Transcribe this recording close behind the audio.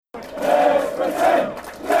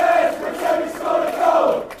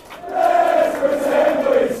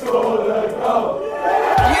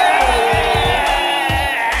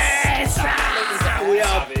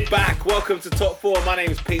My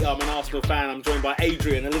name's Peter, I'm an Arsenal fan. I'm joined by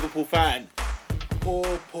Adrian, a Liverpool fan.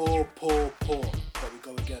 Poor. But we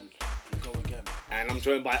go again. And I'm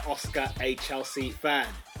joined by Oscar, a Chelsea fan.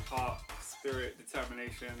 Heart, spirit,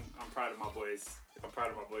 determination. I'm proud of my boys. I'm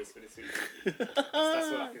proud of my boys for this week. That's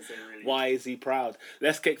all I can say, really. Why is he proud?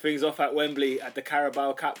 Let's kick things off at Wembley at the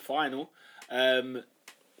Carabao Cup final,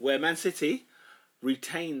 where Man City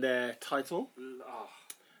retained their title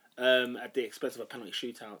at the expense of a penalty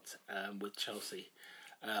shootout with Chelsea.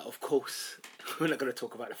 Of course, we're not going to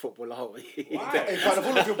talk about the football, are we? Why?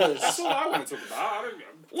 That's all I want to talk about.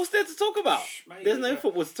 What's there to talk about? Mate, There's no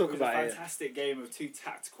football to talk about It was a here. fantastic game of two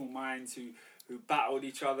tactical minds who battled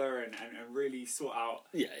each other and really sort out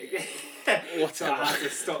Whatever. how to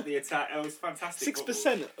stop the attack. It was fantastic.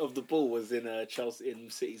 6% of the ball was in Chelsea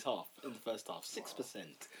in City's half in the first half. 6%. Yeah.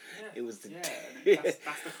 It was the that's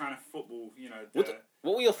the kind of football, you know.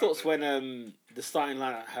 What were your thoughts when the starting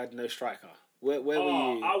lineup had no striker? Where were you?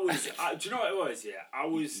 Do you know what it was? Yeah, I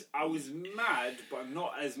was mad, but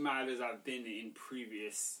not as mad as I've been in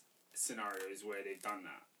previous scenarios where they've done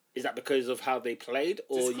that. Is that because of how they played,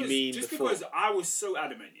 or you mean just before? because I was so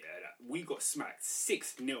adamant, that we got smacked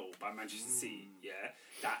 6-0 by Manchester City,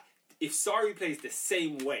 that if Sarri plays the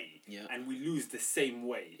same way and we lose the same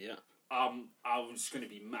way, I was just going to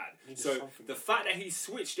be mad. So the fact that he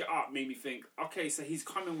switched it up made me think, okay, so he's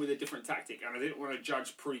coming with a different tactic, and I didn't want to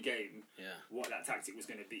judge pre-game what that tactic was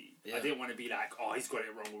going to be. Yeah. I didn't want to be like, oh, he's got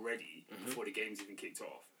it wrong already before the game's even kicked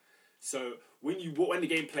off. So when the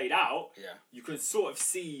game played out, you could sort of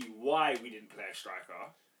see why we didn't play a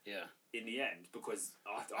striker. Yeah. In the end, because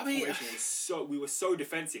our formation was we were so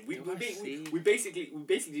defensive. We basically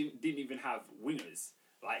didn't even have wingers.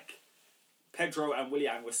 Like Pedro and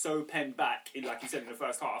Willian were so penned back in, like you said, in the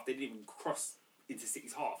first half, they didn't even cross into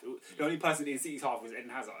City's half. The only person in City's half was Eden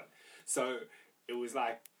Hazard. So it was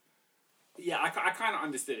like, I kind of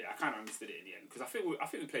understood it. I kind of understood it in the end because I think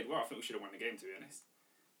we played well. I think we should have won the game, to be honest.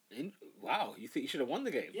 Wow, you think you should have won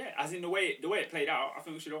the game? Yeah, as in the way it played out, I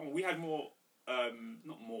think we should have won. We had more,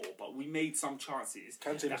 not more, but we made some chances.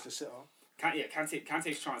 Kante missed the sitter.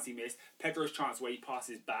 Kante's chance he missed. Pedro's chance where he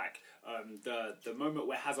passes back. The moment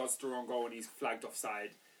where Hazard's still on goal and he's flagged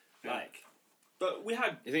offside. But we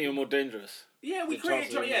had. You think you're more dangerous? Yeah, we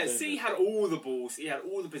created. Yeah, City had all the balls. He had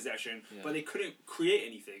all the possession, but they couldn't create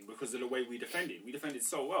anything because of the way we defended. We defended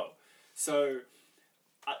so well. So.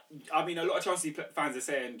 I mean, a lot of Chelsea fans are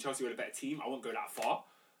saying Chelsea were the better team. I won't go that far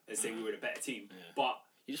and say we were the better team. But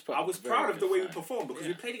I was proud of the way we performed because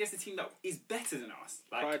we played against a team that is better than us.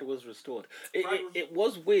 Pride was restored. It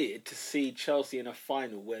was weird to see Chelsea in a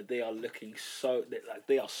final where they are looking so...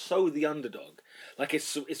 they are so the underdog. Like,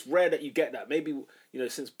 it's rare that you get that. Maybe,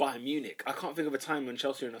 since Bayern Munich. I can't think of a time when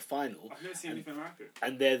Chelsea are in a final. I've never seen anything like it.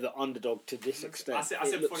 And they're the underdog to this extent. I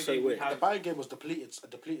said before the game, weird. The Bayern game was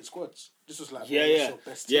depleted squads. This was like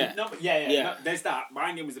best team. No, there's that.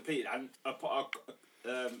 Bayern game was depleted. And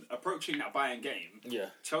approaching that Bayern game,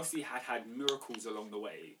 Chelsea had miracles along the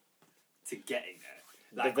way to getting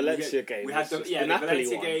there. Like, the Valencia game. We had the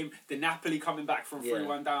Valencia game, the Napoli coming back from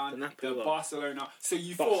 3-1 down, the Barcelona. So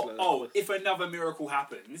you thought, if another miracle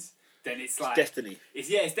happens, then it's like... destiny. It's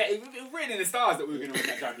written in the stars that we were going to win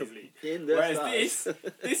that Champions League. Whereas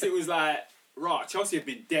this, it was like, right, Chelsea have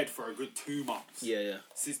been dead for a good 2 months. Yeah.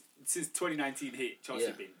 Since 2019 hit, Chelsea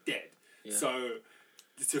have been dead. Yeah. So...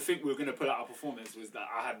 to think we were going to pull out our performance was that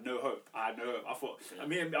I had no hope. I thought... I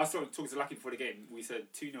was talking to Lucky before the game. We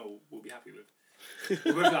said 2-0 we'll be happy with.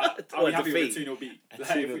 We were like, I'll be happy with a 2-0 beat.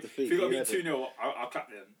 If we got to beat 2-0, I'll clap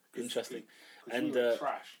them. Interesting. And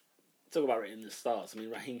trash. Talk about it in the stars. I mean,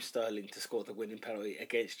 Raheem Sterling to score the winning penalty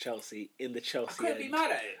against Chelsea in the Chelsea I couldn't be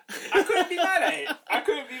mad at it. I couldn't be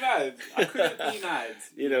mad.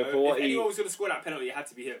 For what if anyone was going to score that penalty, it had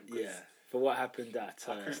to be him. Yeah. For what happened at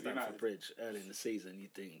Stamford Bridge early in the season, you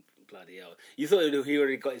think, bloody hell. You thought he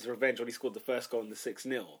already got his revenge when he scored the first goal in the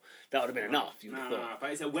 6-0. That would have been enough, you would have thought.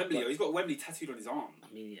 But it's at Wembley. He's got Wembley tattooed on his arm.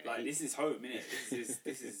 I mean, this is home, innit? This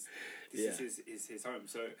is his home.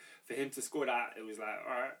 So for him to score that, it was like,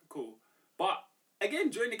 all right, cool. But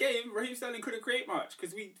again, during the game, Raheem Sterling couldn't create much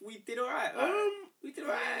because we did all right. We did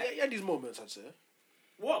all right. He had these moments, I'd say.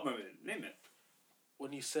 What moment? Name it.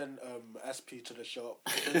 When he sent SP to the shop.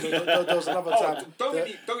 There was another time. Don't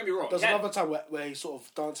get me wrong. There's another time where he sort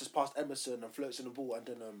of dances past Emerson and floats in the ball, and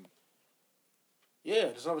then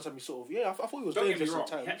there's another time he sort of I thought he was dangerous at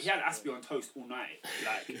times. He had Aspie on toast all night,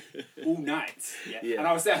 all night. Yeah. And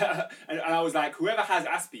I was there, and I was like, whoever has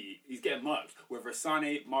Aspie, he's getting mugged. Whether it's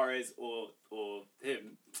Sane, Mahrez, or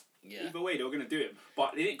him. Yeah. Either way, they were gonna do him,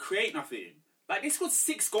 but they didn't create nothing. Like, they scored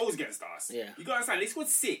 6 goals against us. Yeah. You gotta understand, they scored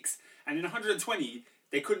 6, and in 120,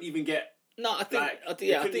 they couldn't even get No, I think, Like, I they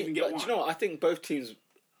think, couldn't even get but do one. you know what? I think both teams.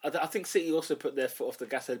 I think City also put their foot off the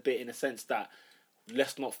gas a bit in a sense that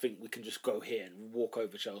let's not think we can just go here and walk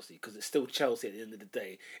over Chelsea because it's still Chelsea at the end of the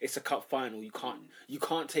day. It's a cup final. You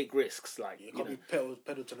can't take risks. Like You can't be pedal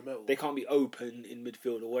to the metal. they can't be open in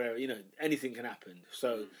midfield or whatever. Anything can happen.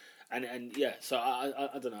 So. And yeah, so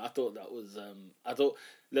I don't know. I thought that was I thought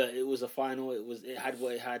look, it was a final. It had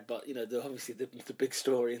what it had, but obviously the big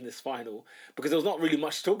story in this final, because there was not really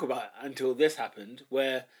much to talk about until this happened,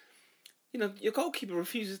 where your goalkeeper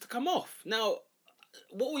refuses to come off. Now,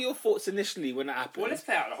 what were your thoughts initially when that happened? Well, let's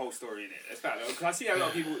play out the whole story in it. Let's play out because I see a lot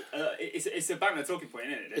of people. It's a banner talking point,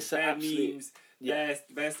 isn't it? There's It's an bare absolute- memes,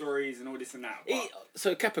 their stories, and all this and that. But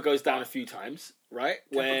So Kepa goes down a few times, right?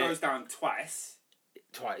 Kepa goes down twice.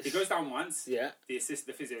 Twice. He goes down once. Yeah. The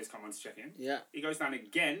physios come on to check in. Yeah. He goes down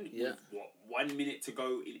again. Yeah. With, 1 minute to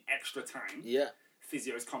go in extra time. Yeah.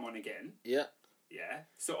 Physios come on again. Yeah. Yeah.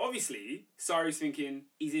 So obviously, Sarri's thinking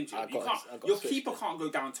he's injured. I got Your switched. keeper can't go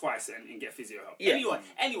down twice and get physio help. Yeah.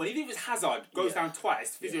 Anyone, even if it's Hazard goes Yeah. down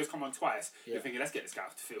twice, physios come on twice. Yeah. You're thinking, let's get this guy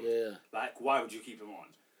off the field. Yeah. Like, why would you keep him on?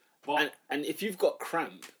 But And if you've got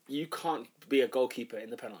cramp, you can't be a goalkeeper in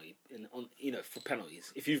the penalty for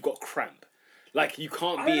penalties. If you've got cramp, like you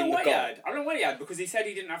can't I be don't know in the what he goal. had. I don't know what he had because he said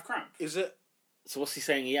he didn't have cramp. Is it? So what's he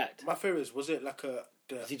saying he had? My theory was it like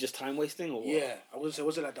Is he just time wasting or what? yeah, I would say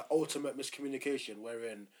was it like the ultimate miscommunication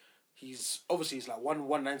wherein he's like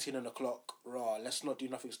 1:19 on the clock. Raw, let's not do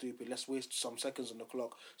nothing stupid. Let's waste some seconds on the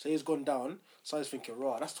clock. So he's gone down. So he's thinking,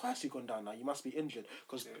 raw, that's twice you've gone down now. You must be injured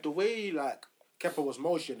because the way like Kepa was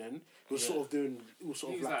motioning, he was sort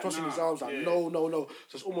of like crossing his arms like no.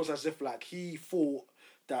 So it's almost as if like he thought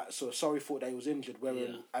that Sorry thought that he was injured,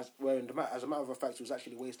 as a matter of fact he was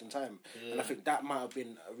actually wasting time. And I think that might have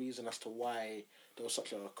been a reason as to why there was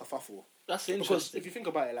such a kerfuffle. That's Because interesting. if you think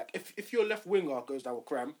about it, like if your left winger goes down with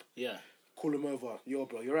cramp, Yeah. call him over. Yo,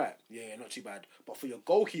 bro, you're right. Yeah, not too bad. But for your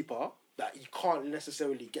goalkeeper, that you can't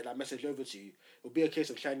necessarily get that message over to you. It'll be a case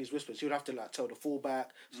of Chinese whispers. He would have to like tell the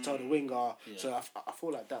fullback, to tell the winger. Yeah. So I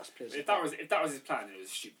feel like that's plays. If that was his plan, it was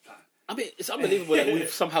a stupid plan. I mean, it's unbelievable that we've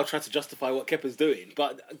somehow tried to justify what Kepa's doing.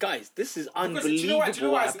 But guys, this is unbelievable. Do you know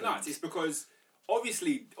why it's happened. nuts? It's because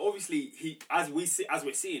obviously he as we're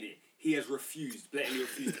seeing it, he has blatantly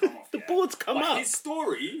refused to come off. The board's come up. His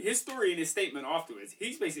story in his statement afterwards,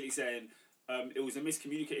 he's basically saying it was a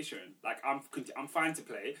miscommunication. Like I'm fine to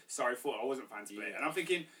play. Sorry, thought I wasn't fine to play. And I'm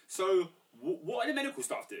thinking, so what are the medical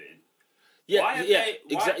staff doing?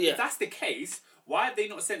 Exactly. If that's the case, why have they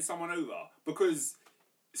not sent someone over? Because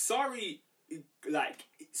Sarri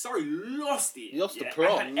lost it. He lost the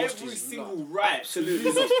plot. And had every single right. Absolutely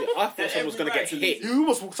lost it. I thought someone was going to get hit. You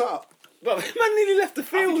almost walked up. But man nearly left the I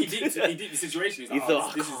field. think he did the situation. He's He like,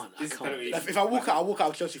 thought, this I is can't. penalty. If I walk out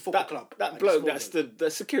of Chelsea Football Club. That at bloke this that moment. stood,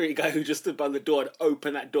 the security guy who just stood by the door and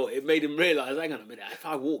opened that door, it made him realise, hang on a minute, if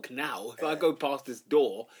I walk now, if I go past this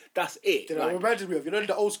door, that's it. You know, it reminded me of,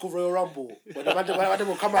 the old school Royal Rumble, when the man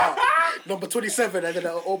will come out, number 27, and then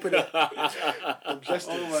they'll open it. Jesters.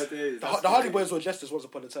 Oh my days. The Hardy Boys were jesters once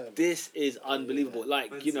upon a time. This is unbelievable.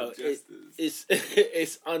 Like, Offensive it's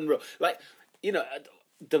it's unreal. Like,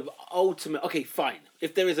 the ultimate. Okay, fine.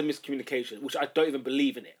 If there is a miscommunication, which I don't even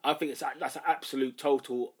believe in it, I think that's an absolute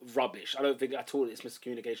total rubbish. I don't think at all it's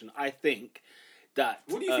miscommunication. I think that.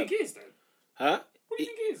 What do you think it is then? Huh? What do you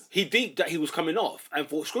think it is? He deemed that he was coming off and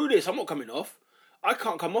thought, screw this, I'm not coming off. I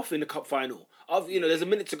can't come off in the cup final. There's a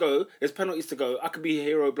minute to go. There's penalties to go. I could be a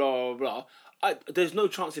hero. Blah blah blah. There's no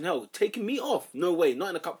chance in hell taking me off. No way.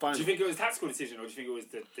 Not in a cup final. Do you think it was a tactical decision or do you think it was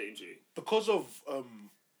the injury? Because of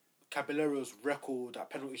Caballero's record at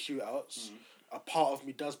penalty shootouts, a part of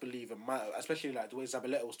me does believe it might, especially like the way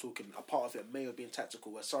Zabaleta was talking, a part of it may have been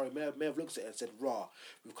tactical, where Sarri may have looked at it and said, raw,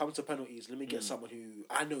 we've come to penalties, let me get someone who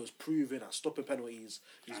I know is proven at stopping penalties.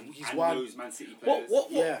 He's won. Knows Man City players.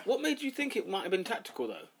 What made you think it might have been tactical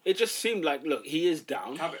though? It just seemed like, look, he is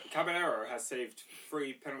down. Caballero has saved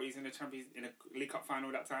 3 penalties in a League Cup final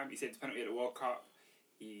that time. He saved a penalty at the World Cup.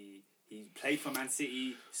 He played for Man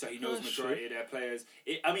City, so he knows majority of their players.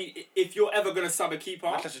 If you're ever going to sub a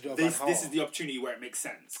keeper, this is the opportunity where it makes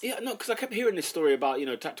sense. Yeah, no, because I kept hearing this story about,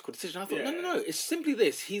 tactical decision. I thought, no, it's simply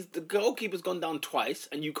this. The goalkeeper's gone down twice,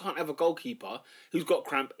 and you can't have a goalkeeper who's got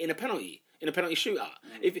cramp in a penalty shootout.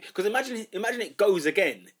 Because imagine it goes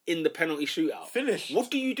again in the penalty shootout. Finish.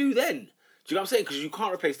 What do you do then? Do you know what I'm saying? Because you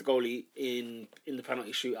can't replace the goalie in the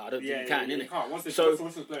penalty shootout. I don't think you can, innit? So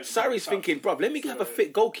Sarri's thinking, bruv, let me have a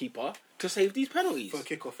fit goalkeeper to save these penalties. For a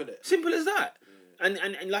kick-off, innit? Simple as that. And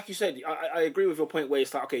like you said, I agree with your point where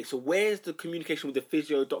it's like, okay, so where's the communication with the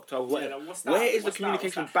physio, doctor, whatever? Where is the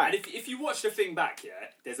communication back? And if you watch the thing back,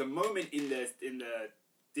 there's a moment in the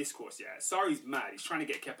discourse. Yeah, Sarri's mad. He's trying to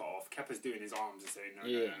get Kepa off. Kepa's doing his arms and saying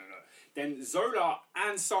no. Then Zola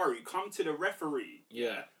and Sarri come to the referee.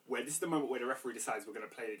 Yeah. Where this is the moment where the referee decides we're going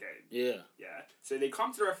to play the game. Yeah. Yeah. So they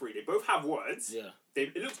come to the referee. They both have words. Yeah.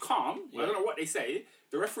 It looks calm. Yeah. I don't know what they say.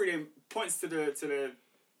 The referee then points to the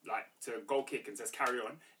goal kick and says carry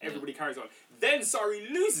on. Everybody carries on. Then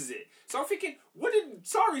Sarri loses it. So I'm thinking, what did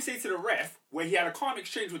Sarri say to the ref where he had a calm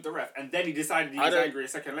exchange with the ref and then he decided he was angry a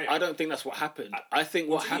second later? I don't think that's what happened. I think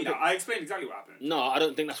what happened... I explained exactly what happened. No, I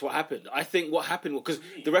don't think that's what happened. I think what happened was because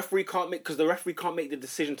the referee can't make the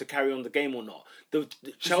decision to carry on the game or not.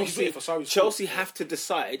 Chelsea have to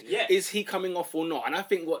decide is he coming off or not. And I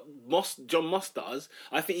think what John Moss does,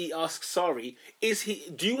 I think he asks Sarri,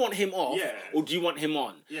 do you want him off or do you want him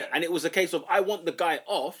on? Yeah. And it was a case of I want the guy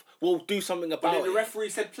off. We'll do something about it. But then the referee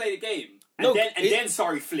said play the game, and then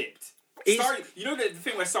Sarri flipped. Sarri, you know the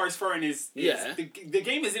thing where Sarri's throwing is the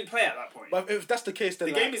game is in play at that point. But if that's the case, then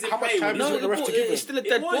the game is in how play. much time is the ref to give him? It's still a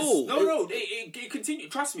dead ball. No, it continued.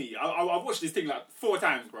 Trust me, I've watched this thing like 4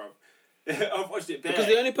 times, bro. I've watched it there. Because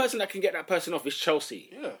the only person that can get that person off is Chelsea.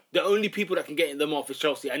 Yeah. The only people that can get them off is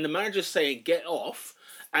Chelsea, and the manager's saying get off.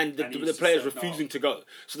 And the player's refusing to go.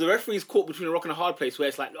 So the referee's caught between a rock and a hard place where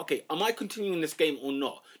it's like, okay, am I continuing this game or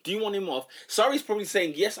not? Do you want him off? Sarri's probably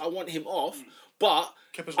saying, yes, I want him off, but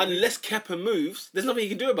unless Kepa moves, there's nothing you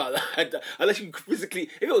can do about that. Unless you physically...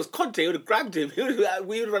 If it was Conte, he would have grabbed him. We would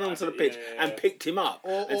have run onto the pitch and picked him up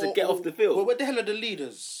and said, get off the field. Well, where the hell are the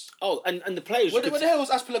leaders? Oh, and the players... Where the hell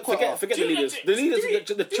was Aspilicueta? Forget the leaders.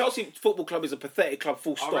 The Chelsea Football Club is a pathetic club,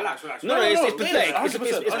 full stop. Relax. No, it's pathetic. It's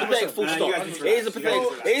pathetic, full stop. It is a pathetic.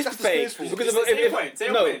 It is pathetic.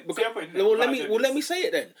 Let me say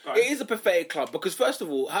it then. It is a pathetic club because, first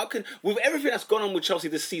of all, how can... With everything that's gone on with Chelsea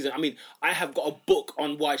this season, I mean, I have got a book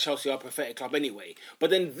on why Chelsea are a pathetic club anyway.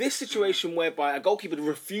 But then this situation whereby a goalkeeper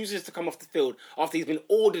refuses to come off the field after he's been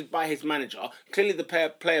ordered by his manager, clearly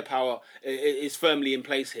the player power is firmly in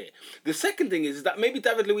place here. The second thing is that maybe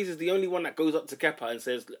David Luiz is the only one that goes up to Kepa and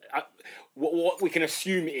says, what we can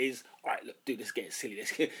assume is, all right, look, dude, this is getting silly.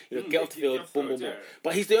 Let's get off the field, boom.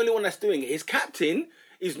 But he's the only one that's doing it. His captain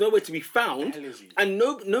is nowhere to be found, and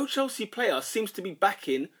no Chelsea player seems to be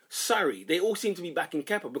backing Sarri. They all seem to be backing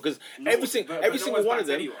Kepa because every single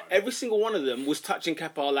one of them was touching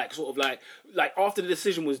Kepa like after the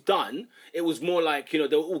decision was done. It was more like they were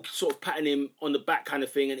all sort of patting him on the back kind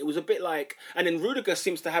of thing, and it was a bit like. And then Rudiger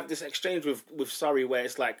seems to have this exchange with Sarri where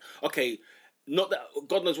it's like, okay. Not that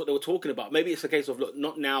God knows what they were talking about. Maybe it's a case of look,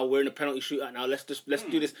 not now. We're in a penalty shootout now. Let's do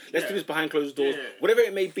this. Let's do this behind closed doors. Yeah. Whatever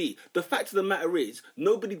it may be. The fact of the matter is,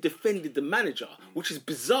 nobody defended the manager, which is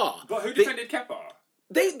bizarre. But who defended Kepa?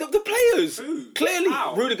 The players. Who? Clearly,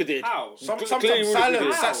 How? Rudiger did. How? Sometimes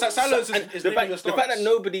silence is the fact that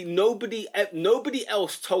nobody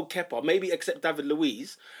else told Kepa, maybe except David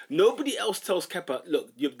Luiz, nobody else tells Kepa,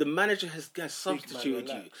 look, the manager has substituted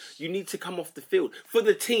you. You need to come off the field for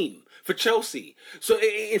the team, for Chelsea. So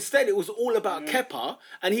instead, it was all about Kepa,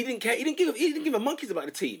 and he didn't care. He didn't give a monkeys about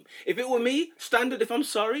the team. If it were me, standard. If I'm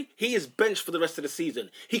sorry, he is benched for the rest of the season.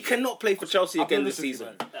 He cannot play for Chelsea again this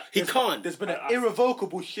season. He can't. There's been an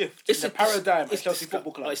irrevocable shift in the paradigm at Chelsea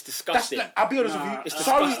Football Club. It's disgusting. I'll be honest with you. It's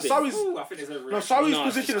disgusting. Sarri's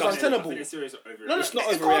position is untenable. It's not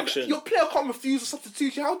overreaction. Your player can't refuse a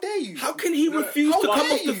substitution. How dare you? How can he refuse to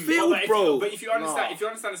come off the field, bro? But if you understand,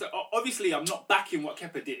 this, obviously I'm not backing what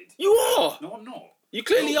Kepa did. You are. No, I'm not. You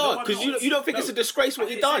clearly are, because you don't think it's a disgrace what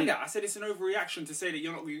he done. I said it's an overreaction to say that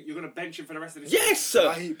you're going to bench him for the rest of the season. Yes,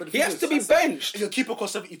 sir. He has to be benched. Your keeper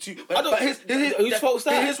cost 72. Whose fault is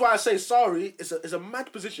that? Here's why I say sorry. It's a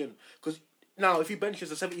mad position because. Now, if he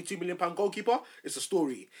benches a £72 million goalkeeper, it's a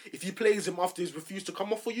story. If he plays him after he's refused to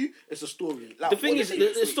come off for you, it's a story. The thing is,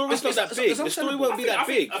 the story's not that big. The story won't be that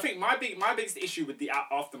big. I think my biggest issue with the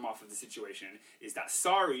aftermath of the situation is that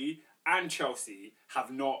Sarri and Chelsea have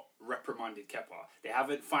not reprimanded Kepa. They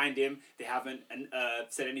haven't fined him. They haven't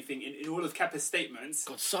said anything in all of Kepa's statements.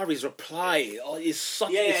 God, Sarri's reply is so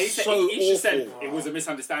he awful. Said it was a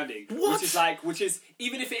misunderstanding. What? Which is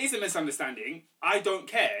even if it is a misunderstanding, I don't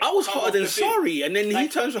care. I was hotter than sorry, and then he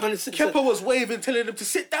turns around and says Kepa was waving, telling him to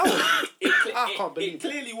sit down. I can't believe it.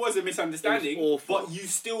 Clearly was a misunderstanding, but you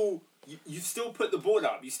still put the ball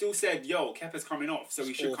up. You still said, "Yo, Kepa's coming off, so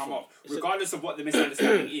he should come off, regardless of what the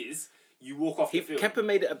misunderstanding is." you walk off the field. Kepa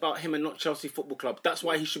made it about him and not Chelsea Football Club. That's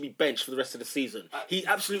why he should be benched for the rest of the season. He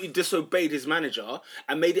absolutely disobeyed his manager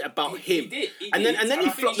and made it about him. He and did. then he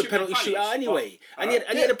flopped the penalty shootout anyway. And he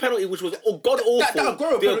had a penalty which was god awful. That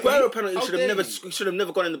Aguero penalty should have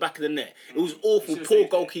never gone in the back of the net. It was awful. Poor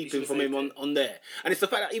goalkeeping from him on there. And it's the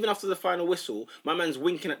fact that even after the final whistle, my man's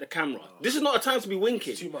winking at the camera. This is not a time to be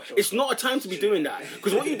winking. It's not a time to be doing that.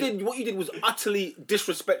 Because what you did was utterly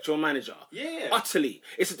disrespect your manager. Yeah. Utterly.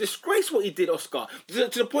 It's a disgrace what he did, Oscar. To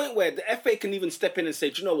the point where the FA can even step in and say,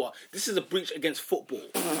 do you know what? This is a breach against football.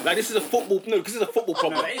 Like, this is a football... No, because it's a football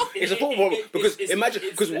problem. It's a football problem. Because imagine...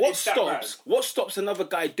 Because what stops another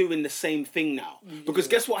guy doing the same thing now? Because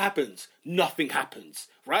guess what happens? Nothing happens.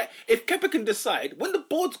 Right? If Kepa can decide, when the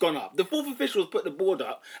board's gone up, the fourth official's put the board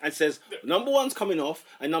up and says, number 1's coming off,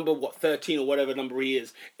 and number, 13 or whatever number he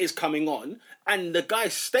is coming on, and the guy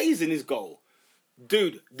stays in his goal.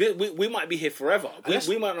 Dude, we might be here forever.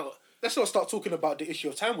 We might not... Let's not start talking about the issue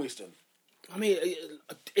of time wasting. I mean,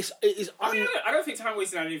 I don't think time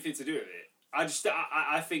wasting had anything to do with it.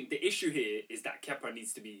 I think the issue here is that Kepa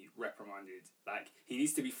needs to be reprimanded. Like, he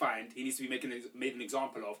needs to be fined. He needs to be made an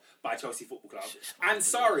example of by Chelsea Football Club. And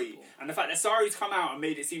Sarri. And the fact that Sarri's come out and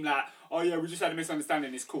made it seem like, oh yeah, we just had a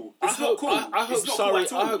misunderstanding. It's cool. It's not cool. I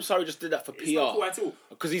hope Sarri just did that for PR. It's not cool at all.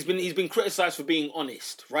 Because he's been criticised for being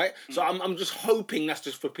honest, right? So I'm just hoping that's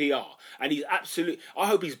just for PR. And he's I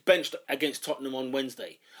hope he's benched against Tottenham on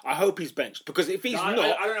Wednesday. I hope he's benched, because if he's not,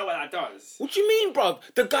 I don't know what that does. What do you mean, bruv?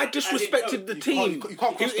 The guy disrespected the team. You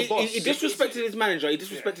can't cross the boss. He disrespected his manager. He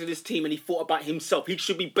disrespected his team, and he thought about himself. He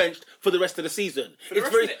should be benched for the rest of the season.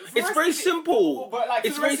 It's very simple. But like,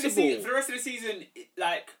 it's very simple. For the rest of the season,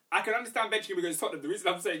 like, I can understand benching him against Tottenham. The reason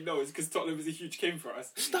I'm saying no is because Tottenham is a huge game for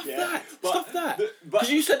us. Stuff that. Because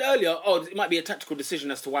you said earlier, it might be a tactical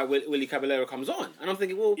decision as to why Willy Caballero comes on. And I'm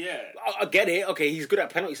thinking, well, I get it. Okay, he's good at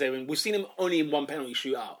penalty saving. We've seen him only in one penalty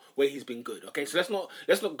shootout where he's been good. Okay, so let's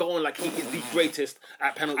not go on like he is the greatest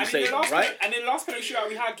at penalty saving, right? And in the last penalty shootout,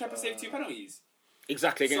 we had Kepa save 2 penalties.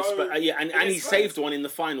 Exactly, against and he saved one in the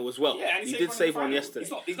final as well. Yeah, and he did save one yesterday.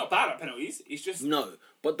 He's not bad at penalties. He's just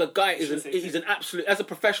but the guy he's an absolute, as a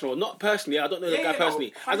professional, not personally. I don't know the guy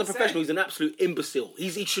personally. As a professional, he's an absolute imbecile.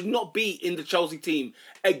 He should not be in the Chelsea team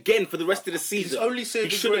again for the rest of the season. He's only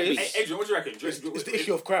saving grace. Adrian, what do you reckon? It's the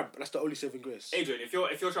issue of Cramp. That's the only saving grace. Adrian, if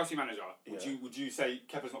you're Chelsea manager, would you say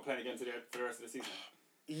Kepa's not playing again for the rest of the season?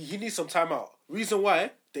 He needs some time out. Reason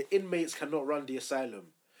why: the inmates cannot run the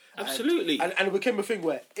asylum. Absolutely. And it became a thing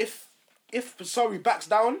where if Sarri backs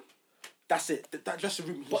down, that's it. That dressing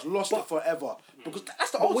room, he's lost it forever. Because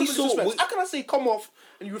that's the ultimate disrespect. How can I say come off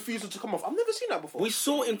and you refuse to come off? I've never seen that before. We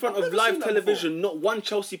saw in front of live television, not one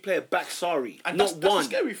Chelsea player back Sarri. And not one. That's a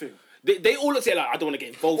scary thing. They all looked at it like, I don't want to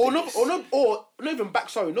get involved in this. Or not even back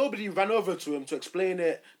Sarri. Nobody ran over to him to explain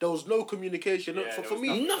it. There was no communication. For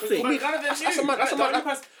me, nothing. The only person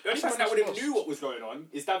that would have knew knew what was going on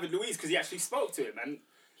is David Luiz, because he actually spoke to him. And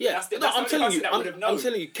yeah, I'm telling you,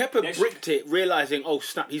 Kepa bricked it, realising, oh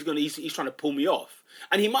snap, he's trying to pull me off.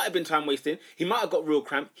 And he might have been time wasting. He might have got real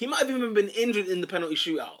cramp. He might have even been injured in the penalty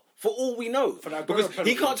shootout. For all we know, because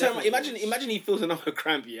he can't tell. Imagine he feels another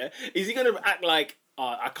cramp. Yeah, is he going to act like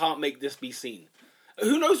I can't make this be seen?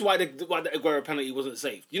 Who knows why the Aguero penalty wasn't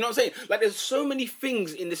saved? You know what I'm saying? Like, there's so many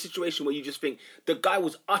things in this situation where you just think the guy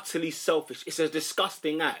was utterly selfish. It's a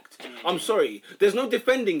disgusting act. I'm sorry. There's no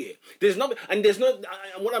defending it.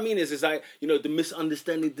 What I mean is like, you know, the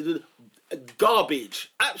misunderstanding,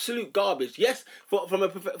 garbage, absolute garbage. Yes,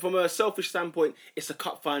 from a selfish standpoint, it's a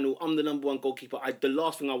cup final. I'm the number 1 goalkeeper. The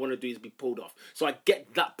last thing I want to do is be pulled off. So I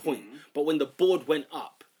get that point. But when the board went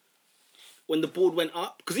up,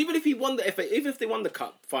 because even if he won the FA, even if they won the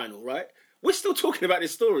cup final, right, we're still talking about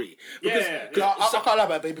this story. Because, I can't lie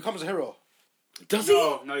about it, but he becomes a hero. Does he?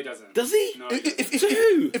 No, he doesn't. Does he? No,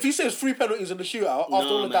 if he saves 3 penalties in the shootout, after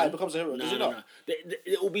all of that, he becomes a hero. Does he not? No.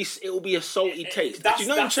 It will be a salty taste.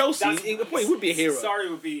 In Chelsea, he would be a hero. Sarri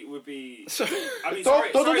would be. I mean,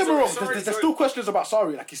 don't get me wrong. There's still questions about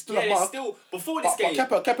Sarri. Like, he's still a mark. Still before this game.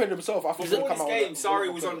 Kepa in himself. I thought before this game,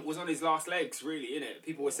 Sarri was on his last legs. Really, innit?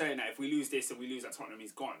 People were saying that if we lose this and we lose at Tottenham,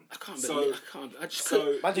 he's gone. I can't believe. I just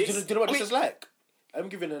can't. Man, do you know what this is like? I'm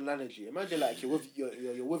giving an analogy. Imagine like you're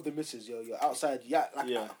with the missus, you're outside, like at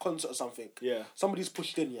a concert or something. Yeah. Somebody's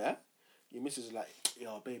pushed in, yeah. Your missus is like,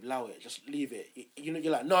 yo, babe, allow it, just leave it.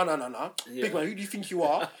 You're like, no. Yeah. Big man, who do you think you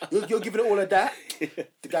are? You're giving it all of that.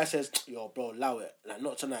 The guy says, yo, bro, allow it. Like,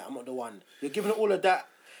 not tonight. I'm not the one. You're giving it all of that.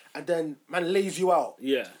 And then man lays you out.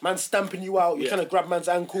 Yeah. Man stamping you out. You're trying to grab man's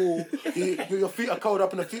ankle. Your feet are curled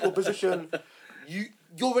up in a fetal position.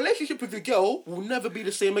 your relationship with your girl will never be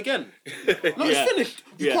the same again. No, it's finished.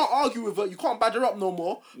 You can't argue with her. You can't bad her up no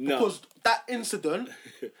more because that incident.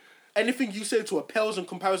 Anything you say to her pales in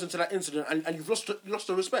comparison to that incident, and you've lost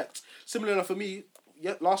the respect. Similar enough for me.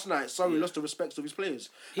 Yeah, last night, Surrey lost the respect of his players.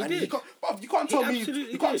 He did. You can't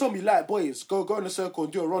tell me, like, boys, go in a circle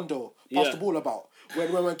and do a rondo, pass the ball about. When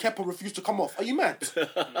Kepa refused to come off, are you mad?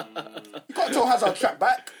 You can't tell Hazard track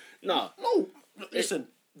back. No. Listen,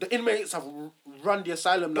 the inmates have run the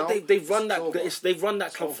asylum now. But they've run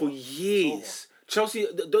that club for years. Chelsea,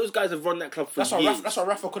 those guys have run that club for years. That's why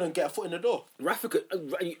Rafa couldn't get a foot in the door. Rafa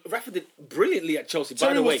did brilliantly at Chelsea.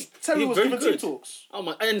 By the way, Terry was giving team talks. Oh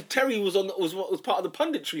my! And Terry was part of the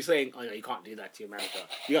punditry saying, "Oh no, you can't do that to your manager."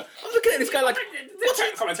 I'm looking at this guy like,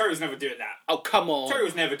 Terry was never doing that. Oh come on! Terry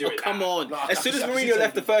was never doing that. Come on! As soon as Mourinho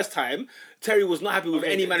left the first time, Terry was not happy with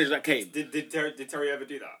any manager that came. Did Terry ever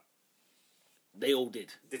do that? They all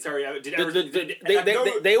did. Did Terry ever?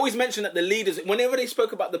 They always mention that the leaders, whenever they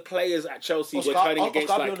spoke about the players at Chelsea, were turning against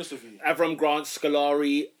like Avram Grant,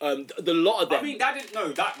 Scolari, the lot of them. I mean, that didn't know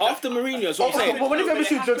that. After Mourinho, that's what I'm saying. But when have you ever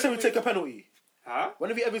seen John Terry take a penalty? Huh? When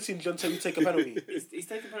have you ever seen John Terry take a penalty? He's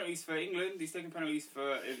taken penalties for England. He's taken penalties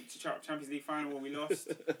for Champions League final when we lost.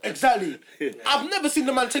 Exactly. I've never seen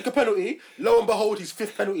the man take a penalty. Lo and behold, he's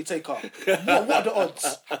fifth penalty taker. What are the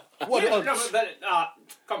odds? What are the odds?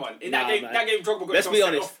 Come on. In that game, Drogba got Let's be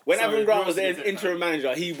honest. When Avram Grant was the interim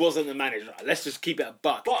manager, he wasn't the manager. Let's just keep it a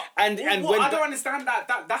buck. But I don't understand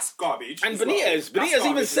that's garbage. And Benitez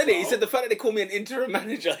even said it. He said the fact that they call me an interim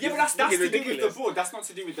manager. Yeah, but that's to do with the board. That's not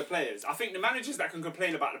to do with the players. I think the managers that can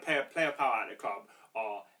complain about the player power at the club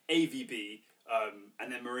are AVB,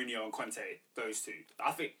 and then Mourinho and Conte. Those two.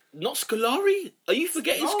 I think. Not Scolari? Are you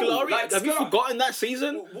forgetting Scolari? Have you forgotten that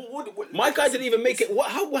season? What, my guy didn't even make it.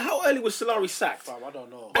 How early was Scolari sacked? I don't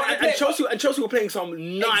know. And Chelsea were playing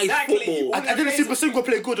some nice football. I didn't see Basingo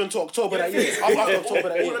play good until October that year. All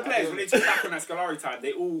the players, when they took back on that Scolari time,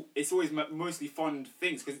 it's always mostly fond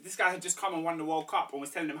things because this guy had just come and won the World Cup and was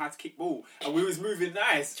telling them how to kick ball, and we was moving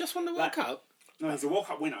nice. Just won the World Cup. No, he's a World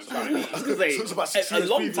Cup winner. I was going to say, it was about 6 years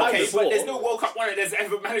a long time before. But there's no World Cup winner that's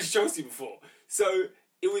ever managed Chelsea before. So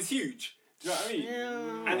it was huge. Do you know what I mean?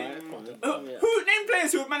 Yeah. Who name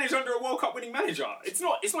players who have managed under a World Cup winning manager? It's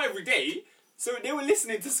not every day. So they were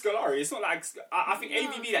listening to Scolari. It's not like I think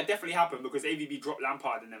AVB that definitely happened because AVB dropped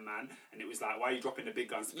Lampard and then and it was like, why are you dropping the big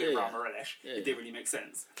guns to play around Morelos? It didn't really make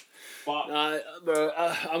sense. But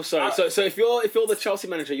I'm sorry. So if you're the Chelsea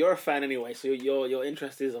manager, you're a fan anyway. So your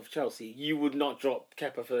interest is of Chelsea. You would not drop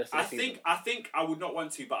Kepa for the rest of the season. I think I would not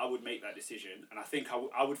want to, but I would make that decision. And I think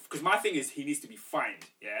I would because my thing is he needs to be fined.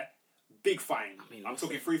 Yeah. Big fine. I'm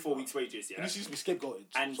talking 3-4 weeks' wages. Yeah, he needs to be scapegoated.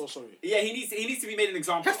 And so sorry. Yeah, he needs to be made an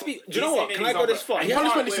example. Has to be. Do you know what? Can I go this far?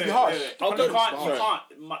 Punishment needs to be harsh. You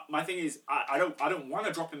can't. My thing is, I don't want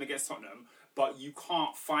to drop him against Tottenham, but you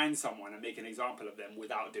can't find someone and make an example of them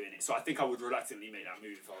without doing it. So I think I would reluctantly make that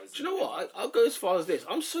move if I was. Do you know what? I'll go as far as this.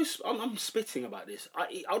 I'm spitting about this.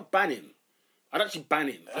 I'd ban him. I'd actually ban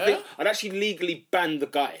him. I think I'd actually legally ban the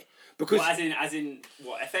guy because. Well, as in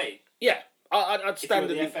what FA? Yeah. I'd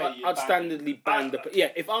standardly ban the. Yeah,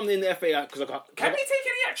 if I'm in the FA, because I can't. Can we take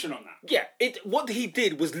any action on that? Yeah, what he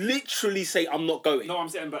did was literally say, "I'm not going." No, I'm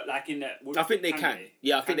saying, but like in that. I think they can.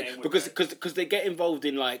 Yeah, I think because they get involved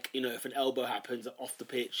in like if an elbow happens off the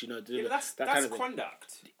pitch, that's kind of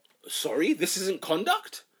conduct. Sorry, this isn't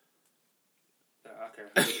conduct.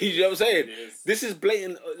 Okay. You know what I'm saying? This is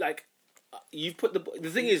blatant. Like you put the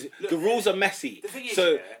thing is the rules are messy.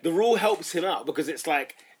 The rule helps him out because it's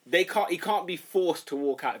like. He can't be forced to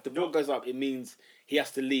walk out. If the ball goes up, it means he has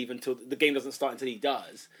to leave until the game doesn't start until he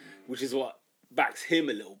does, which is what backs him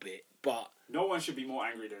a little bit. But no one should be more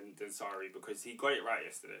angry than Sarri because he got it right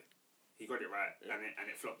yesterday. He got it right and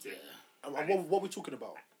it flopped it. What are we talking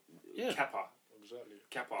about? Yeah, Kepa. Exactly.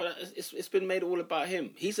 Kepa. But it's been made all about him.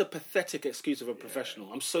 He's a pathetic excuse of a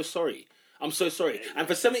professional. I'm so sorry. And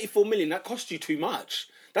for 74 million, that cost you too much.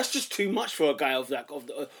 That's just too much for a guy of that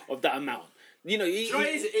amount.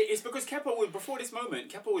 It's because Kepa was before this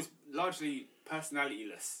moment. Kepa was largely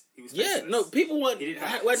personalityless. He was faceless. No, people weren't.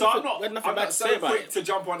 I'm not so quick to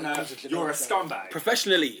jump on you're a scumbag.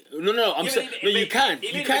 Professionally, no. I'm saying you can.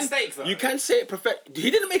 He made a mistake, though. You can say it.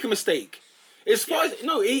 He didn't make a mistake. As far as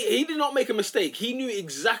he did not make a mistake. He knew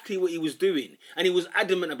exactly what he was doing, and he was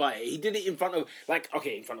adamant about it. He did it in front of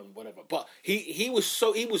whatever. But he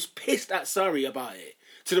was pissed at Sarri about it.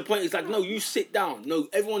 To the point, it's like, no, you sit down. No,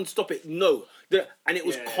 everyone stop it. No. And it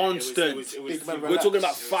was constant. We're talking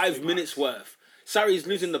about 5 minutes worth. Sarri's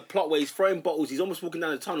losing the plot where he's throwing bottles. He's almost walking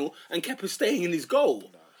down the tunnel. And Kepa's staying in his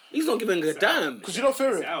goal. He's not giving a damn. Because you don't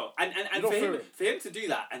fear him. And for him to do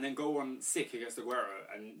that and then go on sick against Aguero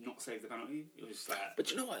and not save the penalty, it was just like...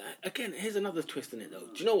 But you know what? Again, here's another twist in it, though.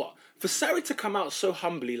 Do you know what? For Sarri to come out so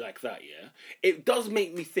humbly like that, yeah, it does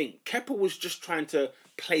make me think Kepa was just trying to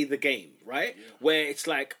play the game, right? Yeah. Where it's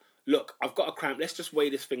like, look, I've got a cramp, let's just weigh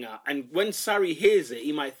this thing out. And when Sarri hears it,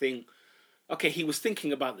 he might think, okay, he was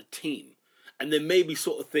thinking about the team. And then maybe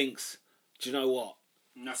sort of thinks, do you know what?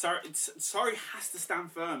 No, Sarri has to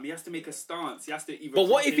stand firm. He has to make a stance. He has to either. But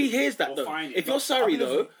what if he hears that though? If you're Sarri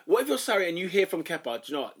though, what if you're Sarri and you hear from Kepa?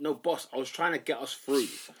 Do you know what? No, boss, I was trying to get us through.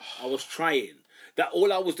 I was trying. That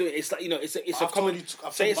all I was doing. It's like, you know, it's a common.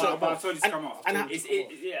 I've told you to come off. I've told you to come off.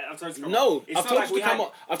 No, I've told you to come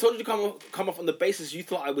off. I've told you to come off on the basis you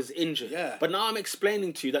thought I was injured. Yeah. But now I'm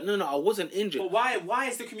explaining to you that no, I wasn't injured. But why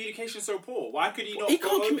is the communication so poor? Why could he not? He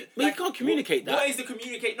can't communicate that. What is the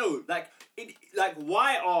communicate? No,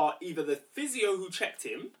 why are either the physio who checked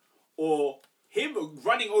him or him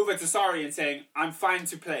running over to Sarri and saying, I'm fine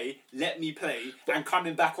to play, let me play, and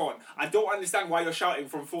coming back on. I don't understand why you're shouting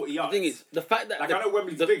from 40 yards. The thing is, the fact that... I know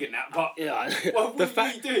Wembley's big in that, but what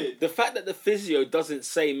are you doing? The fact that the physio doesn't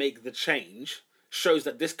say make the change shows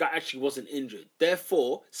that this guy actually wasn't injured.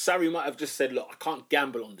 Therefore, Sarri might have just said, look, I can't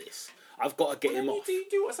gamble on this. I've got to get him off. You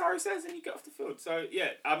do what Sarri says and you get off the field. So, yeah,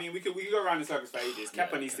 I mean, we could go around in circles for ages.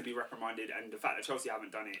 Kepa needs to be reprimanded, and the fact that Chelsea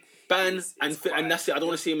haven't done it... And that's it. I don't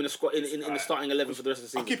want to see him in the squad in the starting 11 for the rest of the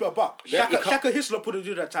season. I'll keep it a buck. Shaka Hislop wouldn't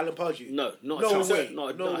do that to Alan Pardew. No, not no a chance. Way.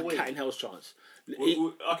 Not a cat in hell's chance.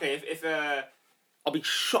 Okay, if I'll be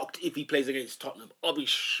shocked if he plays against Tottenham. I'll be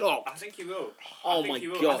shocked. I think he will. Oh my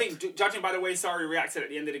God. I think, judging by the way Sarri reacted at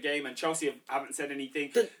the end of the game and Chelsea haven't said anything,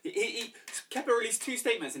 Kepa released 2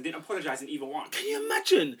 statements and didn't apologise in either one. Can you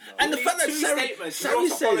imagine? No. And the fact that Sarri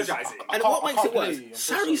says, and what makes it worse,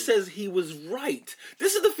 Sarri says he was right.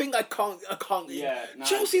 This is the thing I can't. Yeah, no,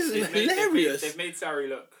 Chelsea's hilarious. They've made Sarri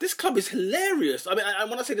look. This club is hilarious. I mean,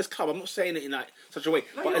 when I say this club, I'm not saying it in such a way.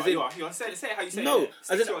 No, but you are. Say it how you say it. No,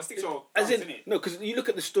 No, because you look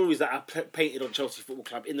at the stories that are painted on Chelsea Football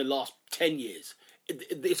Club in the last 10 years.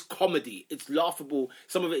 It's comedy. It's laughable.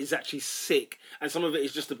 Some of it is actually sick, and some of it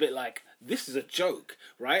is just a bit like, this is a joke,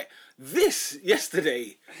 right? This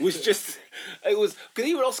yesterday was just, it was, because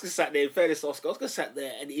even Oscar sat there, in fairness to Oscar sat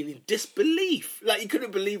there and in disbelief. Like, he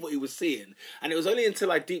couldn't believe what he was seeing. And it was only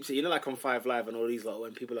until I deeped it, you know, like on 5 Live and all these, like,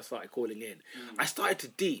 when people have started calling in, I started to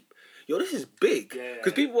deep. Yo, this is big.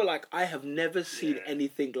 Because people were like, I have never seen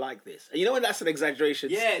anything like this. And you know when that's an exaggeration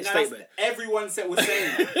statement? Everyone was saying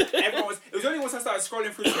that. It was only once I started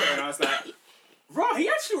scrolling through Twitter and I was like, right, he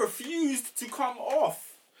actually refused to come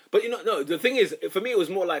off. But you know, no, the thing is, for me, it was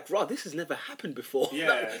more like, right, this has never happened before.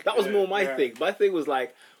 That was more my thing. My thing was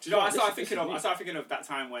like... Do you know, I started thinking of that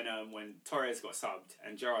time when Torres got subbed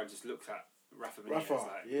and Gerrard just looked at Rafa Benitez like, what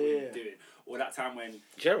are you doing? Or that time when...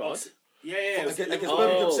 Gerrard? Yeah. Against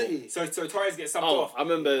Birmingham City. So Torres gets subbed off. I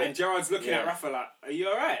remember. And Gerrard's looking at Rafa like, "Are you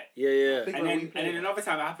alright?" Yeah. And then another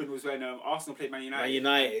time it happened was when Arsenal played Man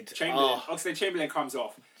United. Oxlade-Chamberlain comes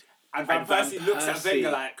off, and Van Persie looks at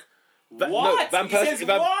Wenger like, "What?" Van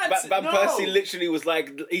Persie literally was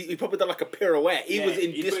like, he probably done like a pirouette. He was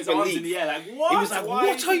in disbelief. Put his arms in the air like, "What?" He was like,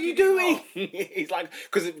 "What are you doing?" He's like,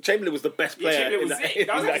 because Chamberlain was the best player in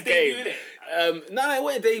that game. No, it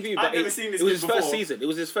wasn't a debut. I've never seen this. It was his first season. It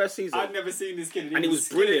was his first season. I'd never seen this kid, and he was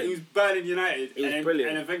brilliant. He was burning United. He was brilliant.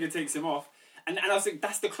 And then Wenger takes him off, and I was like,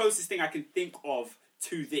 that's the closest thing I can think of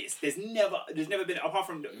to this. There's never been, apart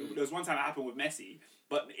from there was one time it happened with Messi.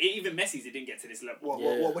 But even Messi's, it didn't get to this level.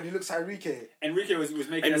 What when he looks at Enrique? Enrique was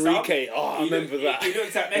making us up. I remember that. He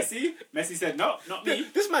looked at Messi. Messi said, "No, not me."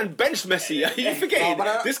 This man benched Messi. Are you forgetting?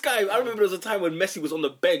 This guy, I remember there was a time when Messi was on the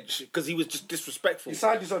bench because he was just disrespectful. He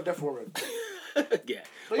signed his own death warrant. Yeah.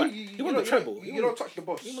 No, he won the treble. You don't touch the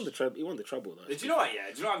boss. He won the treble. He won the treble though. Do you know what?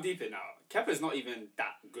 Yeah. Do you know what I'm deep in now? Kepa's not even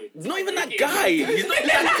that good. He's not even that guy. He's not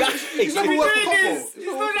that guy. He's not worth the couple. He's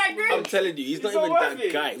not that good. I'm telling you, he's not even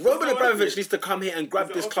that guy. Roman Abramovich needs to come here and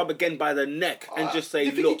grab this club again by the neck and just say,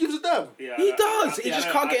 "You think look." he gives a damn? Yeah, he does. He just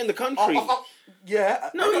can't get in the country.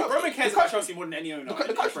 No, Roman cares about Chelsea more than any owner.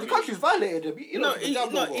 The country's violated him. He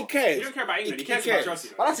cares. He don't care about England. He cares about Chelsea.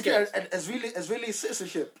 I like to get Israeli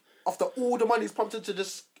citizenship. After all the money he's pumped into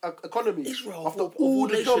this economy, Israel, after all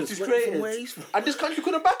the jobs he's created, and this country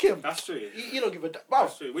couldn't back him. That's true. You don't give a damn. Wow.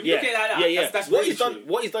 That's true. When you look at that, that's what he's done.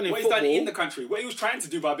 What he's done in football, in the country, what he was trying to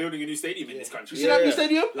do by building a new stadium in this country. You see that new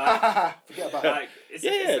stadium? Forget about that.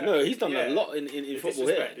 He's done a lot in football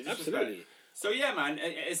here. Absolutely. So yeah, man.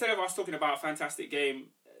 Instead of us talking about a fantastic game,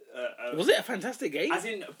 Was it a fantastic game? As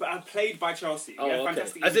in, played by Chelsea. Oh, Yeah, okay.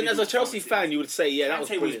 fantastic. As a individual Chelsea performances. fan, you would say, yeah, that was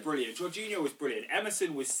Kante brilliant. was brilliant. Jorginho was brilliant.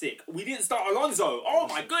 Emerson was sick. We didn't start Alonso. Oh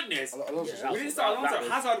my goodness. Alonso's Yeah, We didn't start Alonso. that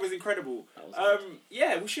was- Hazard was incredible. was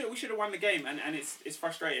Yeah, we should have won the game, and it's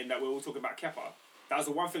frustrating that we're all talking about Kepa. That was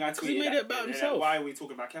the one thing I tweeted. he made it about himself. Why are we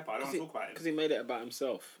talking about Kepa? I don't want to talk about Because him. he made it about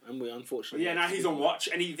himself, and we unfortunately. Yeah, now he's on watch.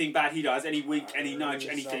 Anything bad he does, any wink, any nudge,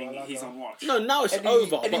 so anything, I like he's that. on watch. No, now it's Any-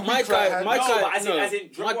 over. any But my weak right guy, hand- my No, guy, but as in, do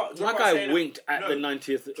you my, know what- do you my know what I'm guy saying? winked at No. the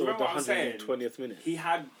 90th Do or you the remember what I'm saying? 120th minute. He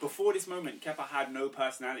had, before this moment, Kepa had no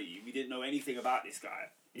personality. We didn't know anything about this guy.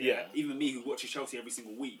 Yeah. Even me, who watches Chelsea every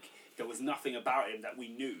single week, there was nothing about him that we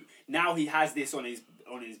knew. Now he has this on his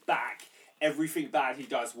back. Everything bad he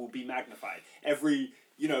does will be magnified.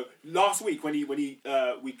 Last week when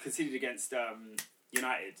we conceded against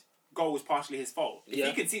United, goal was partially his fault. If Yeah.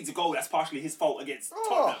 he concedes a goal, that's partially his fault against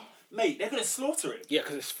Tottenham. Mate, they're gonna slaughter him. Yeah,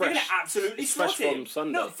 because it's They're fresh. gonna absolutely It's fresh slaughter from him.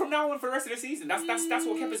 Sunday. No, from now on for the rest of the season. That's what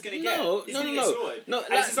Kepa's gonna get. No, He's no, gonna no, get no. slaughtered. No,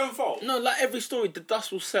 And it's his own fault. No, like every story, the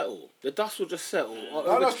dust will settle. The dust will just settle.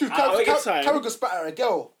 No, that's true. I think it's time. Carragher spat at a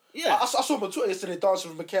girl. Yeah. I saw him on Twitter yesterday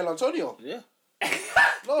dancing with Michael Antonio. Yeah.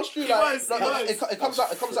 No, it's true. He Like, was, like, he like, was. it comes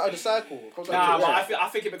out of the cycle. It comes out Nah, of the but I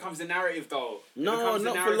think it becomes the narrative though. It No, becomes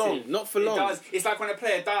the not for long. narrative. Not for It long. does. It's like when a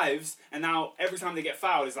player dives, and now every time they get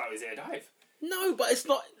fouled, it's like, is it a dive? No, but it's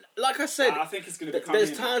not. Like I said, I think it's going to become. there's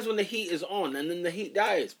him. times when the heat is on and then the heat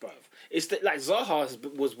dies, bruv. It's like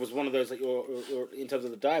Zaha was one of those, like, you're in terms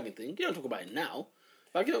of the diving thing. You don't talk about it now.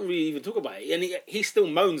 Like, you don't really even talk about it. And he still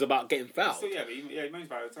moans about getting fouled. So yeah, but he moans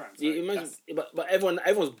about it all the time. So He moans, but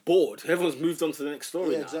everyone's bored. Everyone's moved on to the next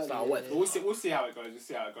story Yeah, now. exactly, It's like, yeah, whatever. But we'll see how it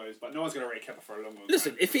goes. But no one's going to rate Kepa for a long time.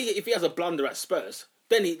 Listen, if he has a blunder at Spurs,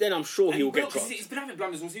 then I'm sure he will get dropped. He's been having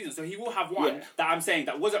blunders all season, so he will have one Yeah. that I'm saying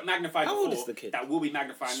that wasn't magnified How before. old is the kid? That will be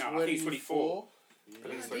magnified now. I think he's 24.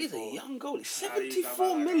 He's a young goalie. he's 74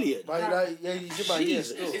 about that. million. But yeah, he's in my year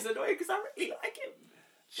Jesus. still. It's annoying because I really like him.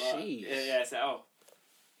 But, Jeez. yeah, so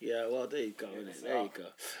Yeah, well, there you go, innit? so- There you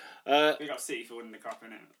go. big up City for winning the cup,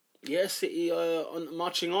 innit? Yeah, City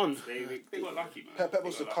marching on. They got lucky, man. Pep They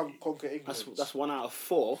wants to got lucky. conquer England. That's 1 out of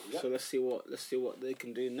 4. Yep. So let's see what they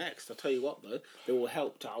can do next. I'll tell you what though, they will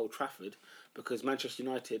help to Old Trafford because Manchester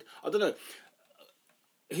United. I don't know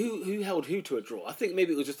who held who to a draw. I think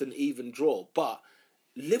maybe it was just an even draw, but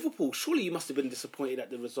Liverpool. Surely you must have been disappointed at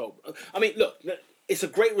the result. I mean, look, it's a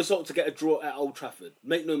great result to get a draw at Old Trafford.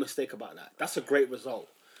 Make no mistake about that. That's a great result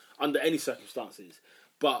under any circumstances.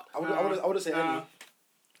 But I wouldn't say any.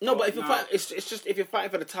 no, but if you're No. fighting, it's just if you're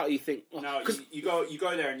fighting for the title, you think No, you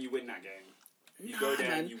go there and you win that game. You go there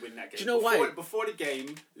man. and you win that game. Do you know why? Before the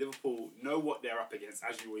game, Liverpool know what they're up against,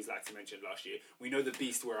 as you always like to mention last year. We know the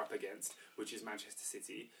beast we're up against, which is Manchester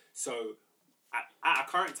City. So, at a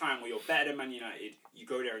current time where you're better than Man United, you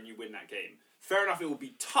go there and you win that game. Fair enough, it will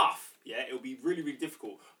be tough. Yeah, it will be really, really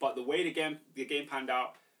difficult. But the way the game panned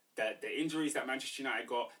out, the injuries that Manchester United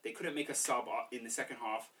got, they couldn't make a sub in the second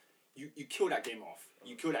half. You kill that game off.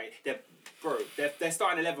 You kill that. Their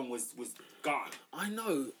starting 11 was gone. I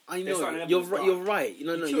know. starting You're level right. is You're right. You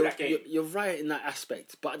kill that game. You're right in that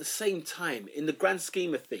aspect. But at the same time, in the grand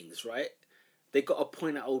scheme of things, right? They got a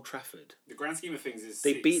point at Old Trafford. The grand scheme of things is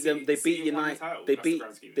They beat them. They beat City won the United. title. They That's the beat.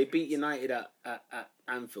 grand scheme of They things. beat United at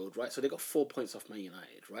Anfield, right? So they got 4 points off Man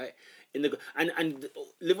United, right? And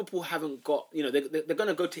Liverpool haven't got. You know, they're going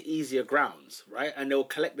to go to easier grounds, right? And they'll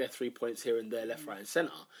collect their 3 points here and there, left, right, and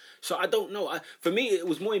centre. So I don't know. For me, it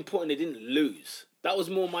was more important they didn't lose. That was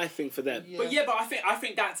more my thing for them. But I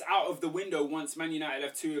think that's out of the window once Man United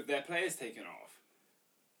have 2 of their players taken off.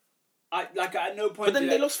 At no point. But then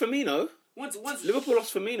they lost Firmino. Once Liverpool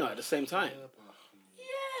lost Firmino at the same time.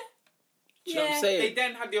 Do you know what I'm saying? They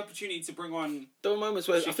then had the opportunity to bring on. There were moments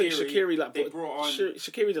where I think Shaqiri they brought on.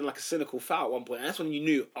 Shaqiri did like a cynical foul at one point, and that's when you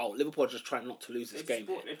knew, Liverpool are just trying not to lose this game.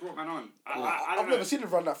 They brought man on. I've never seen him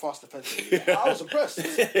run that fast defensively. I was impressed.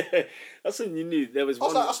 That's when you knew there was I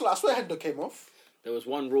one. was like, I swear Hendo came off. There was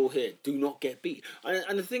one rule here: do not get beat.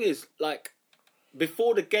 And the thing is, like,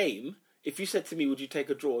 before the game, if you said to me, "Would you take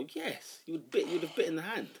a draw?" Yes, you'd have bit in the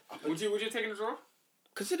hand. Would you take a draw?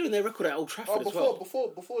 Considering their record at Old Trafford as well.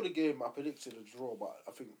 Before the game, I predicted a draw, but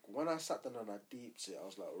I think when I sat down and I deeped it, I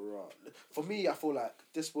was like, right. For me, I feel like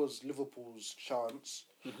this was Liverpool's chance,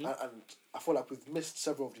 and I feel like we've missed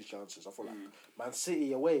several of these chances. I feel like Man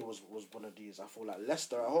City away was one of these. I feel like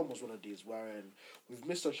Leicester at home was one of these, wherein we've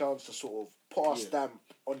missed a chance to sort of put our stamp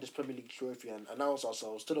on this Premier League trophy and announce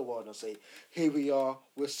ourselves to the world and say, here we are,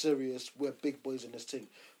 we're serious, we're big boys in this thing.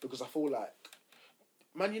 Because I feel like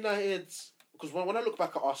Man United's... Because when I look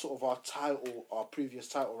back at our previous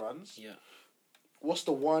title runs, what's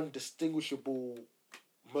the one distinguishable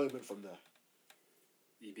moment from there?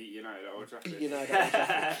 You beat United at Old Trafford. Beat United at Old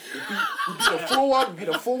Trafford. We beat them 4-1. We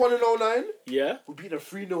beat them 4-1 in 09. Yeah. We beat them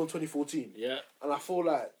 3-0 in 2014. Yeah. And I feel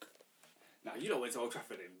like... Nah, you don't went to Old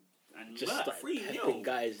Trafford and Just murder, like 3-0. pepping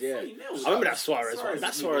guys, yeah. 3-0. I remember that Suarez one.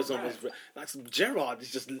 That Suarez was one was like Gerrard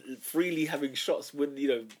is just freely having shots with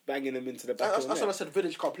banging them into the back. That's what I said.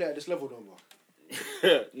 Vidic can't play at this level no more.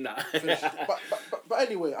 Nah. but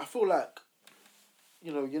anyway, I feel like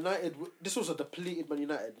United. This was a depleted Man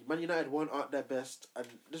United. Man United weren't at their best, and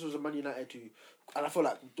this was a Man United who. And I feel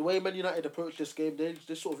like the way Man United approached this game,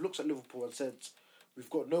 they sort of looks at Liverpool and said, "We've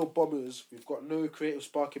got no bombers. We've got no creative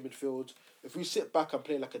spark in midfield. If we sit back and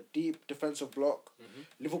play like a deep defensive block,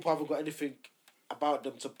 Liverpool haven't got anything about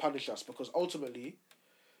them to punish us because ultimately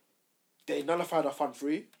they nullified our front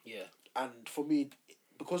three. Yeah. And for me,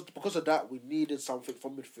 because of that, we needed something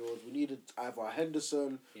from midfield. We needed either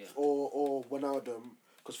Henderson or Wijnaldum,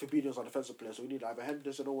 because Fabinho's our defensive player. So we needed either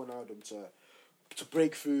Henderson or Wijnaldum to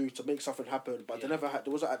break through, to make something happen. But there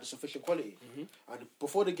wasn't at the sufficient quality. And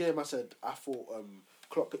before the game, I thought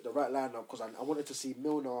Klopp picked the right lineup because I wanted to see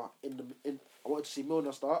Milner I wanted to see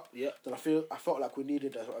Milner start. Yeah. Then I felt like we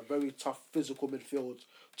needed a very tough physical midfield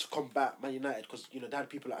to combat Man United because they had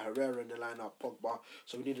people like Herrera in the lineup, Pogba,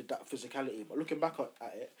 so we needed that physicality. But looking back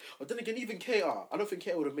at it, but then again, even Keita, I don't think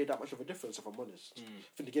Keita would have made that much of a difference if I'm honest. I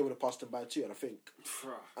think the game would have passed him by 2, and I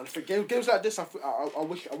think games like this, I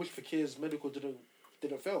wish Fekir's medical didn't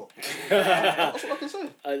fail. That's what I can say.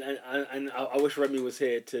 And I wish Remy was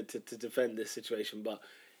here to defend this situation, but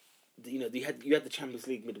you had the Champions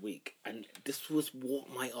League midweek, and this was what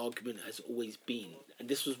my argument has always been, and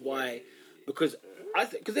this was why, because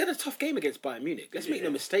they had a tough game against Bayern Munich. Let's make no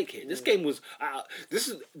mistake here. This game was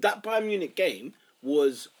that Bayern Munich game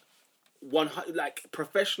was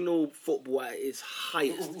professional football at its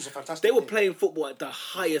highest. It was a fantastic They were game. playing football at the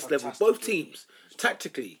highest level. Both teams.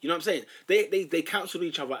 Tactically, you know what I'm saying? They cancelled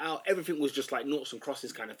each other out. Everything was just like noughts and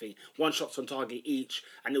crosses kind of thing. 1 shots on target each,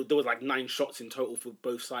 and there was like 9 shots in total for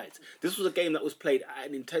both sides. This was a game that was played at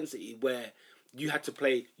an intensity where you had to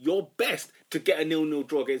play your best to get a 0-0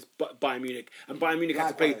 draw against Bayern Munich, and Bayern Munich had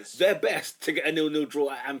to play their best to get a 0-0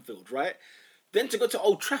 draw at Anfield, right? Then to go to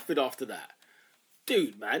Old Trafford after that,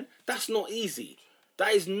 dude, man, that's not easy.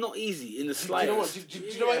 That is not easy in the slightest. Do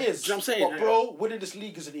you know what it is? Do you know what I'm saying? But bro, winning this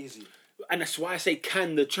league isn't easy. And that's why I say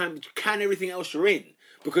can everything else you're in,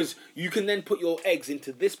 because you can then put your eggs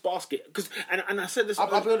into this basket. And I said this.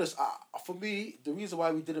 I'll be honest. For me, the reason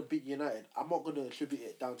why we didn't beat United, I'm not going to attribute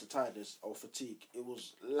it down to tiredness or fatigue. It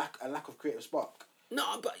was a lack of creative spark.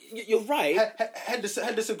 No, but you're right.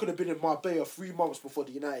 Henderson could have been in Marbella 3 months before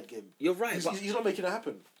the United game. You're right. He's not making it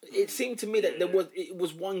happen. It seemed to me that it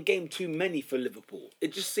was one game too many for Liverpool.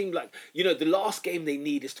 It just seemed like the last game they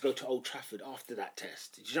need is to go to Old Trafford after that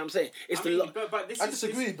test. Do you know what I'm saying? I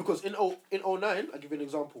disagree because in 09, I'll give you an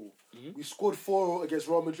example. We scored 4 against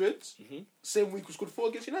Real Madrid. Same week we scored 4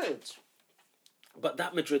 against United. But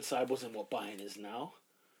that Madrid side wasn't what Bayern is now.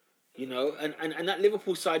 And that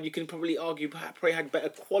Liverpool side, you can probably argue probably had better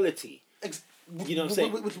quality. You know what I'm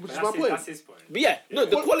saying? Which is my point. That's his point. But yeah, no,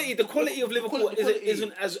 the quality of Liverpool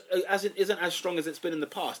isn't as strong as it's been in the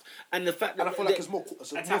past, and the fact that I feel like it's more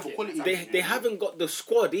of a quality. They haven't got the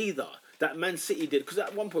squad either that Man City did, because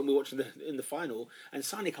at one point we were watching in the final, and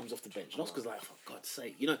Sané comes off the bench, and Oscar's like, for God's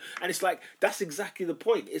sake, and it's like that's exactly the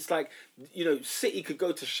point. It's like City could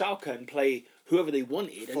go to Schalke and play whoever they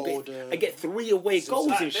wanted and get 3 away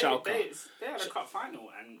goals in Schalke. They had a cup final,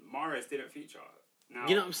 and Mahrez didn't feature. Now,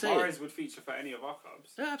 you know what I'm saying? Mahrez would feature for any of our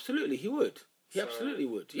clubs. Yeah, absolutely, he would. He absolutely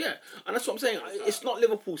would. Yeah, and that's what I'm saying. It's not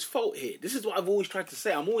Liverpool's fault here. This is what I've always tried to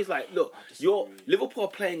say. I'm always like, look, Liverpool are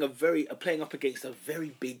playing up against a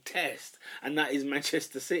very big test, and that is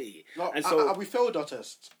Manchester City. No, and so we failed our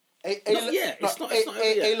test. It's not over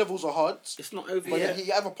yet. A levels are hard. It's not over but yet.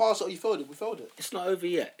 You either pass or you failed it. We failed it. It's not over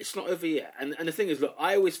yet. And the thing is, look,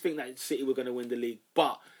 I always think that City were going to win the league,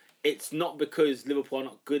 but it's not because Liverpool are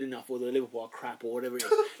not good enough or the Liverpool are crap or whatever it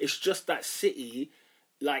is. It's just that City,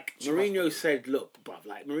 like Mourinho said, look, bruv,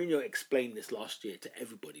 like Mourinho explained this last year to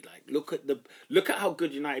everybody. Like, look at how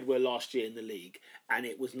good United were last year in the league, and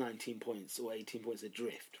it was 19 points or 18 points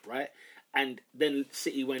adrift, right? And then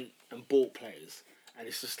City went and bought players. And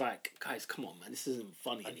it's just like, guys, come on, man, this isn't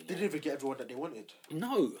funny anymore. They didn't even get everyone that they wanted.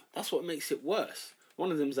 No, that's what makes it worse.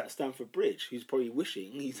 One of them's at Stamford Bridge, who's probably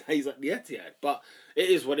wishing he's at the Etihad. But it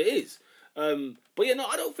is what it is. But yeah, no,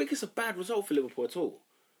 I don't think it's a bad result for Liverpool at all.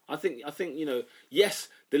 I think yes,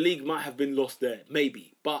 the league might have been lost there,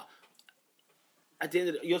 maybe. But at the end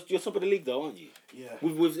of you're top of the league though, aren't you? Yeah.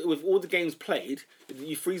 With all the games played,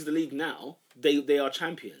 you freeze the league now, they are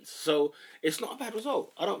champions. So it's not a bad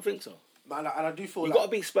result. I don't think so. And I do feel You've got to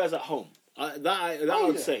beat Spurs at home. I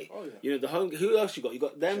would say. Oh, yeah. You know, the home. Who else you got? You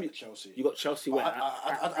got them. Chelsea. You got Chelsea. Where?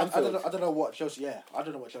 I don't know what Chelsea. Yeah, I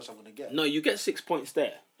don't know what Chelsea I'm gonna get. No, you get 6 points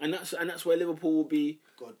there, and that's where Liverpool will be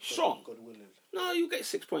strong. God willing. No, you get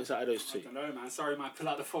 6 points out of those two. I don't know, man. Sorry, man. Pull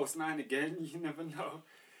out the false 9 again. You never know.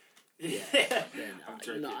 Yeah, I'm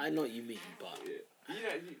joking. no, I know what you mean, but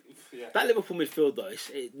Yeah. that Liverpool midfield though,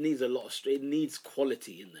 it needs a lot of it needs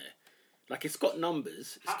quality in there. Like it's got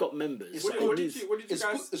numbers, it's got members. What did you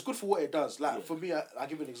guys? It's good for what it does. Like for me, I'll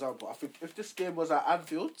give you an example. I think if this game was at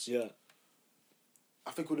Anfield,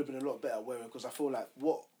 I think it would have been a lot better. Because I feel like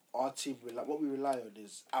what our team, what we rely on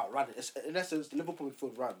is outrunning. It's, in essence, the Liverpool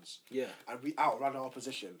midfield runs. Yeah. And we outrun our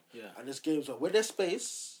opposition. Yeah. And there's games where there's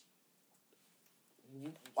space,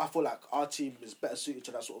 I feel like our team is better suited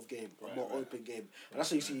to that sort of game, a more open game. And that's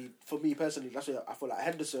what you see, for me personally, that's why I feel like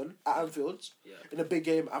Henderson at Anfield, in a big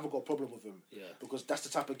game, I haven't got a problem with him. Yeah. Because that's the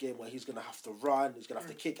type of game where he's going to have to run, he's going to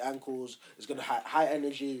have to kick ankles, he's going to have high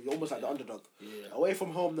energy, almost like the underdog. Yeah. Away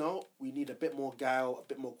from home now, we need a bit more guile, a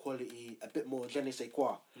bit more quality, a bit more je ne sais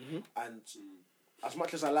quoi. And as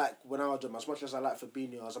much as I like Wijnaldum, as much as I like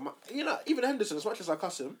Fabinho, even Henderson, as much as I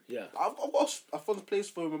cuss him, I've got a fond place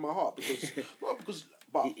for him in my heart because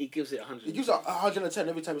but he gives it 100. He gives it 110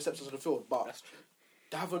 every time he steps onto the field. But that's true.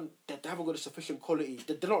 They haven't got a sufficient quality.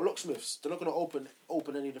 They're not locksmiths. They're not going to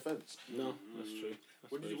open any defence. No, that's true.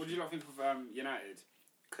 What did you think of United?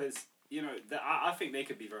 Because I think they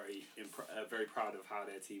could be very very proud of how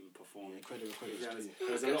their team performed.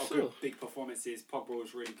 There's a lot of good big performances. Pogba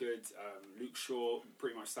was really good. Luke Shaw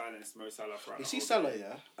pretty much silenced Mo Salah throughout. You see Salah,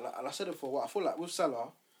 yeah, and I said it for a while. I feel like with Salah,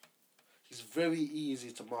 he's very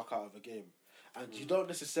easy to mark out of a game, and you don't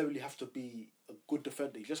necessarily have to be a good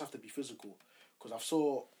defender. You just have to be physical. Because I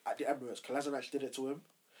saw at the Emirates, Kolasinac did it to him,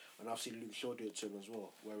 and I've seen Luke Shaw do it to him as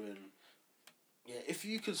well. Wherein, if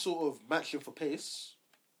you can sort of match him for pace.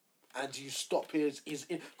 And you stop his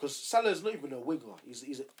because Salah is not even a winger.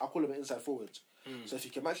 He's I call him an inside forward. So if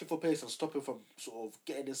you can match him for pace and stop him from sort of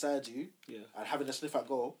getting inside you and having a sniff at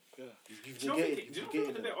goal, you've negated. Do you know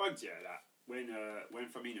what's a bit odd, that when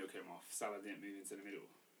Firmino came off, Salah didn't move into the middle.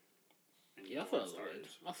 I thought that was weird.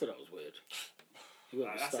 I thought that was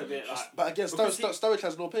weird. That's a bit. But again, Sturridge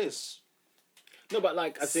has no pace. No, but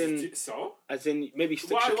like as in maybe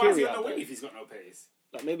stick why Shaqiri is he on out the there. wing if he's got no pace?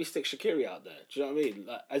 Like maybe stick Shaqiri out there. Do you know what I mean?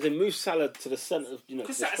 Like, as in move Salah to the centre of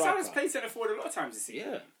Because the striker. Salah's played centre forward a lot of times this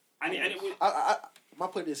season. Yeah. And it was, my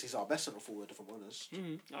point is he's our best centre forward, if I'm honest.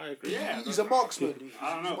 I agree. Yeah, he's a marksman.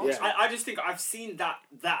 I don't know. Yeah. I just think I've seen that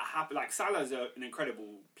happen. Like Salah's an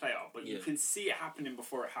incredible player, but you can see it happening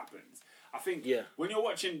before it happens. I think when you're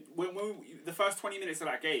watching when the first 20 minutes of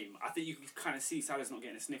that game, I think you can kind of see Salah's not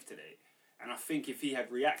getting a sniff today. And I think if he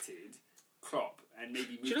had reacted, Klopp, and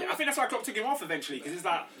maybe moved I think that's why Klopp took him off eventually, because it's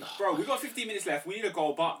like, bro, we've got 15 minutes left, we need a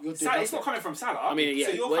goal, but it's not coming from Salah. I mean,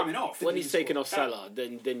 so you're coming off. When he's taking off Salah,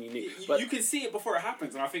 then you need. But you can see it before it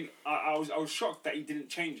happens, and I think I was shocked that he didn't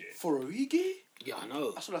change it. For Origi? Yeah, I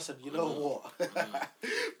know. That's what I said. You know what?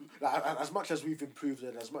 Like, as much as we've improved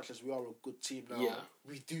and as much as we are a good team now,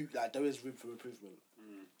 we do there is room for improvement.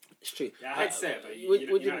 It's true. Yeah, I hate to say it, but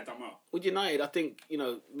United done well. With United, I think,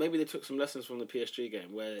 maybe they took some lessons from the PSG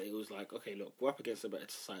game where it was like, okay, look, we're up against a better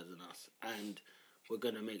side than us, and we're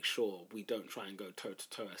going to make sure we don't try and go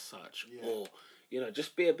toe-to-toe as such. Yeah. Or,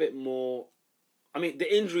 just be a bit more... I mean,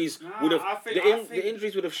 the injuries would have... The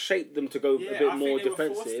injuries would have shaped them to go a bit more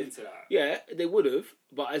defensive. Yeah, they would have,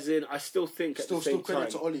 but as in, I still think at the same time... Still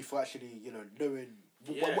credit to Oli for actually, knowing...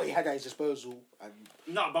 What he had at his disposal. And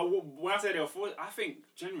no, but when I say they were forced, I think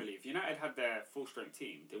generally, if United had their full strength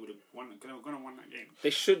team, they would have won. They were going to win that game. They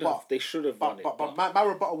should have. They should have won it. But my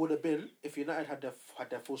rebuttal would have been if United had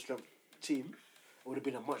their full strength team. It would have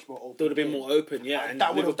been a much more open. It would have been more open, yeah. And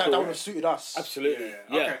that would have suited us. Absolutely,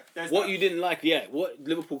 yeah. Okay, what you didn't like, what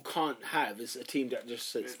Liverpool can't have is a team that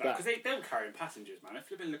just sits back. Because they were carrying passengers, man. If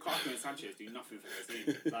flipping Lukaku and Sanchez do nothing for their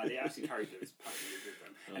team, like they actually carried those passengers with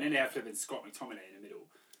them. And then they have flipping Scott McTominay in the middle.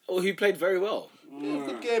 Oh, he played very well. Yeah,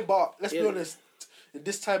 good game, but let's be honest. In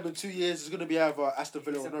this time in 2 years, it's going to be either Aston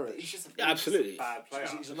Villa or Norwich. He's just absolutely a bad player.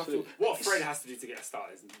 Absolutely. What Fred has to do to get a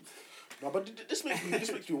start is... No, but this makes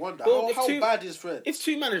me wonder how bad is Fred? If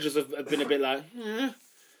two managers have been a bit like,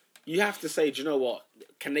 you have to say, do you know what?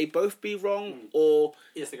 Can they both be wrong, or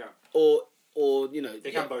yes, they can, or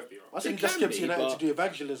they can both be wrong. I think that's kept United to do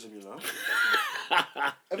evangelism.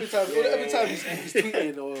 Every time he's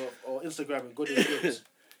tweeting or Instagramming good games,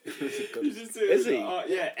 He's just Is he?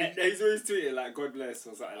 yeah, and he's always tweeting like "God bless"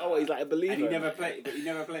 or something. Oh, he's like a believer. And he never played. But he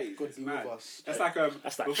never played. God It's be mad. with us. That's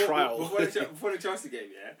like trial. before the Chelsea game.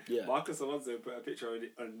 Yeah. Marcus Alonso put a picture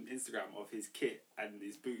on Instagram of his kit and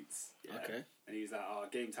his boots. Yeah? Okay. And he was like, "Oh,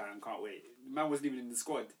 game time! Can't wait." The man wasn't even in the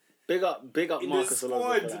squad. Big up In Marcus the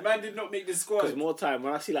Alonso. squad, for man did not make the squad. Because more time,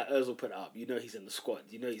 when I see like Ozil put it up, you know he's in the squad.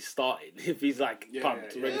 You know he's starting. If he's like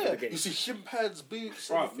pumped, ready for the game. You see shin pads, boots.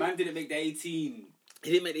 Bro, everything. man didn't make the 18. He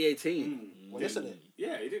didn't make the 18. Well, yesterday.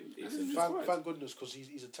 Yeah, he didn't. He was in the squad. Thank goodness, because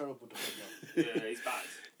he's a terrible defender. Yeah, he's bad.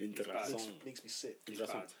 He's bad. Interessant. Makes me sick. He's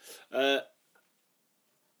bad.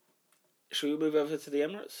 Should we move over to the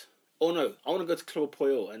Emirates? Oh no, I want to go to Claude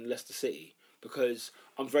Puel and Leicester City because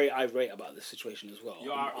I'm very irate about this situation as well.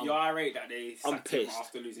 You're irate that they I'm sacked him pissed.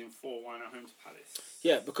 after losing 4-1 at home to Palace.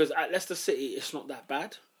 Yeah, because at Leicester City, it's not that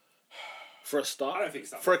bad. For a start, I don't think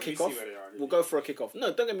so. For a Let me see kickoff, where they are, really. we'll go for a kickoff.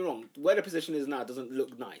 No, don't get me wrong. Where the position is now doesn't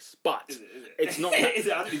look nice, but Is it? it's not. That, Is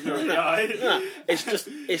it? I don't even know. no,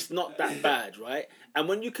 it's not that bad, right? And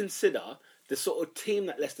when you consider the sort of team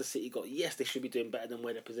that Leicester City got, yes, they should be doing better than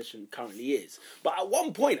where their position currently is. But at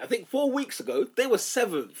one point, I think 4 weeks ago, they were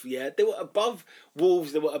 7th. Yeah, they were above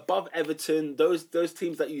Wolves. They were above Everton. Those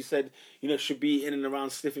teams that you said should be in and around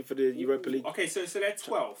sniffing for the Europa League. Okay, so they're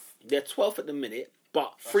 12th. They're 12th at the minute.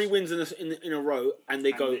 But 3 wins in a row, and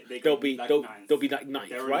they'll be like 9th,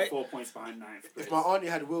 They're right? 4 points behind 9th. If my auntie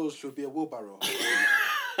had wheels, she would be a wheelbarrow.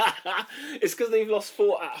 It's because they've lost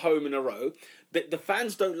 4 at home in a row. The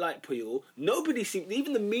fans don't like Puyol.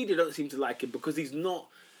 Even the media don't seem to like him because he's not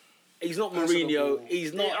Mourinho.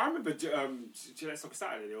 He's not. Yeah, I remember Gillette Soccer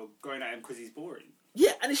Saturday. They were going at him because he's boring.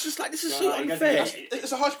 Yeah, and it's just like this is so like, unfair.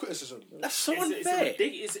 It's a harsh criticism. That's so unfair.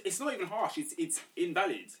 It's not even harsh. It's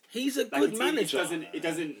invalid. He's a good manager. It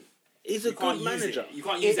doesn't. He's a good manager. You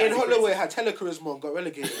can't use In it as a Holloway had telecharisma and got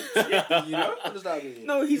relegated. Yeah, you know. What does that mean?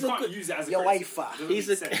 No, he's You a can't good. use it as a Your criticism. wafer. Doesn't He's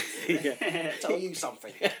make a. sense. Yeah. Tell you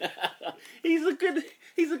something. He's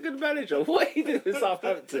a good manager. What he did with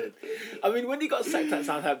Southampton. I mean, when he got sacked at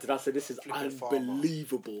Southampton, I said this is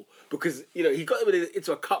unbelievable because he got them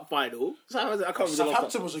into a cup final. Southampton, I can't remember.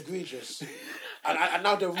 Southampton was egregious, and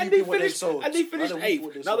now they're And they reaping what they finished. sowed. And they finished Now they're reaping 8th.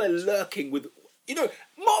 what they Now they're sowed. lurking with.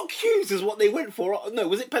 Mark Hughes is what they went for. No,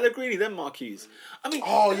 was it Pellegrini then Mark Hughes? I mean,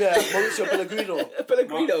 Oh yeah, Mauricio Pellegrino.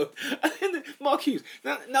 Pellegrino. And then Mark Hughes.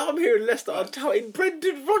 Now I'm hearing Leicester are touting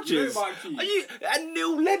Brendan Rodgers. Mark Hughes. And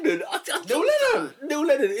Neil Lennon. Neil Lennon? Neil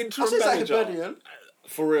Lennon, I interim say it's like manager. Hibernian.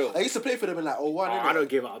 For real. I used to play for them in like 01. Oh, I don't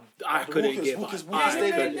give up. I couldn't give up. Walker's I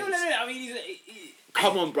Stadium. couldn't. No. I mean,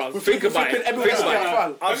 Come on, bro. We're Think about it. flipping Think Emirates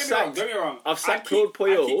about it. down. Don't get me wrong. I've sacked Claude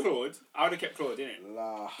Puel. I keep Claude. I would have kept Claude, didn't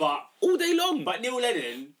Nah. But All day long. Neil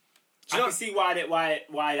Lennon, I can see why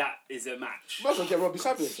that is a match. Might as well get Robbie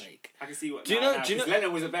Savage. I can see what. Do you know-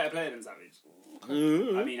 Lennon was a better player than Savage.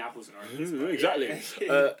 I mean, apples and oranges. but Exactly.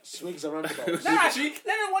 Yeah. Swings and roundabouts. No, actually,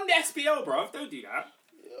 Lennon won the SPL, bro. Don't do that.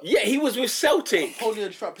 Yeah, he was with Celtic. Holy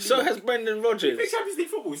and trap. So has Brendan Rodgers. Big Champions League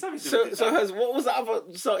football. Savage. So what was that other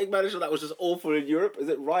Celtic manager that was just awful in Europe? Is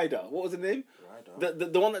it Ryder? What was his name?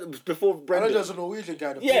 The one that was before I know Brendan. there's a Norwegian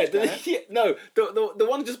guy. The Yeah, French guy. the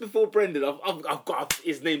one just before Brendan. I've got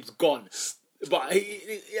his name's gone, but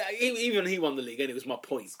even he won the league, and it was my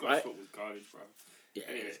point, Scottish right? football's garbage, bro. Yeah,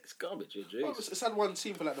 it's garbage. Well, it's had one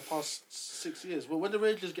team for like the past 6 years. Well, when the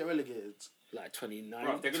Rangers get relegated, Like 29,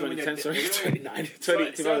 Bro, they're gonna win 2010, their- sorry, they're gonna win- 29, So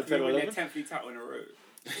 20, 2010, win their 11. 10th league title in a row.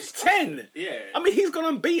 10? Yeah. I mean, he's gone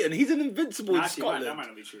unbeaten. He's an invincible in Actually, Scotland. that might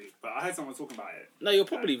not be true, but I heard someone talking about it. No, you're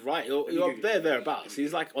probably right. You're Google it. thereabouts.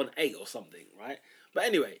 He's like on 8 or something, right? But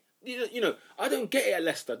anyway, I don't get it at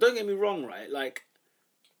Leicester. Don't get me wrong, right? Like,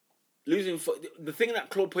 the thing that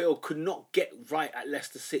Claude Puel could not get right at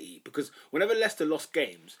Leicester City, because whenever Leicester lost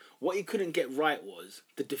games, what he couldn't get right was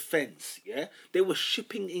the defence, yeah? They were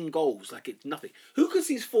shipping in goals like it's nothing. Who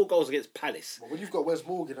concedes 4 goals against Palace? well, when you've got Wes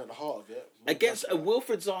Morgan at the heart of it, Against a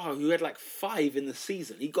Wilfred Zaha who had like 5 in the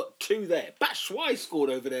season. He got 2 there. Batshuayi scored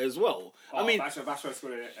over there as well. I mean, Batshuayi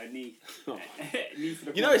scored a knee. Knee for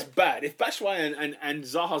the you know it's bad. If Batshuayi and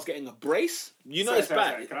Zaha's getting a brace, it's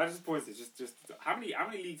bad. Can I just pause this? Just how many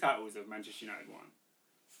league titles have Manchester United won?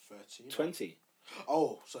 13. 20.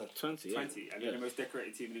 Oh, sorry. 20, yeah. 20, and they're the most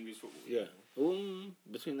decorated team in English football. Yeah.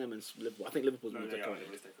 Between them and Liverpool. I think Liverpool's No, more they are the decorated.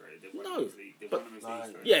 most decorated. They've won No, the most league. They've but- won the most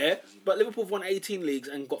leagues. Yeah, but Liverpool have won 18 leagues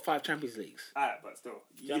and got 5 Champions Leagues. Alright, but still,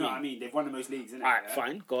 you you know know what I mean? They've won the most leagues, innit? Alright, Yeah?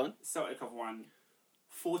 fine, go on. Celtic have won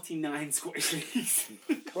 49 Scottish leagues.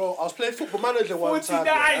 Bro, I was playing Football Manager one 49!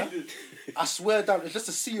 time. Yeah? I swear down, it's just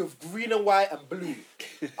a sea of green and white and blue.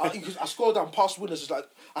 I scrolled down past winners. It's like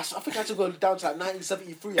I think I had to go down to like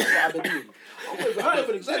 1973. I got Aberdeen. I'm not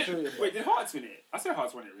even exaggerating. Wait, did Hearts win it? I said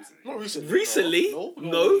Hearts won it recently. Not recently. Recently?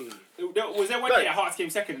 No. Was there one year Hearts came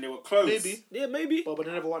second and they were close? Maybe. Yeah, maybe. But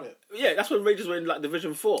they never won it. Yeah, that's when Rangers were in like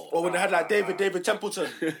Division 4. Or when they had like David Templeton,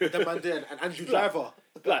 them man there, and Andrew Driver.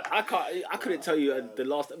 Like I couldn't tell you the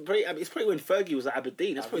last. It's probably when Fergie was at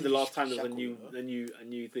Aberdeen. That's probably the last time there was a new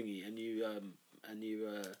thingy, a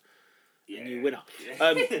new winner.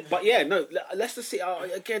 But yeah, no, Leicester City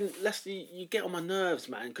again. Leicester, you get on my nerves,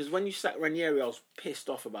 man. Because when you sacked Ranieri, I was pissed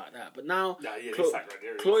off about that. But now,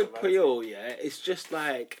 Claude Puel, it's just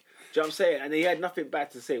like. Do you know what I'm saying? And he had nothing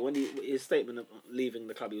bad to say when his statement of leaving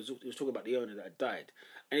the club. He was talking about the owner that had died,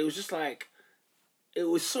 and it was just like. It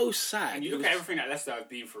was so sad. And you look at everything that Leicester have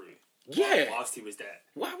been through. Yeah. Whilst he was there.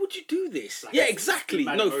 Why would you do this? Like, yeah, exactly.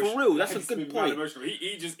 No, for real. That's a good point.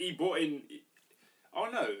 He brought in. Oh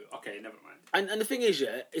no. Okay, never mind. And the thing is,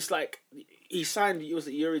 it's like he signed. Was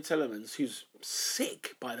it Yuri Telemans, who's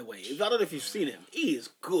sick, by the way. I don't know if you've seen him. He is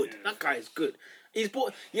good. Yeah. That guy is good. He's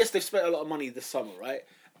bought. Yes, they've spent a lot of money this summer, right?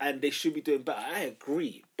 And they should be doing better. I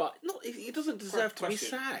agree, but he doesn't deserve to be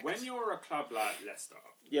sacked. When you're a club like Leicester.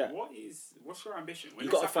 Yeah. What's your ambition? You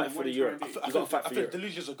got to fight for the Europe. I think the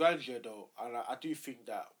Legions are grandeur though, and I do think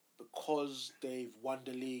that because they've won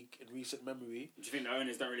the league in recent memory. Do you think the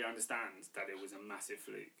owners don't really understand that it was a massive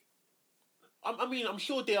fluke? I mean, I'm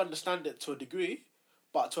sure they understand it to a degree,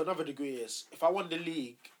 but to another degree is if I won the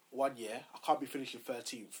league 1 year, I can't be finishing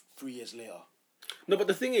 13th 3 years later. No, but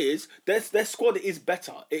the thing is, their squad is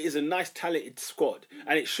better. It is a nice, talented squad,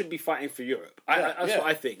 and it should be fighting for Europe. That's what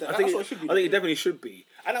I think. I think it definitely should be.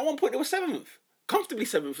 And at one point, they were 7th, comfortably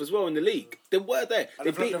 7th as well in the league. They were there.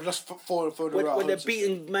 They've lost four when they're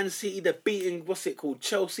beating Man City, they're beating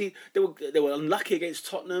Chelsea. They were unlucky against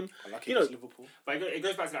Tottenham. Unlucky against Liverpool. But it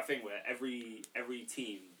goes back to that thing where every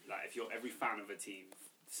team, like if you're every fan of a team,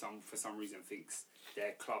 for some reason thinks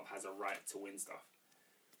their club has a right to win stuff.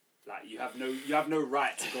 Like you have no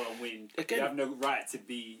right to go and win. Again, you have no right to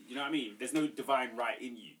be. You know what I mean? There's no divine right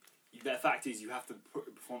in you. The fact is, you have to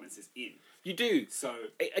put performances in. You do. So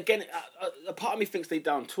again, a part of me thinks they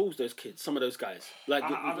down tools those kids. Some of those guys, like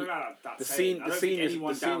the senior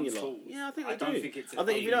lot. Yeah, I think they do. I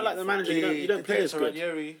think if you don't like the manager, you don't play as good.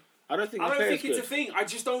 I don't think it's a thing. I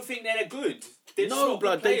just don't think they're good. No,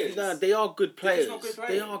 blood. They are good players.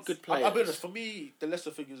 They are good players. I'll be honest. For me, the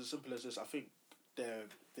Leicester thing is as simple as this. I think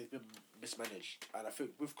they've been mismanaged, and I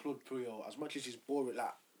think with Claude Puel, as much as he's boring,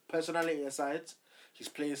 like personality aside, his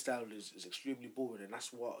playing style is extremely boring, and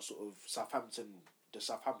that's what sort of the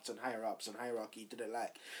Southampton higher ups and hierarchy didn't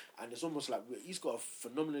like. And it's almost like he's got a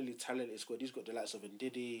phenomenally talented squad. He's got the likes of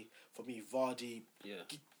Ndidi, for me, Vardy. Yeah.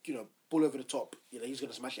 You know, ball over the top. You know, he's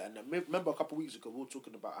gonna smash it. And remember a couple of weeks ago we were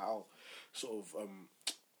talking about how sort of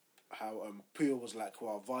Puel was like,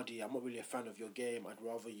 well, Vardy, I'm not really a fan of your game. I'd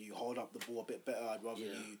rather you hold up the ball a bit better. I'd rather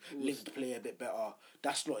you link the play a bit better.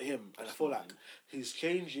 That's not him. And I feel like his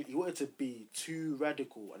change, he wanted to be too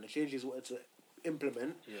radical, and the changes he wanted to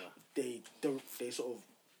implement, they sort of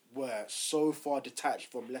were so far detached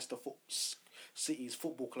from Leicester City's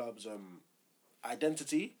football club's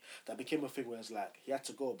identity that became a thing where it's like he had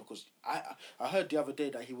to go, because I heard the other day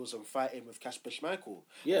that he was fighting with Kasper Schmeichel.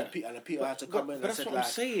 Yeah, and Peter had to come in and said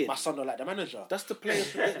like, my son don't like the manager. That's the player.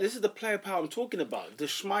 This is the player power I'm talking about. The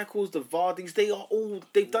Schmeichels, the Vardys,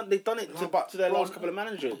 they've done it to their last couple of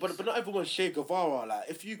managers. But not everyone's Che Guevara. Like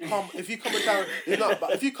if you come down,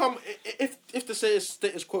 if the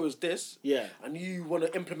status quo is this, and you want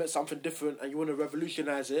to implement something different and you want to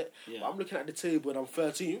revolutionise it, but I'm looking at the table and I'm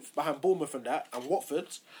 13th behind Bournemouth and that. And Watford,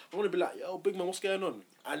 I want to be like, yo, big man, what's going on?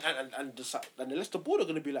 And the Leicester board are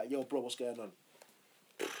going to be like, yo, bro, what's going on?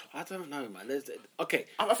 I don't know, man. Okay.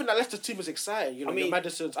 I think that Leicester team is exciting. You know, the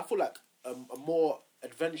Madisons. I feel like a more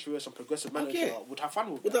adventurous and progressive manager would have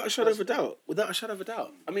fun with without a shadow of a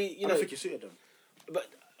doubt. I mean, I don't think you suited them. But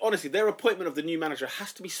honestly, their appointment of the new manager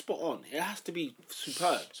has to be spot on. It has to be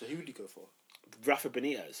superb. So who would you go for? Rafa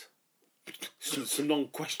Benitez. It's a long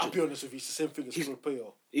question. I'll be honest with you, it's the same thing as Claude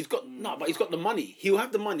Puel. He's got but he's got the money. He'll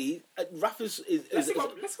have the money. Rafa's Let's go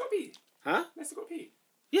P. Huh? Let's go P.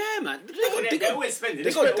 Yeah, man. They're always spending.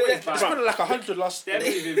 They spent like 100 last.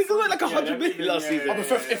 They got like 100 million last season.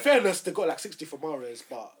 In fairness, they got like 60 for Mahrez,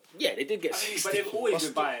 but yeah, they did get 60. But they've always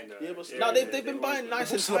been buying. No, they've been buying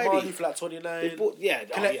nice and tidy. for like 29. They bought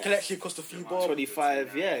collection cost a few bob.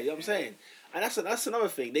 25. Yeah, you know what I'm saying. And that's another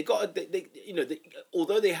thing. They got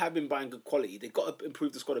although they have been buying good quality, they got to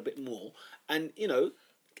improve the squad a bit more. And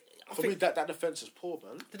For me, that defense is poor,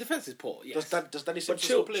 man. The defense is poor. Yes. Does Danny but Simpson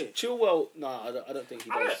still play? Chilwell, no, I don't think he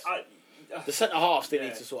does. The centre halves they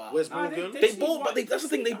need to sort out. Where's Morgan? They bought, but that's the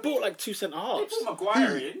thing. They bought like 2 centre halves. They bought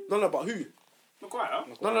Maguire in. No, but who? Maguire?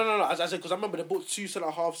 No. As I said, because I remember they bought 2 centre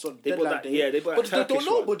halves on deadline day. Yeah, they bought but a Turkish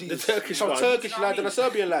nobody. The Turkish some one. Turkish lad and a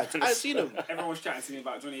Serbian lad. I ain't seen them. Everyone was chatting to me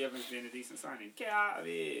about Johnny Evans being a decent signing. Get out of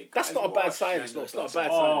here. That's not a bad signing. It's not a bad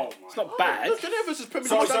signing. It's not bad. Johnny Evans is Premier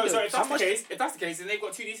So League standard. if that's the case, then they've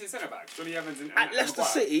got 2 decent centre backs, Johnny Evans and At Leicester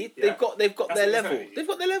Maguire. City, Yeah. they've got That's their what level. I'm saying. They've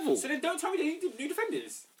got their level. So then don't tell me they need new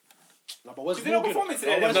defenders. No, but where's Because they're not Morgan? performing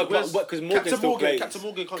today. No, because Morgan's still playing. Captain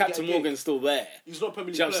Morgan can't Captain get a game. Morgan's still there. He's not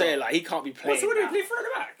Premier Do League you know what I'm player. saying? Like he can't be playing. So what do they now. play for at the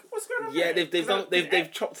back? What's going on Yeah, there?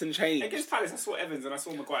 they've chopped and changed. Against Palace, I saw Evans and I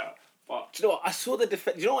saw Maguire. But Do you know what? I saw the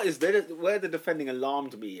defense. You know what is where the defending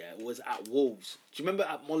alarmed me? Yeah, was at Wolves. Do you remember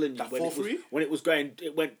at Molineux That when 4-3? when it was going?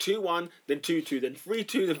 It went 2-1, then 2-2, then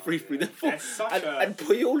 3-2, then 3-3, then 4. There's such And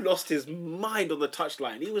Puyol lost his mind on the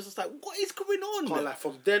touchline. He was just like, "What is going on?" Can't lie,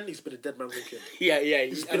 from then he's been a dead man walking. Yeah.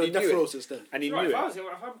 He's And been he on death knew row it. since then. And he you know, knew if it.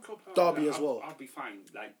 I'm Klopp, Derby as well. I'll be fine.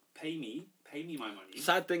 Like pay me my money.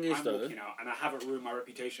 Sad thing is I'm though, walking out, and I haven't ruined my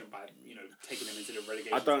reputation by taking him into the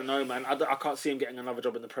relegation. I don't know, man. I can't see him getting another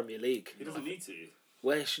job in the Premier League. He doesn't need to.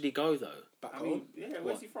 Where should he go though? Back I home. mean, yeah,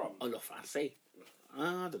 where's he from? Oh, look, fancy. I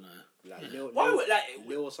don't know. Like, Lille, Why Lille- would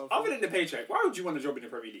Lille or something. other than the paycheck? Why would you want a job in the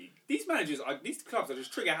Premier League? These clubs are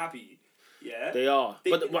just trigger happy. Yeah, They are. They-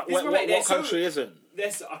 But this is what what I mean, they're country so- isn't?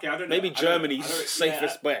 Okay, I don't know. Maybe I don't know. Germany's I don't-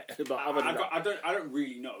 safest bet. But other than that, I don't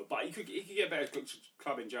really know, but you could get a better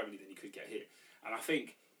club in Germany than you could get here, and I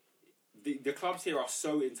think the clubs here are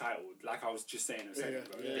so entitled. Like I was just saying a second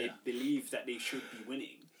ago, yeah. they believe that they should be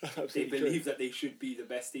winning. They Absolutely believe that they should be the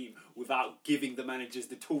best team without giving the managers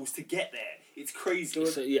the tools to get there. It's crazy.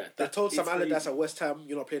 So yeah, They told It's Sam Allardyce crazy. at West Ham,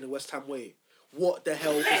 you're not playing the West Ham way. What the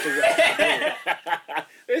hell is the West Ham way?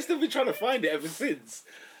 they've still been trying to find it ever since.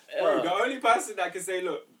 Bro, the only person that can say,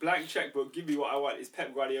 look, blank checkbook, give me what I want is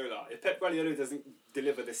Pep Guardiola. If Pep Guardiola doesn't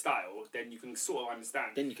deliver the style, then you can sort of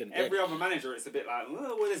understand. Then you can- Every other manager, it's a bit like,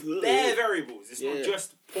 well, there's bare variables. It's not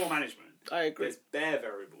just poor management. I agree. There's bare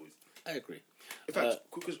variables. I agree. In fact,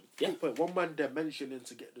 quick yeah. point. One man they're mentioning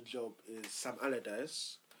to get the job is Sam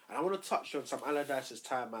Allardyce. And I want to touch on Sam Allardyce's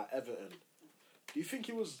time at Everton. Do you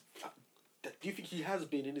think he has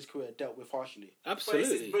been in his career dealt with harshly?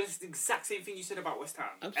 Absolutely. But it's the exact same thing you said about West Ham.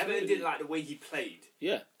 Absolutely. Everton didn't like the way he played.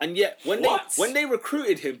 Yeah, and yet when they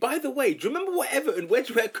recruited him, by the way, do you remember what Everton? Where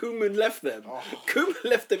Koeman left them? Oh. Koeman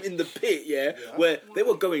left them in the pit, where they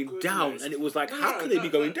were going down, and it was like, how could they be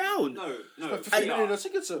going down? No.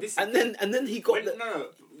 Sigurdsson. And then he got the, No.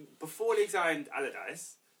 Before they signed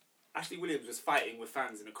Allardyce, Ashley Williams was fighting with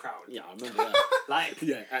fans in the crowd. yeah, I remember that. Like,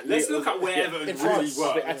 Yeah, let's look at where Everton in really France.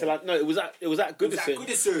 were. No, it was at Goodison.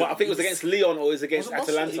 Goodison. But I think it was against Leon or it was against Was it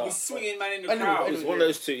Marseille? Atalanta. He was swinging man in the Anyway, crowd. It was one of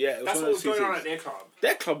those two. Yeah, it was That's one what of was those two going on at teams. their club.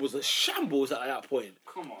 Their club was a shambles at that point.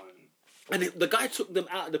 Come on. And the guy took them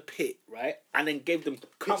out of the pit, right? And then gave them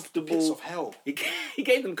comfortable. Pits of hell. He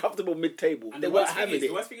gave them comfortable mid-table. And They the weren't worst, thing having is, it.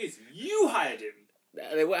 the worst thing is, you hired him.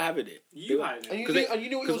 They weren't having it. You hired him. And you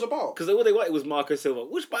knew what he was about. Because all they wanted was Marco Silva.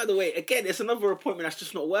 Which, by the way, again, it's another appointment that's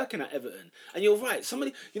just not working at Everton. And you're right. Some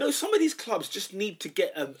of these clubs just need to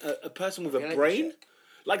get a person with a Reality brain. check.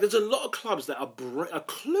 Like, there's a lot of clubs that are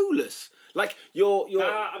clueless. Like, you're.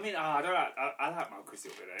 I like Marco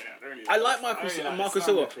Silva. I don't really I like Marco Marco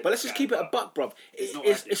Silva, but let's just keep it a buck, bruv. It's not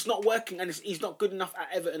working. It's not working, and he's not good enough at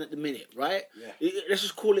Everton at the minute, right? Yeah. Let's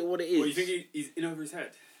just call it what it is. Well, you think he's in over his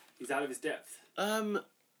head? He's out of his depth.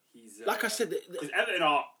 He's Like I said, because Everton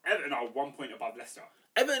are 1 point above Leicester.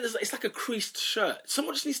 Everton it's like a creased shirt.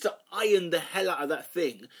 Someone just needs to iron the hell out of that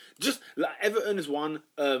thing. Just like Everton is one.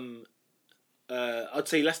 I'd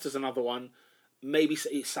say Leicester's another one. Maybe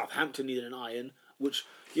Southampton needed an iron, which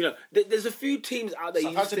there's a few teams out there.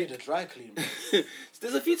 Southampton need a dry clean.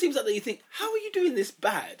 There's a few teams out there you think, how are you doing this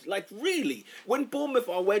bad? Like really? When Bournemouth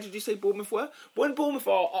are, where did you say Bournemouth were? When Bournemouth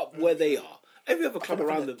are up where they are, every other club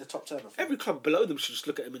around them, the top 10. I think. every club below them should just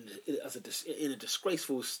look at them in a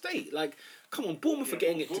disgraceful state. Like, come on, Bournemouth are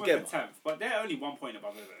getting it Bournemouth together. are 10th, but they're only 1 point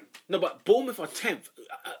above Everton. No, but Bournemouth are 10th.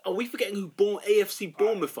 Are we forgetting who AFC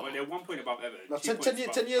Bournemouth are? Well, they're 1 point above Everton. Now, 2 10 points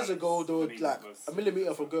above years Palace. ago, they were I mean, like it was- a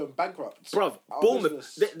millimetre from going bankrupt. Bruv, Our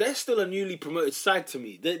Bournemouth, business. they're still a newly promoted side to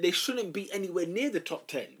me. They shouldn't be anywhere near the top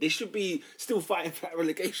 10. They should be still fighting for that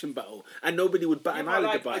relegation battle, and nobody would bat Yeah, an but eyelid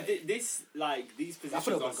like, about it. these I positions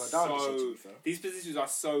feel are like they'll go down this year, to be fair. these positions are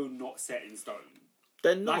so not set in stone.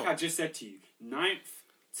 They're not. Like I just said to you, 9th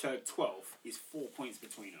to 12th is 4 points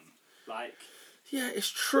between them. Like, Yeah, it's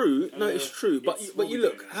true. No, it's true. But it's but you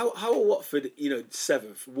look, moving. how are Watford,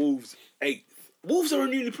 7th, Wolves 8th. Wolves are a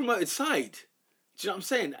newly promoted side. Do you know what I'm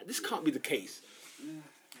saying? This can't be the case.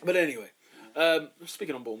 But anyway,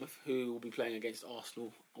 speaking on Bournemouth, who will be playing against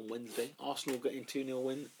Arsenal on Wednesday. Arsenal getting 2-0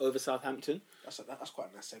 win over Southampton. That's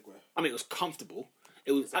quite a nice segue. I mean, it was comfortable.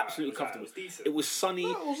 It was absolutely comfortable. It was sunny.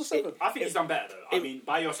 No, it was a 7. I think he's done better though. I mean,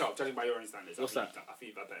 by yourself, judging by your own standards. What's that? I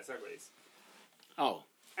think you've had better segues. Oh.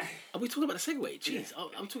 Are we talking about the segue? Jeez,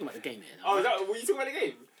 I'm talking about the game here. Oh, were you talking about the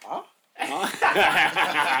game? Huh?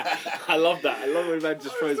 I love that. I love when man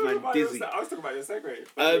just throws man dizzy. I was talking about your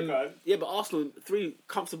segue. Yeah, but Arsenal 3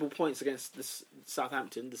 comfortable points against the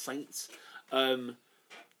Southampton, the Saints. Arsenal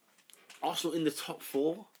in the top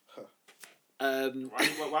 4. Why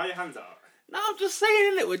are your hands out? No, I'm just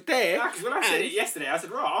saying it. We're there. Yeah, because when I said it yesterday, I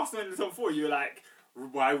said raw. Arsenal in the top 4. You were like,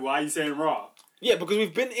 why are you saying raw? Yeah, because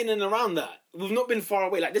we've been in and around that. We've not been far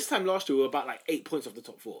away. Like this time last year, we were about like 8 points off the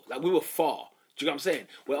top 4. Like we were far. Do you know what I'm saying?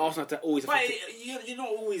 Where Arsenal had to always. But you're not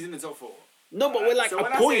always in the top 4. No, but we're like a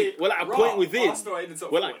point. We're like a point within. Arsenal in the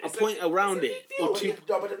top we're 4. like a point around it. Or 2.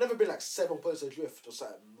 No, but they've never been like 7 points adrift or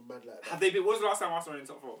something mad like that. Have they been? When was the last time Arsenal were in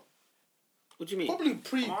the top 4? What do you mean? Probably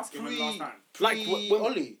I'm asking when the last time. Like, when-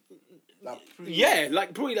 Ollie. Yeah,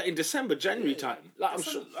 like probably like in December, January time. Like I'm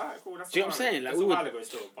sure. Alright, cool. That's Do you know what I'm saying? Like that's we a were. while ago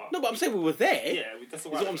still. But No, but I'm saying we were there. yeah, that's a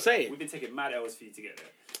while what ago. I'm saying. We've been taking mad L's for you to get there.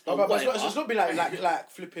 No, but whatever. it's not been like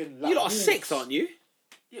flipping. Like You lot are Wolves. 6, aren't you?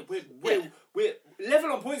 Yeah, we're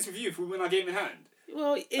level on points with you if we win our game in hand.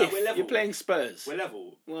 Well, we're if level. you're playing Spurs, We're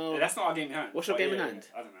level. Well, Yeah, that's not our game in hand. what's your But game in yeah, hand?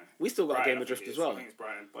 I don't know. we still got a Brighton, game I adrift think as it is. well. I think it's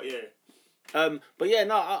Brighton, but yeah. But yeah,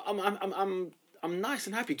 no, I'm nice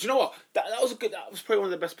and happy. Do you know what? That was that was probably one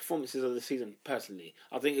of the best performances of the season. Personally,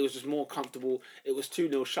 I think it was just more comfortable. It was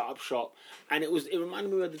 2-0, shut up shop, and it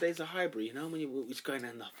reminded me of the days of Highbury. You know, when we was going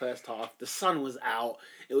in the first half, the sun was out.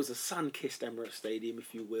 It was a sun-kissed Emirates Stadium,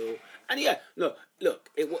 if you will. And yeah, look,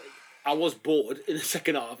 I was bored in the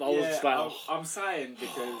second half. I was just like, I'm saying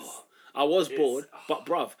because I was bored, but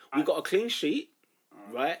bruv, we got a clean sheet,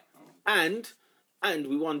 right? And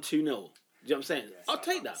we won 2-0. Do you know what I'm saying? I'll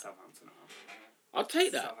take that. Southampton at home. I'll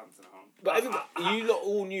take that. Southampton at home. But you lot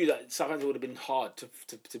all knew that Southampton would have been hard to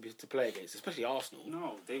play against, especially Arsenal.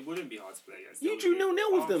 No, they wouldn't be hard to play against. You drew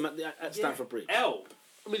 0-0 with them at Stamford Bridge. L.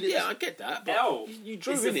 I mean, Yeah, I get that. But L. You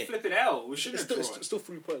drew It's in a it. flipping L. We shouldn't have it's drawn. still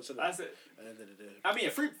 3 points. Isn't it? That's it. I mean, yeah,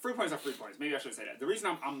 3 points are 3 points. Maybe I shouldn't say that. The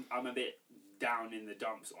reason I'm a bit down in the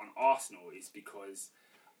dumps on Arsenal is because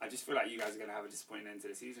I just feel like you guys are going to have a disappointing end to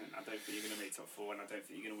the season. I don't think you're going to make top 4, and I don't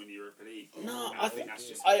think you're going to win the Europa League. No, And I think that's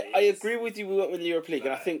just what it I is. agree with you. We won't win the Europa League,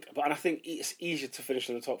 and I think it's easier to finish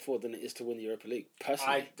in the top 4 than it is to win the Europa League.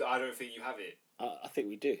 Personally, I don't think you have it. I think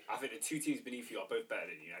we do. I think the 2 teams beneath you are both better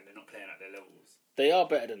than you, and they're not playing at their levels. They are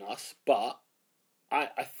better than us, but I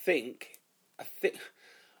think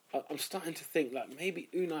I'm starting to think like maybe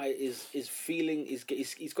Unai is feeling he's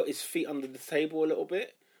got his feet under the table a little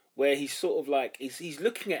bit, where he's sort of like he's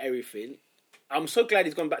looking at everything. I'm so glad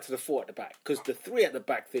he's gone back to the 4 at the back, because the 3 at the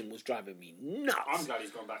back thing was driving me nuts. I'm glad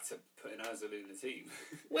he's gone back to putting Ozil in the team.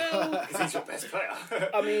 Well, Because he's your best player.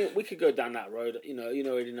 I mean, we could go down that road. You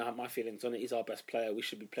already know my feelings on it. He's our best player. We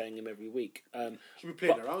should be playing him every week. Should be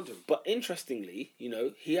playing around him. But interestingly,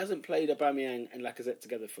 he hasn't played Aubameyang and Lacazette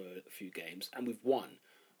together for a few games, and we've won,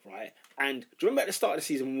 right? And do you remember at the start of the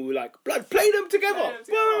season when we were like, blood, play them together?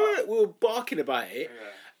 We were barking about it. Yeah.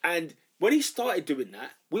 And when he started doing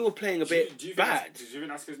that, we were playing a bit bad. Did you think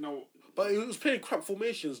that's because no... But he was playing crap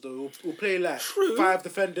formations though. We'll play like True. 5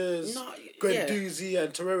 defenders, No, Guendouzi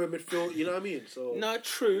and Torreira midfield. You know what I mean? So No,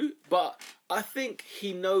 true, but I think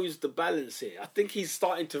he knows the balance here. I think he's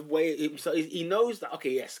starting to weigh himself. He knows that,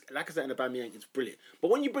 okay, yes, Lacazette and Aubameyang is brilliant,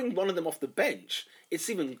 but when you bring one of them off the bench, it's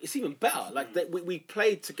even better. Like that, we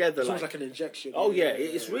played together. it's almost like an injection. Oh yeah,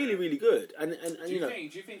 it's really really good. And Do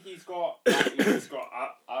you think he's got... he's got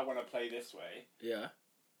I want to play this way, yeah.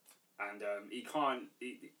 and he can't...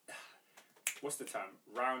 what's the term?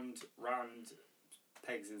 Round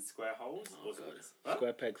pegs in square holes? Oh, Or God. Huh?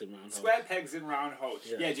 Square pegs and round holes. Square pegs in round holes.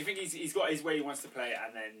 Yeah. Yeah, do you think he's got his way he wants to play,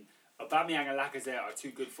 and then Aubameyang and Lacazette are 2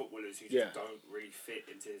 good footballers who just don't really fit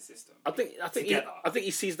into his system? I think Together. I think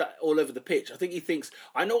he sees that all over the pitch. I think he thinks,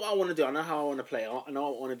 I know what I want to do. I know how I want to play. I know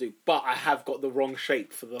what I want to do. But I have got the wrong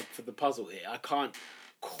shape for the puzzle here. I can't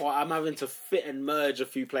quite. I'm having to fit and merge a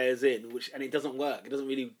few players in, and it doesn't work. It doesn't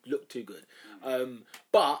really look too good.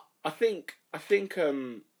 But I think. I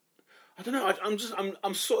don't know.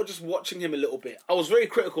 I'm sort of just watching him a little bit. I was very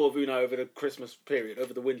critical of Unai over the Christmas period,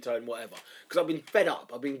 over the winter and whatever, because I've been fed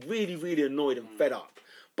up. I've been really, really annoyed and fed up.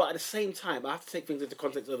 But at the same time, I have to take things into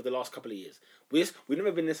context over the last couple of years. We've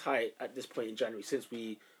never been this high at this point in January since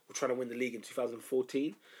we were trying to win the league in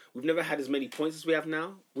 2014. We've never had as many points as we have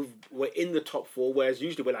now. We're in the top 4, whereas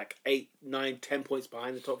usually we're like 8, 9, 10 points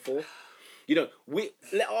behind the top 4. we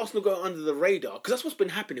let Arsenal go under the radar because that's what's been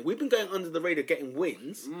happening. We've been going under the radar, getting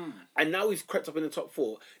wins, and now we've crept up in the top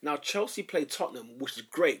 4. Now Chelsea play Tottenham, which is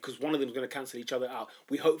great because one of them is going to cancel each other out.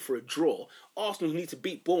 We hope for a draw. Arsenal need to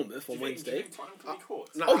beat Bournemouth on Wednesday. Do you think Tottenham can be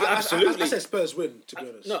caught? No, Oh, yeah, absolutely. I said Spurs win, to be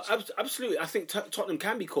honest. No, absolutely. I think Tottenham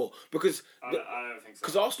can be caught because I don't think so.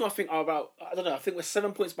 because Arsenal, I think, are about, I don't know, I think we're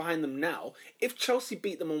 7 points behind them now. If Chelsea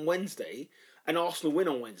beat them on Wednesday and Arsenal win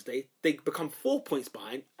on Wednesday, they become 4 points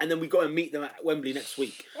behind, and then we go and meet them at Wembley next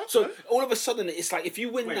week. Okay. So all of a sudden, it's like if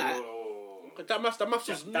you win that. That maths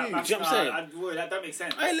is new. Do you know what I'm saying? That makes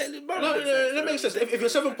sense. That makes sense. If you're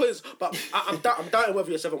 7 points, but I'm doubting whether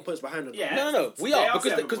you're 7 points behind them. Yeah. No. We are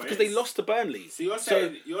because they lost to Burnley. So you're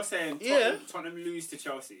saying Tottenham lose to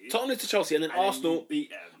Chelsea. Tottenham lose to Chelsea, and then Arsenal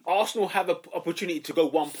beat them. Arsenal have an opportunity to go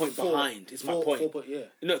 1 point behind. Is my point. 4 point, yeah.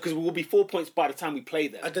 No, because we will be 4 points by the time we play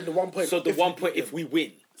them. And then the 1 point. So the 1 point if we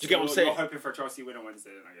win. Do you get what I'm saying? You're hoping for a Chelsea win on Wednesday,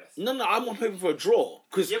 then I guess. No, I'm hoping for a draw.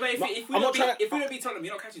 Yeah, but if we don't beat Tottenham,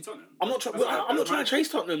 you're not catching Tottenham. I'm not trying to chase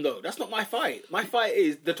Tottenham though. That's not my fight. My fight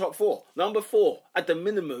is the top 4. Number 4 at the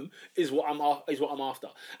minimum is what I'm after.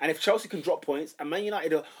 And if Chelsea can drop points, and Man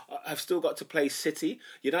United have still got to play City,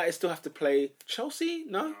 United still have to play Chelsea.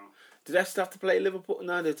 No. Do they still have to play Liverpool?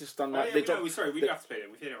 No, they've just done that. We do have to play them.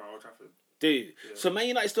 We played them at Old Trafford. Dude, so Man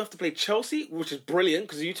United still have to play Chelsea, which is brilliant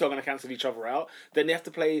because you two are going to cancel each other out. Then they have to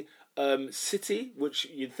play City, which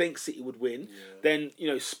you'd think City would win. Yeah. Then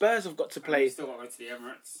Spurs have got to play. Still got to go to the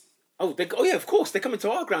Emirates. Oh yeah, of course they're coming to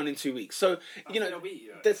our ground in 2 weeks. So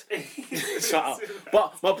shut up.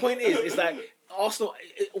 But my point is that Arsenal.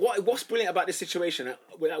 What's brilliant about this situation that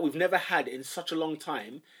we've never had in such a long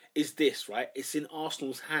time is this, right? It's in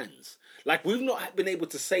Arsenal's hands. Like, we've not been able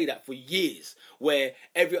to say that for years, where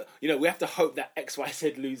we have to hope that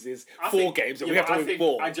XYZ loses 4 games and we have to win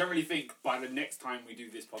 4. I generally think by the next time we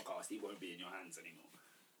do this podcast, he won't be in your hands anymore.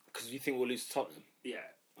 Because you think we'll lose to Tottenham? Yeah.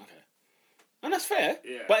 Okay. And that's fair.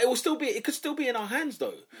 Yeah. But it could still be in our hands,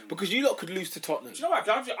 though. Because you lot could lose to Tottenham. Do you know what?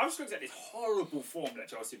 I've just looked at this horrible form that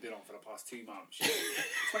Chelsea have been on for the past 2 months.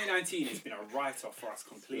 2019 has been a write-off for us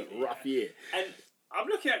completely. A rough year. And I'm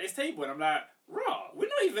looking at this table and I'm like, we're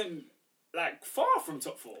not even far from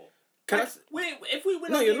top 4. If we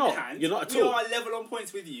win you're not. You're not at all. We are level on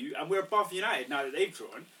points with you, and we're above United now that they've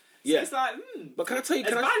drawn. So it's like, but can I tell you,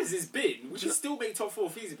 as bad as it's been, we can still make top 4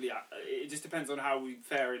 feasibly. It just depends on how we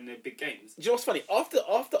fare in the big games. Do you know what's funny?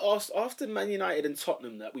 After Man United and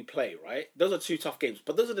Tottenham that we play, right? Those are 2 tough games,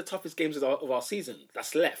 but those are the toughest games of our season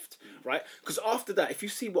that's left, right? Because after that, if you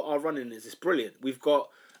see what our running is, it's brilliant. We've got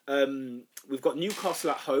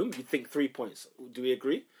Newcastle at home. You'd think 3 points. Do we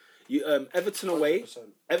agree? Everton away. 100%.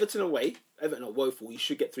 Everton are woeful. You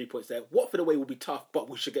should get 3 points there. Watford away will be tough, but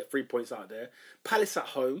we should get 3 points out there. Palace at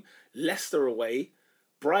home. Leicester away.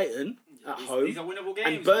 Brighton at home. These are winnable games.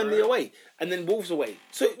 And Burnley away. And then Wolves away.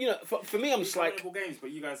 So, for me, I'm just like... winnable games,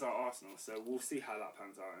 but you guys are Arsenal, so we'll see how that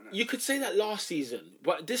pans out. Innit? You could say that last season,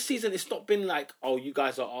 but this season it's not been like, oh, you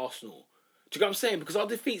guys are Arsenal. Do you get what I'm saying? Because our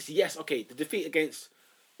defeats, yes, okay, the defeat against...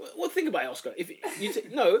 Well, think about it, Oscar. If you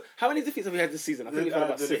how many defeats have we had this season? I think we've had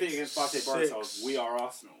about 6. The defeat against Bate Borisov, we are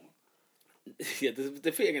Arsenal. Yeah, the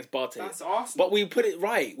defeat against Bate. That's Arsenal. But we put it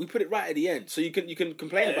right. We put it right at the end. So you can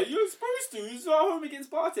complain about. You're supposed to. It's at home against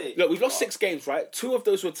Bate. Look, we've lost 6 games, right? 2 of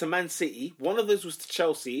those were to Man City. 1 of those was to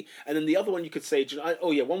Chelsea, and then the other one you could say,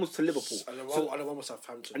 one was to Liverpool. And then one was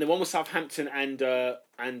Southampton. And then one was Southampton and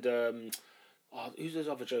who's those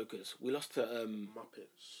other jokers? We lost to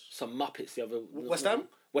Muppets. Some Muppets. The other West Ham.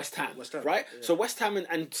 West Ham, right? Yeah. So West Ham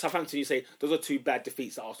and Southampton, you say those are 2 bad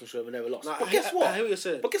defeats that Arsenal should have never lost. But guess what? I hear what you're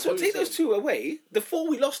saying. But guess what? Take those 2 away. The 4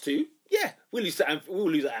 we lost to, we'll lose at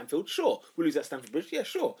Anfield, sure. We'll lose at Stamford Bridge, yeah,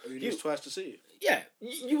 sure. You lose twice to City. Yeah,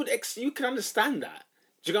 you can understand that.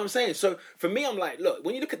 Do you know what I'm saying? So for me, I'm like, look,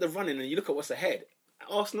 when you look at the running and you look at what's ahead,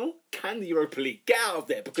 Arsenal can the Europa League get out of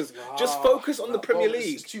there because just focus on the Premier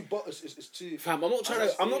League. It's too. Fam, I'm not trying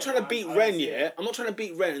to beat Rennes. Yeah, I'm not trying to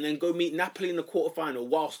beat Rennes and then go meet Napoli in the quarterfinal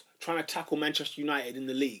whilst trying to tackle Manchester United in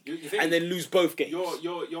the league and then lose both games. I'm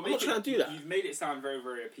not trying to do that. You've made it sound very,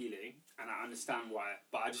 very appealing, and I understand why.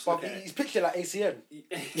 But I just. But he's picturing like ACN.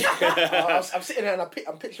 I'm sitting there and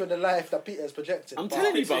I'm picturing the life that Peter's projecting. I'm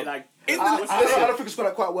telling you, bro. I don't think it's going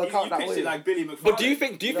to quite work out that way. Like Billy McFarlane. But do you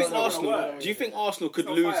think Arsenal could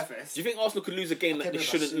lose? Do you think Arsenal could lose a game that they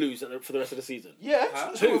shouldn't lose for the rest of the season? Yeah,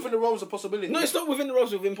 it's within the realms of possibility. No, it's not within the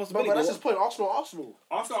realms of impossibility. But that's his point. Arsenal.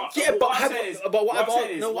 Yeah,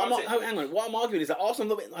 hang on. What I'm arguing is that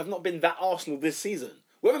Arsenal have not been that Arsenal this season.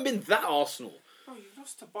 We haven't been that Arsenal. Bro, you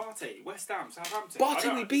lost to Bate, West Ham, Southampton.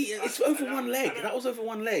 Bate we beat. It's over one leg. That was over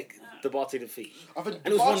one leg. The Bate defeat. I think the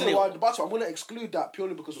Bate one, I'm going to exclude that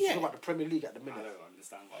purely because we're talking about the Premier League at the minute. I don't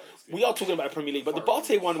understand why. We are talking about the Premier League, but the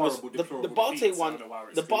Barté one was the Barté one.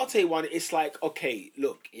 The Barté one, it's like, okay,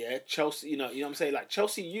 look, yeah, Chelsea. You know what I'm saying? Like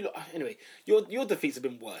Chelsea, anyway, your defeats have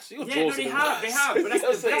been worse. Your draws they have. But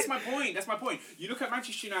that's my point. That's my point. You look at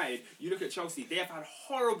Manchester United, you look at Chelsea. They have had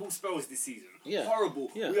horrible spells this season. Yeah. Horrible.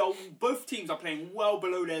 Yeah. Both teams are playing well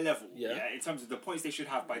below their level. Yeah. In terms of the points they should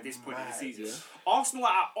have by this point of the season. Yeah. Arsenal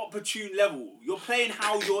are at opportune level. You're playing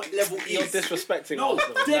how your level is. You're disrespecting. No,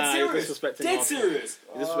 Arsenal. dead You're serious. disrespecting Dead Arsenal. serious.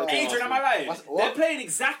 Adrian, am I lying? They're playing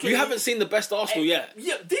exactly. You haven't seen the best Arsenal yet.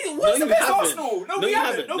 Yeah, what's the best Arsenal? No, we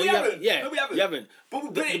haven't. No, we haven't. Yeah, no, we haven't. You haven't.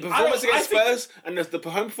 But The performance against Spurs and the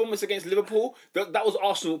home performance against Liverpool, that was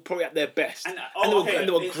Arsenal probably at their best. And they were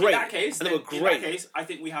great. In that case, I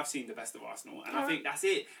think we have seen the best of Arsenal, and I think that's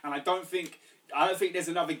it. And I don't think there's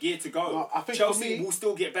another gear to go. Well, I think Chelsea will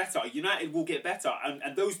still get better. United will get better,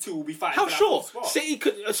 and those two will be fighting. How for that sure?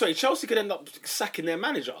 spot. Chelsea could end up sacking their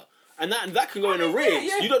manager. And that can go in arrears.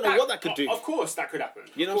 You don't know what that could do. Of course, that could happen.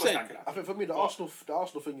 You know what I'm saying? I think for me, the Arsenal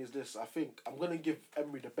thing is this. I think I'm going to give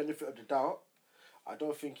Emery the benefit of the doubt. I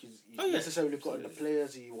don't think he's necessarily gotten the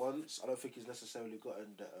players he wants. I don't think he's necessarily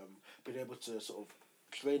gotten been able to sort of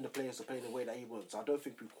train the players to play the way that he wants. I don't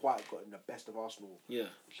think we've quite gotten the best of Arsenal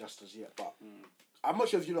just as yet. But I'm not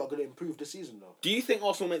sure if you're not going to improve this season though. Do you think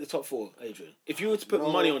Arsenal make the top four, Adrian? If you were to put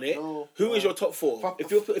money on it, who is your top four?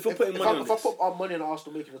 If you're putting money on this, if I put our money on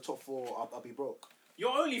Arsenal making the top four, I'll be broke.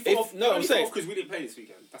 You're only fourth. I'm saying because we didn't play this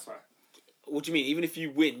weekend. That's why. What do you mean? Even if you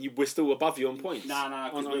win, we're still above you on points. Nah,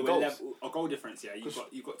 because we're level, a goal difference. Yeah,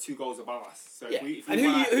 you've got 2 goals above us. So yeah. And who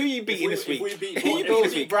are you beating this week? If we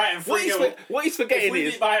beat Brighton 3-0, what he's forgetting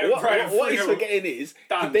is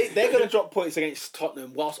they're going to drop points against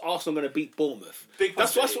Tottenham, whilst Arsenal are going to beat Bournemouth.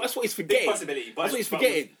 That's what he's forgetting. Big possibility. That's what he's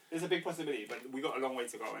forgetting. There's a big possibility, but we got a long way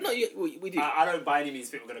to go. No, we do. I don't by any means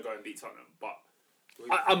think we're going to go and beat Tottenham, but.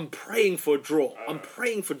 I'm praying for a draw. I'm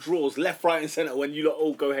praying for draws left, right, and centre when you lot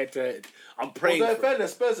all go head to head. I'm praying. Well,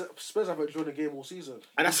 fairness, Spurs haven't drawn a game all season,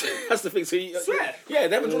 and that's the thing. So they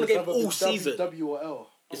haven't drawn a game all season. W or L.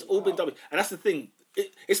 It's all been W, and that's the thing.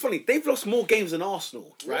 It's funny. They've lost more games than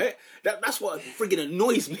Arsenal, right? That's what friggin'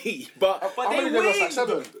 annoys me. But they win. Like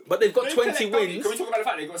 7. But they've got 20 wins. Can we talk about the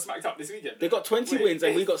fact they got smacked up this weekend? They got 20 wins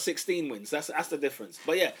and we got 16 wins. That's the difference.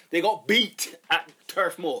 But yeah, they got beat at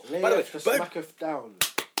Turf Moor. By the way, smacketh down.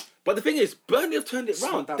 But the thing is, Burnley have turned it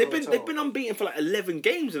round. They've been unbeaten for like 11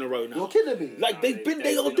 games in a row now. You're kidding me? Like they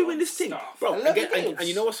are doing this thing, bro. And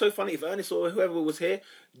you know what's so funny? If Ernest or whoever was here,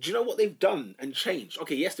 do you know what they've done and changed?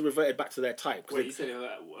 Okay, yes, they reverted back to their type. Wait, you said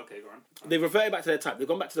okay, go on. They reverted back to their type. They've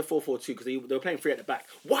gone back to the 4-4-2 because they were playing 3 at the back.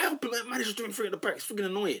 Why are managers doing 3 at the back? It's freaking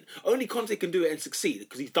annoying. Only Conte can do it and succeed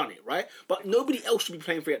because he's done it, right? But nobody else should be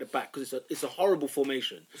playing 3 at the back because it's a horrible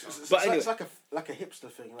formation. It's like a hipster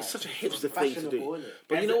thing. Like, it's such a hipster thing to do.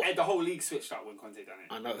 But you know what? The whole league switched up when Conte done it.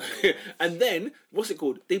 I know. And then what's it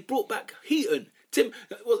called? They brought back Heaton.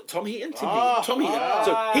 Tom Heaton? Tom Heaton.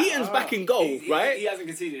 So Heaton's back in goal, right? He hasn't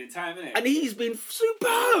conceded in time, innit? And he's been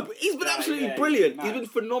superb. He's been absolutely brilliant. He's been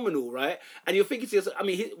phenomenal, right? And you're thinking to yourself, I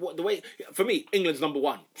mean, the way for me, England's number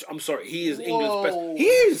 1. I'm sorry, he is England's best. He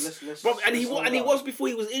is, bro. And he was before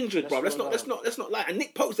he was injured, bro. Let's not lie. And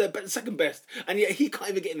Nick Pope's their second best, and yet he can't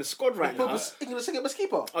even get in the squad right now. England's second best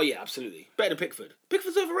keeper. Oh yeah, absolutely. Better than Pickford.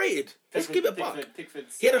 Pickford's overrated. Let's keep it a buck.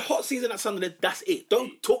 Pickford's, he had a hot season at Sunderland. That's it.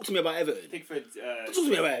 Don't talk to me about Everton. Pickford. Don't talk to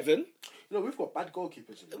me about Everton. You know, we've got bad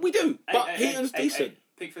goalkeepers. We do, but Heaton's decent.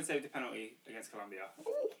 Pickford saved the penalty against Colombia.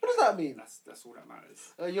 What does that mean? That's all that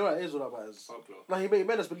matters. You're right, it is all that matters. Folklore. No, he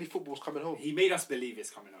made us believe football's coming home. He made us believe it's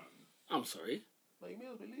coming home. I'm sorry. No, he made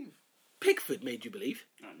us believe. Pickford made you believe.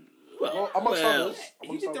 Amongst others.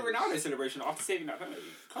 He did the Ronaldo celebration after saving that penalty.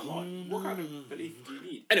 Come on, what kind of belief do you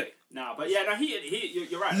need? Anyway.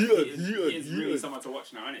 You're right. He is really someone to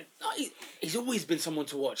watch now, isn't it? No, he's always been someone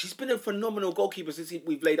to watch. He's been a phenomenal goalkeeper since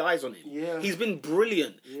we've laid eyes on him. Yeah. He's been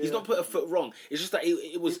brilliant. Yeah. He's not put a foot wrong. It's just that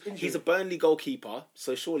he's a Burnley goalkeeper,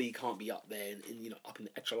 so surely he can't be up there up in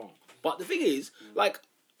the echelon. But the thing is, like,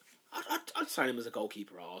 I'd sign him as a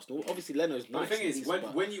goalkeeper at Arsenal. Obviously, Leno's nice. The thing is,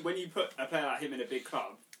 when you put a player like him in a big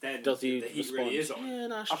club, then does he the heat respond? really is on. Yeah,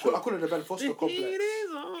 that's I call it the Ben Foster complex. The heat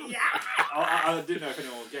is on. Yeah. I didn't know if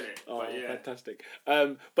anyone would get it. Oh, but yeah. Fantastic.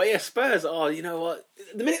 But yeah, Spurs are, you know what?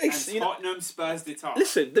 The minute they Tottenham Spurs did top.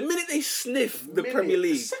 Listen, the minute they sniff the Premier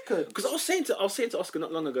League, because I was saying to Oscar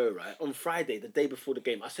not long ago, right, on Friday, the day before the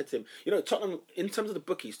game, I said to him, you know, Tottenham, in terms of the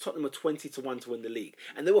bookies, Tottenham are 20-1 to win the league,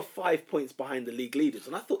 and they were 5 points behind the league leaders,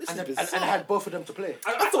 and I thought this is bizarre. And I had both of them to play.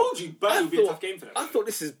 I told you, Burnley would be a tough game for them. I thought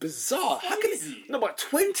this is bizarre. How can but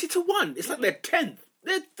 20-1? It's like they're 10th.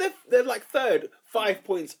 They're like third, 5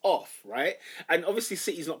 points off, right? And obviously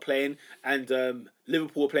City's not playing, and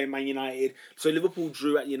Liverpool are playing Man United. So Liverpool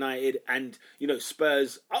drew at United, and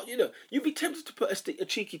Spurs. You'd be tempted to put a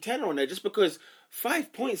cheeky tenner on there just because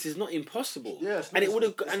 5 points is not impossible. Yes, and it would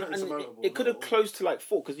have, and it could have closed to like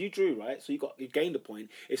 4 because you drew, right? So you gained a point.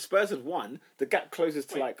 If Spurs had won, the gap closes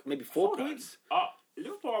to like maybe 4 points.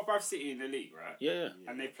 Liverpool are above City in the league, right? Yeah.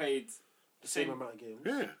 And they played the same amount of games.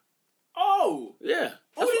 Yeah. Oh! Yeah.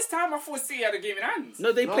 All this time I thought City had a game in hand.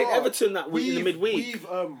 No, they played Everton that week in the midweek. We've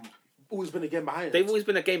always been a game behind. They've always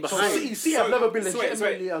been a game behind. So City have never been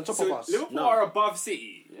legitimately on top of us. Liverpool are above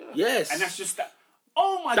City. Yeah. Yes. And that's just that.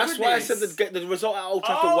 Oh my goodness. That's why I said the result at Old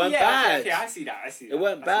Trafford weren't bad. Okay, I see that. It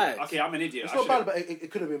weren't bad. Okay, I'm an idiot. It's not bad, but it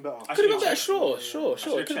could have been better. Could have been better, sure.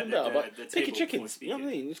 It could have been better, but pick your chickens. You know what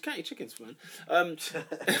I mean? Just count your chickens, man.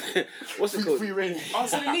 What's it called? Free reign. Oh,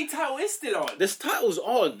 so the league title is still on. This title's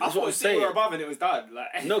on. That's what I'm saying. We were above and it was done.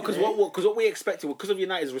 Like, no, because what we expected, because of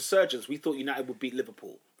United's resurgence, we thought United would beat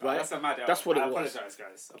Liverpool. Right? That's a mad. That's what it was. I apologise,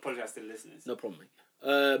 guys. I apologise to the listeners. No problem, mate.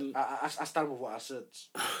 I stand with what I said.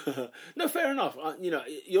 No, fair enough.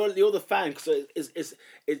 You're the fan, so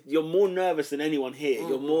you're more nervous than anyone here.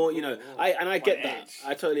 You're more, I get that.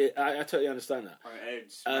 I totally understand that. On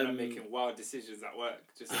edge, I'm making wild decisions at work.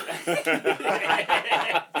 Just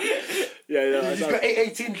You've got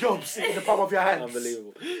 18 jobs in the palm of your hands.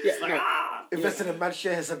 Unbelievable. Yeah, invested in mad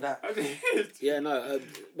shares and that.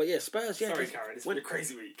 But yeah, Spurs. Yeah, sorry, Karen. It's been a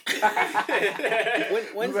crazy week.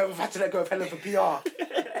 We've had to let go of hell of a PR.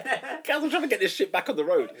 Guys, I'm trying to get this shit back on the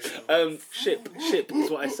road. Ship is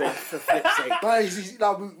what I say for flip's sake.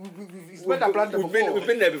 He's made that blunder before. We've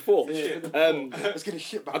been there before. Let's get his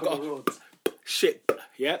shit back on the road. Ship,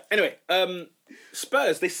 yeah. Anyway,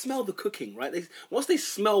 Spurs, they smell the cooking, right? Once they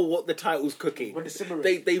smell what the title's cooking,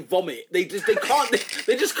 they vomit. They just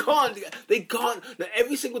can't.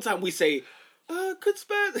 Every single time we say, good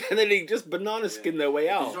Spurs, and then they just banana skin their way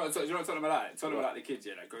out. You know what I'm talking about? I'm talking about the kid,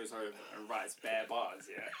 that goes home and writes bare bars,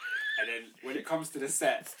 and then when it comes to the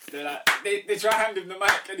set, they're like, they try to hand him the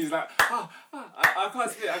mic, and he's like, I can't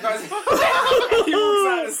spit. He walks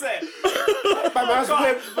out of the set. Man's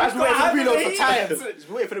waiting for the reload for time. He's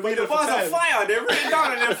waiting for the reload for time. The bars are fire. They're written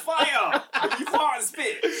down and they're fire. But you can't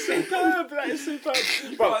spit. Superb. That is superb.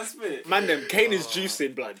 You can't spit. Man, Kane is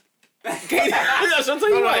juicing blood. Kane, that's what I'm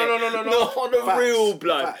telling you. No, on the real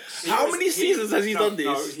blood. How many seasons has he done this?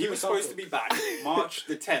 No, he was supposed to be back March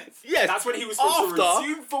the 10th. Yes, that's when he was supposed to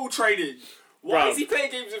resume full training. Why is he playing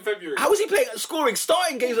games in February? How is he playing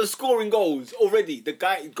starting games and scoring goals already? The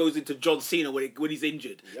guy goes into John Cena when he's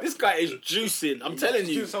injured. Yep. This guy is juicing. I'm telling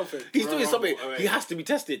you. He's doing something. He has to be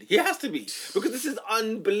tested. He has to be. Because this is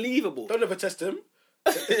unbelievable. Don't ever test him.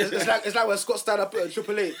 It's like when Scott stand up at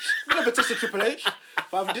Triple H. We never tested Triple H.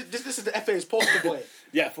 But this is the FA's poster boy.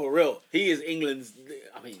 Yeah, for real. He is England's.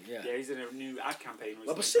 Yeah, he's in a new ad campaign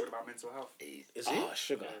where he's talking about mental health. Is he? Oh,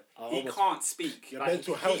 sugar. He can't speak.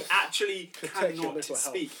 Mental health. He actually cannot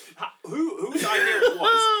speak. Whose idea it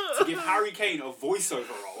was to give Harry Kane a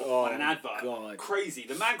voiceover role on an advert? God. Crazy.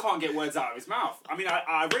 The man can't get words out of his mouth. I mean,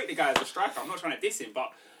 I rate the guy as a striker. I'm not trying to diss him,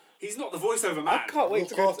 but he's not the voiceover man. I can't wait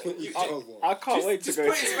to go. I can't wait to go. Just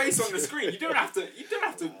put his face on the screen. You don't have to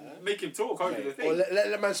make him talk over the thing. Or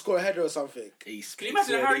let man score a header or something. Can you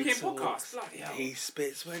imagine a Harry Kane podcast? Bloody hell. He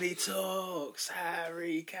spits when he talks.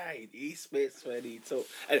 Harry Kane. He spits when he talks.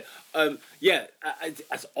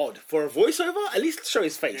 That's odd for a voiceover. At least show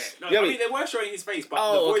his face. Yeah. No, I mean they were showing his face, but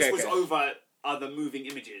the voice was over other moving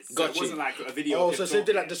images. So it wasn't like a video. Oh, so they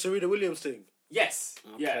did like the Serena Williams thing. Yes.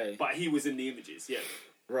 Okay. Yeah, but he was in the images. Yeah.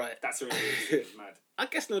 Right. That's Serena Williams. Mad. I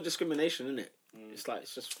guess no discrimination, isn't it? It's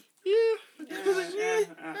just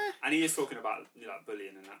and he is talking about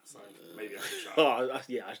bullying and that, so maybe I should try.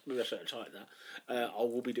 Maybe I should have tried that. I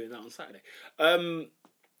will be doing that on Saturday.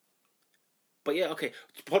 But yeah, okay.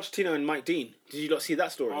 Pochettino and Mike Dean. Did you not see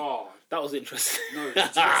that story? Oh, that was interesting. No,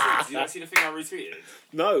 did you not see the thing I retweeted?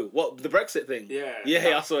 No, what, the Brexit thing?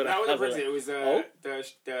 Yeah, I saw that. That was Brexit. It was the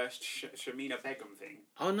Shamina Begum thing.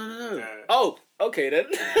 Oh no. Okay then.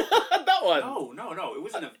 That one. No. It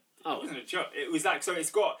wasn't It wasn't a joke. It was like, so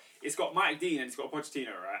it's got Mike Dean and it's got Pochettino,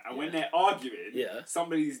 right? And when they're arguing,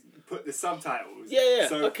 somebody's put the subtitles. Yeah.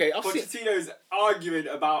 So okay, Pochettino's arguing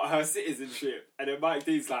about her citizenship, and then Mike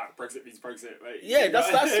Dean's like, Brexit means Brexit. Right? Yeah,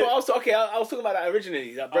 that's what I was. Okay, I was talking about that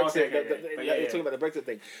originally. That Brexit. You're talking about the Brexit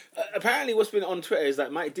thing. Apparently, what's been on Twitter is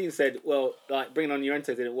that Mike Dean said, "Well, like bringing on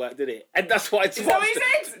Llorente didn't work, did it?" And that's what Is that what he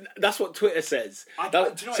said? That's what Twitter says. Do you know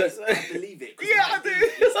what? I believe it. Yeah, I do.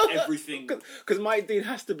 It's everything. Because Mike Dean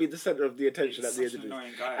has to be the centre of the attention at the end of it.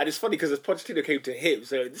 And it's funny because Pochettino came to him,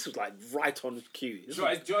 so this was like right on cue. Do you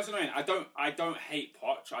know what's annoying? I don't hate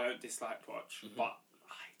Poch. I don't dislike Poch, but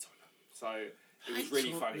I don't know. So it was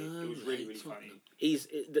really funny. It was really funny.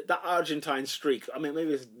 That Argentine streak. I mean,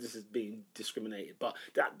 maybe this is being discriminated, but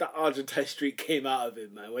that Argentine streak came out of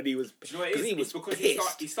him, man. When he was, do you know what it is? He was it's because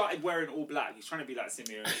he started wearing all black. He's trying to be like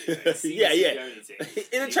Simeone. Yeah.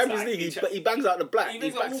 In the Champions League, he bangs out the black. He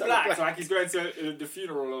bangs out all black. So like he's going to the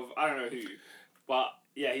funeral of I don't know who, but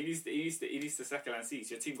yeah, he needs to second-hand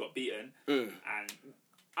seats. Your team got beaten, and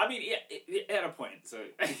I mean, it had a point. So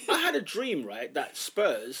I had a dream, right, that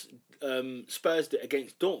Spurs did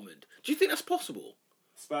against Dortmund. Do you think that's possible?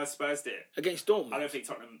 Spurs did against Dortmund. I don't think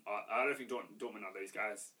Dortmund are those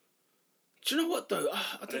guys. Do you know what though?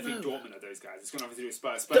 I don't think know. Dortmund are those guys. It's got nothing to do with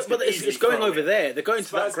Spurs. But it's going over there. They're going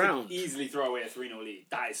Spurs to that ground. Could easily throw away a 3-0 lead.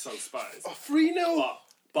 That is so Spurs. 3-0.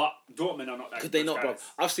 But Dortmund are not that. Could they not, bro?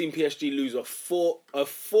 I've seen PSG lose a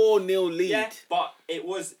 4-0 lead. Yeah, but it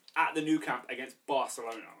was at the Nou Camp against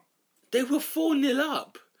Barcelona. They were 4-0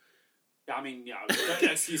 up. I mean, no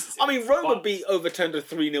excuses. I mean, Roma overturned a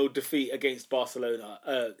 3-0 defeat against Barcelona,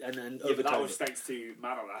 and then overturned. But that was thanks to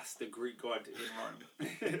Manolas, the Greek god in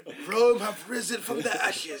Rome. Rome have risen from their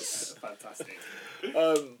ashes. Fantastic.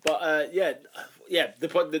 The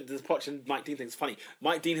Poch and Mike Dean thing is funny.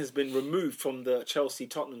 Mike Dean has been removed from the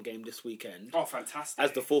Chelsea-Tottenham game this weekend. Oh, fantastic.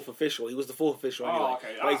 As the fourth official. He was the fourth official anyway. Oh,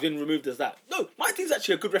 okay. But he's been removed as that. No, Mike Dean's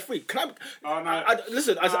actually a good referee. I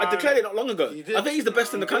no. declared it not long ago. I think he's the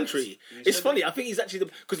best in the country. It's funny. I think he's actually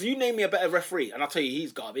because you name me a better referee, and I'll tell you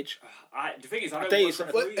he's garbage. The thing is,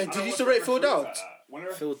 did you used to rate Phil Dowd?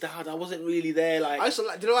 Phil Dowd, I wasn't really there. Like I used to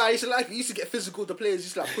like. Do you know what I used to like? We used to get physical. The players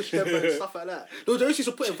used to like push them and stuff like that. They used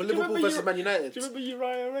to put him for Liverpool versus Man United. Do you remember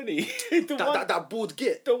Uriah Rennie? that bald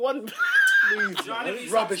git. The one.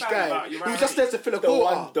 Rubbish guy. He was just there to fill a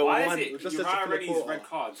quarter. Why is it Uriah Rennie's red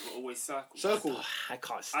cards were always circles? I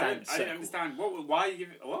can't stand. I didn't understand. Why are you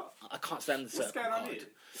giving what? I can't stand the circle. What's going on here?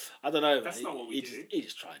 I don't know. That's not what we do. He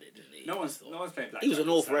just tried it, didn't he? No one's playing black. He was an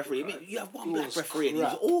awful referee. I mean, you have one black referee, and he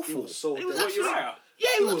was awful. He was so Uriah. Yeah,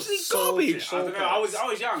 he was absolutely garbage. I don't know. I was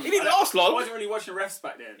young. He didn't last long. I wasn't really watching refs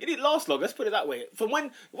back then. He didn't last long. Let's put it that way. From when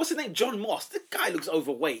what's his name? John Moss. The guy looks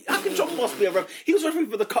overweight. How can John Moss be a ref? He was refereeing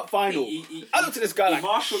for the cup final. I looked at this guy he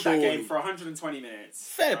marshalled that game for 120 minutes.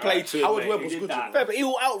 Fair play to him. Howard Webb was good. Fair, but he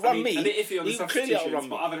will outrun me. A bit iffy on the substitutions,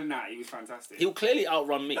 but other than that, he was fantastic. He will clearly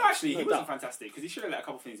outrun me. No, actually, he wasn't fantastic because he should have let a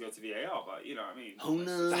couple of things go to VAR. But you know what I mean. Oh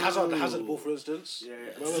no. The Hazard ball, for instance. Yeah.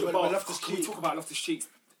 Can we talk about Loftus-Cheek's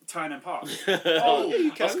turn and pass?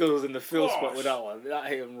 Oscar was in the field spot with that one. That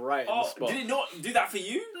hit him right in the spot. Did it not do that for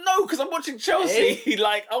you? No, because I'm watching Chelsea.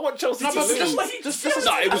 Like I want Chelsea to lose. It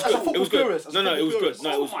was good. It was good. No, it was good.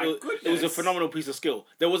 No, it was a phenomenal piece of skill.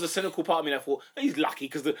 There was a cynical part of me that thought he's lucky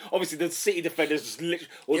because obviously the City defenders just the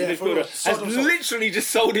midfielder has literally just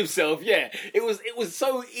sold himself. Yeah, it was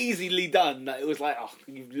so easily done that it was like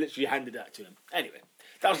you literally handed that to him. Anyway,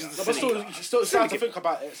 that was just. But still start to think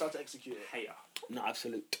about it, start to execute it. Hater. No,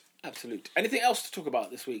 absolute. Anything else to talk about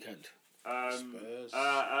this weekend?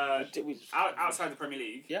 Outside the Premier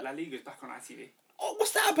League, yeah. La Liga's back on ITV. Oh,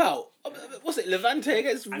 what's that about? Was it Levante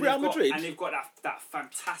against Real Madrid? And they've got that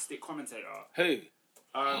fantastic commentator. Who?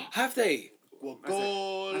 Have they? What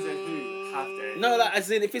goal? As in who? Have they? No, like, as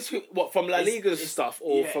in if it's from La Liga's stuff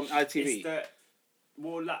or from ITV.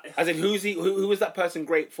 As in who was that person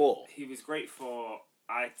great for? He was great for.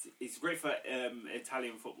 He's great for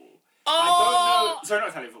Italian football. Oh! I don't know. Sorry, not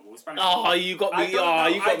Italian football. Spanish football. Oh, you got me. You got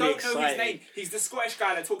me excited. I don't know his name. He's the Scottish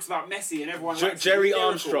guy that talks about Messi and everyone. Jerry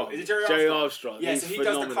Armstrong. Is it Jerry Armstrong? Jerry Armstrong. Yeah, so he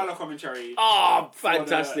does the colour commentary. Oh,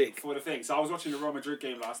 fantastic! For the thing. So I was watching the Real Madrid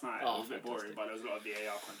game last night. It was a bit boring, but there was a lot of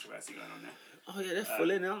VAR controversy going on there. Oh yeah, they're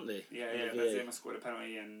full in, aren't they? Yeah. Benzema scored a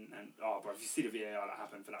penalty, and bro, if you see the VAR that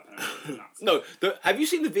happened for that penalty, it's nuts. No, have you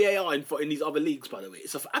seen the VAR in these other leagues? By the way,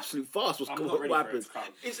 it's an absolute farce. What happens?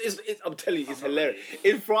 I'm telling you, it's hilarious.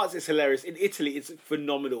 In France, it's hilarious. In Italy, it's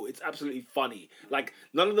phenomenal. It's absolutely funny. Like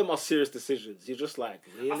none of them are serious decisions. You're just like,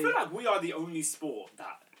 really? I feel like we are the only sport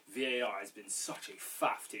that VAR has been such a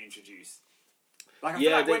faff to introduce. Like, I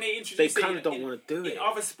feel like when they introduce they kind of don't want to do it. In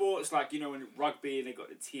other sports, like, in rugby, they got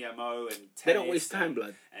the TMO and tennis. They don't waste time,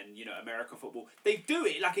 blood. And, American football. They do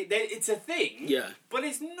it. Like, it's a thing. Yeah. But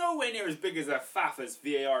it's nowhere near as big as a faff as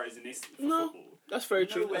VAR is in this for football. That's very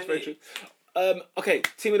true. That's very true. Okay,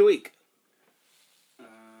 team of the week.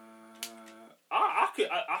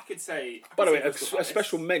 I could say... By the way, a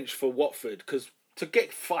special mensch for Watford, because to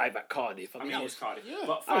get 5 at Cardiff... I mean, it was Cardiff. Yeah.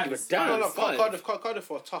 But I don't give a damn.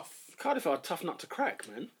 Cardiff are tough. Cardiff are a tough nut to crack,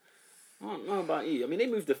 man. I don't know about you. I mean, they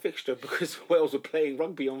moved the fixture because Wales were playing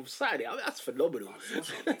rugby on Saturday. I mean, that's phenomenal.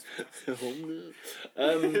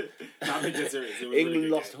 England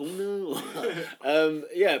lost. Oh no.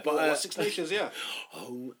 Yeah, but Six Nations, yeah.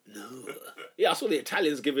 Oh no. Yeah, I saw the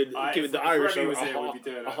Italians giving the Irish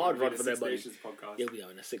a hard run for their money. Yeah, we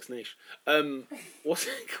are in a Six Nation. What's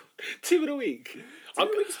it called? Team of the week. Team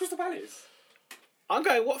of the week is Crystal Palace. I'm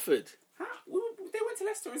going Watford. Huh? They went to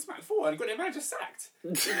Leicester and smacked 4 and got their manager sacked.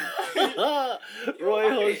 Roy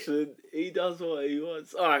Hodgson, he does what he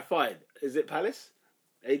wants. All right, fine. Is it Palace?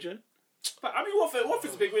 Adrian? But I mean,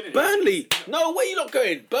 Watford's a big win. Burnley! No, where you not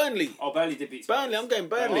going? Burnley. Oh, Burnley did beat Spurs. Burnley, I'm going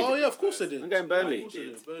Burnley. Oh, yeah, of course they did. I'm going Burnley.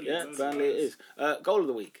 Yeah, Burnley it is. Goal of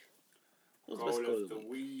the week. What's the best Goal of the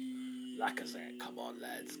week. Like I said, come on,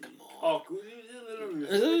 lads, come on. Oh,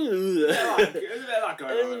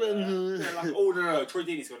 Troy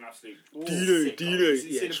Deeney's got an absolute.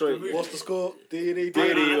 Yeah, Troy. What's the score? Dini.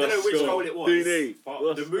 I don't know which score? goal it was, Deeney. but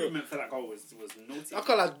What's the the movement for that goal was naughty. I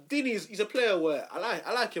can't like Dini's. He's a player where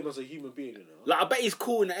I like him as a human being. You know. Like, I bet he's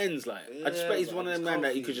cool in the ends. Like, I just bet he's Yeah, one of them he's men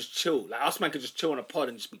that you comfy. could just chill. Like, us man could just chill on a pod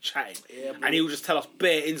and just be chatting, Yeah, and he would just tell us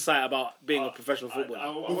bare insight about being a professional footballer. I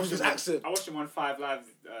With watched his him on- accent. I watched him on 5 Live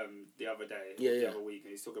the other day, Yeah, the yeah. other week,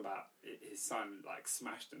 and he's talking about his son like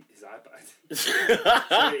smashed his iPad. So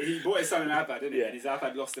he bought his son an iPad, didn't he? Yeah. And his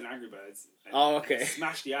iPad lost in Angry Birds. And Oh, okay. he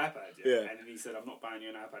smashed the iPad. Yeah. And then he said, "I'm not buying you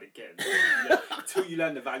an iPad again until you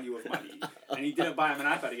learn the value of money." And he didn't buy him an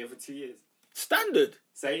iPad again for 2 years. Standard.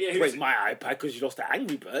 So yeah, he Wait, was, my iPad because you lost the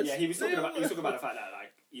Angry Birds. yeah, he was talking about the fact that,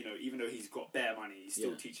 like, you know, even though he's got bare money, he's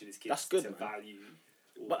still Yeah. teaching his kids That's good, to man. value.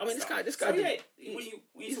 all But, I that mean, this stuff. guy So, did- yeah, when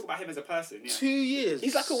you talk about him as a person, yeah. 2 years.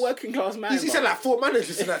 He's like a working class man. He's had like 4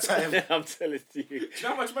 managers in that time. I'm telling you. Do you know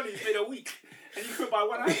how much money he's made a week? And you could buy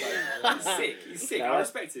one iPhone. He's sick. He's sick. Nah. I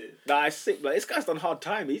respect it. Nah, it's sick, but this guy's done hard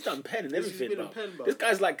time. He's done pen and He's everything, been bro. in pen, bro. This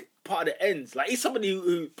guy's like part of the ends. Like, he's somebody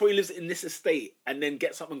who probably lives in this estate and then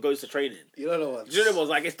gets up and goes to training. You don't know what? Do you know what?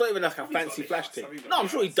 Like, it's not even like a He's fancy got flash it, thing. he's got No, I'm it.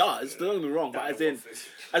 sure he does. Don't get me wrong, but Damn,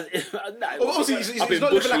 as in, nah, Well, obviously, he's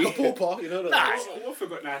not living like a pauper. You know. Nah, Watford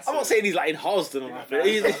got nice. I'm not saying he's like in Harlesden or nothing.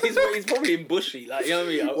 He's probably in Bushy, like, you know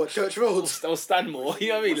what I mean? What, Church Roads? Or Stanmore, you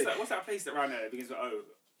know what I mean? What's that place around there that begins with O?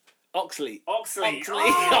 Oxley. Oxley.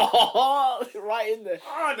 Oh, right in there.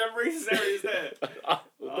 Oh, the racist areas there.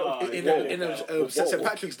 In St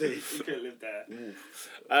Patrick's Day. You could live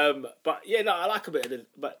there. But yeah, no, I like a bit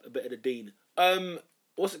of the Dean.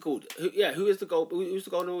 What's it called? Who is the goal? Who's the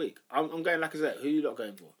goal of the week? I'm going like I said. Who are you not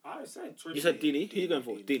going for? I said Troy You said Deeney. Deeney. Who are you going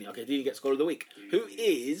for? Deeney. Okay, Deeney gets goal of the week. Who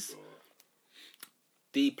is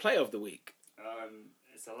the player of the week?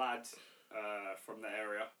 It's a lad from the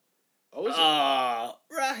area. Oh, is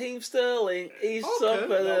it? Raheem Sterling. He's Okay. top of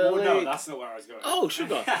the No, league. that's not where I was going. Oh,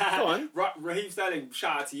 sugar. Go on. Raheem Sterling,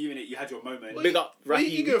 shout out to you in it. You had your moment. Big up What are you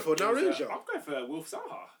Raheem. going for? Now, Ranger? I'm going for Wilf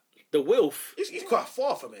Zaha. The Wilf. He's quite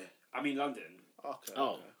far from here. I mean, London. Okay. Oh.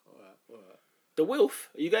 Okay. All right. The Wilf.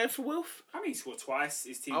 Are you going for Wilf? I mean, he scored twice.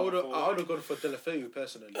 His team. I would won have gone for Delafeu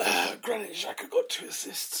personally. Granit Xhaka got 2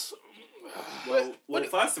 assists. Well,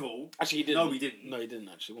 first of all, Actually, he didn't. No, he didn't. No, he didn't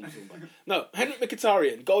actually. What am I talking about? No, Henrik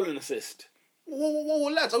Mkhitaryan, goal and assist. Whoa,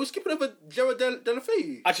 lads! I was skipping over Gerard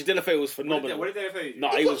Delafeu. Actually, Delafeu was phenomenal. what did they do? No,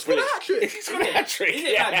 He he got was scored a brilliant. hat-trick. He's got a hat trick. Is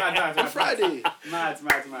it? Mad. On Friday. Mad.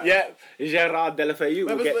 Yeah, Gerard Delafeu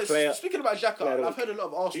will get player. Speaking about Xhaka, player of I've heard a lot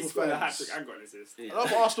of He Arsenal scored a hat fans. trick and got an assist. A lot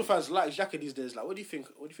of Arsenal fans like Xhaka these days. Like, what do you think?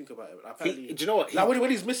 What do you think about him? Like, apparently, Do you know what? like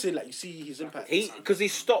when he's missing, like you see his impact. Because he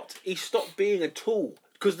stopped being a tool.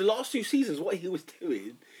 Because the last 2 seasons, what he was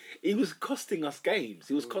doing, he was costing us games.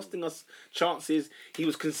 He was costing us chances. He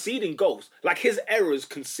was conceding goals. Like, his errors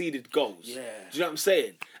conceded goals. Yeah. Do you know what I'm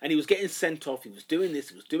saying? And he was getting sent off. He was doing this.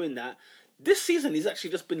 He was doing that. This season, he's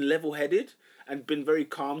actually just been level-headed and been very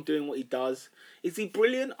calm doing what he does. Is he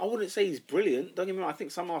brilliant? I wouldn't say he's brilliant. Don't get me wrong. I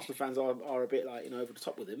think some Arsenal fans are a bit like, over the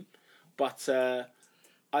top with him. But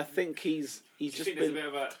I think he's Do you just think been...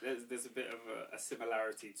 there's a bit of a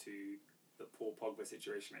similarity to the Paul Pogba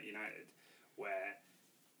situation at United, where,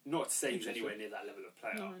 not to say he's anywhere near that level of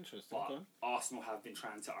player, No, interesting. but Go on. Arsenal have been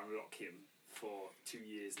trying to unlock him for 2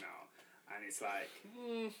 years now, and it's like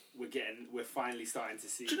we're finally starting to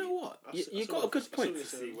see. Do you know what? You That's got a what- good that's point. what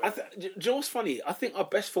See it where- Do you know what's funny? I think our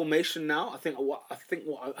best formation now. I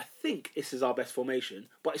think this is our best formation,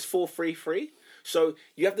 but it's 4-3-3. So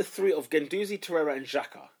you have the three of Guendouzi, Torreira, and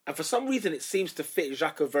Xhaka, and for some reason it seems to fit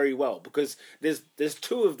Xhaka very well because there's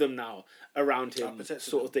 2 of them now around him, protecting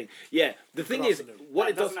sort him. of thing. Yeah, the thing is, afternoon. what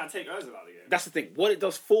it does. Doesn't that take Ozil out of the game? That's the thing. What it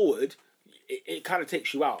does forward, it kind of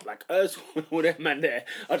takes you out. Like Ozil and all them man there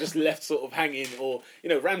are just left sort of hanging, or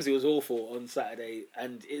Ramsey was awful on Saturday,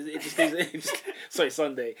 and it just leaves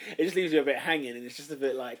Sunday. It just leaves you a bit hanging, and it's just a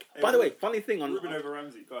bit like. By the way, funny thing on Ruben over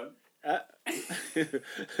Ramsey, go on.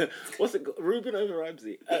 What's it called? Ruben over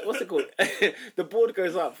Ramsey. What's it called? The board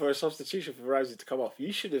goes up for a substitution for Ramsey to come off.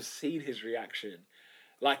 You should have seen his reaction.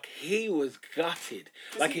 Like, he was gutted.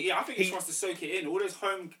 Like, I think he just wants to soak it in. All those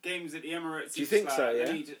home games at the Emirates. Do you think so?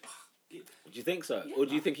 Yeah. Do you think so, yeah, or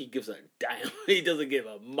do you think he gives a damn? He doesn't give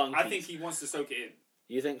a monkey. I think he wants to soak it in.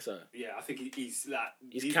 You think so? Yeah, I think he's like...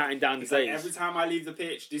 He's counting down the days. Like, every time I leave the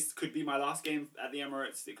pitch, this could be my last game at the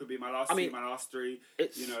Emirates. It could be my last two, my last three.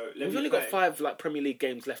 We've only got 5 Premier League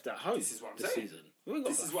games left at home. This is what I'm this saying. Season.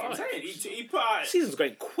 This is what I'm saying. He put out... Season's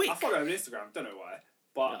going quick. I follow him on Instagram. Don't know why.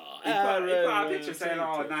 But he put out a picture saying,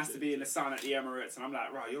 nice to be in the sun at the Emirates. And I'm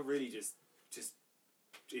like, right, you're really just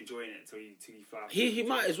enjoying it till you fly. He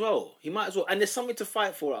might as well. And there's something to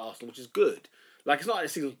fight for at Arsenal, which is good. Like, it's not like the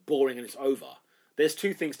season's boring and it's over. There's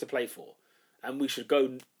 2 things to play for. And we should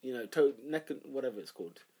go, neck and whatever it's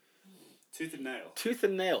called. Tooth and nail. Tooth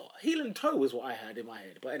and nail. Heel and toe was what I had in my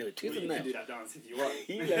head. But anyway, tooth and nail. You can do that dance if you want.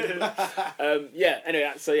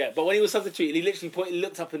 Anyway, but when he was substituted, he literally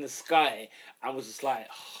looked up in the sky and was just like,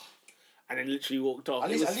 and then literally walked off.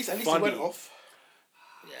 At least he went off.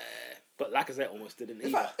 Yeah, but Lacazette almost didn't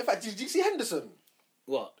either. In fact, did you see Henderson?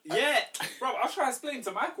 What? Yeah, bro, I was trying to explain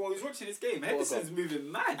to Michael while he was watching this game. Henderson's moving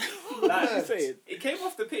mad. He came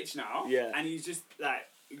off the pitch now, and he's just like,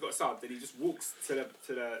 he got subbed, and he just walks to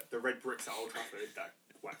the red bricks at Old Trafford, that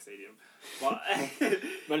whack stadium. But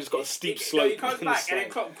man just got a steep slope. He comes back, and then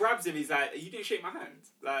Klopp grabs him. He's like, "You didn't shake my hand."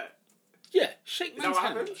 Like, yeah, shake man's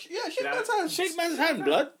hand. Yeah, shake man's hand. Shake man's hand,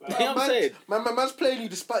 blood. You know what I'm saying? Man's playing you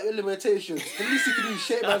despite your limitations. The least you can do is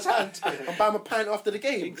shake man's hand and buy him a pint after the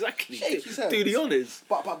game. Exactly. Shake his hand. Do the honours.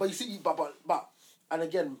 But you see, and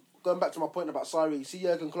again, going back to my point about Sarri, you see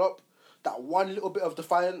Jurgen Klopp, that one little bit of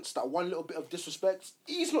defiance, that one little bit of disrespect,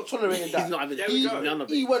 he's not tolerating that. He's not having none of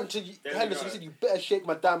it. He went to Henderson and said, "You better shake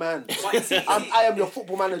my damn hand. I am your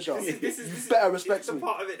football manager. You better respect me." This is the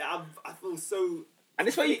part of it that I feel so and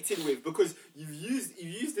it's conflicted with, because you've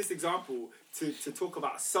used this example to talk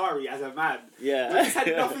about Sarri as a man. Yeah. This had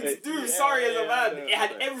nothing to do with Sarri as a man. It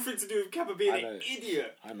had everything to do with Kepa being an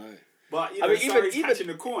idiot. I know. But Sarri's catching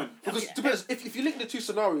the corn. Because to be honest, if you link the 2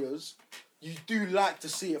 scenarios, you do like to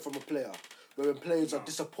see it from a player. Where players are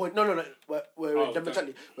disappointed.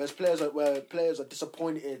 Whereas players are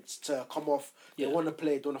disappointed to come off. They want to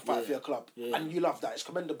play. They want to fight for your club, and you love that. It's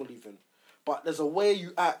commendable, even. But there's a way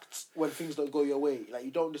you act when things don't go your way. Like, you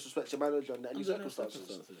don't disrespect your manager under any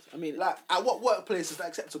circumstances. I mean, like, at what workplace is that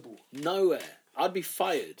acceptable? Nowhere. I'd be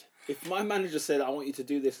fired if my manager said, "I want you to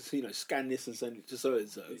do this. Scan this and send it to so and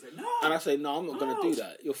so." No. And I say, "No, I'm not going to do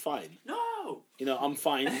that. You're fine." No. I'm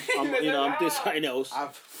fine. I'm doing something else.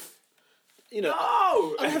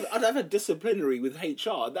 No! I'd have a disciplinary with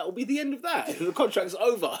HR. That will be the end of that. The contract's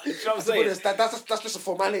over. You know what I'm saying? That's just a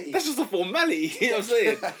formality. That's just a formality. You know what I'm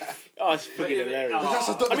saying? Oh, it's freaking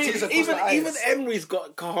hilarious. Even Emery's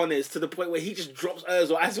got cojones to the point where he just drops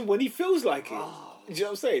Ozil as and when he feels like it. Do you know what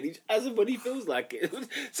I'm saying? As and when he feels like it.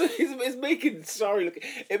 So it's making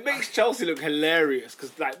it makes Chelsea look hilarious,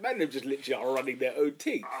 because man, they just literally are running their own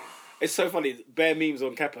team. It's so funny. Bare memes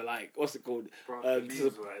on Kepa, like, what's it called?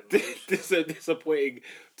 Disappointing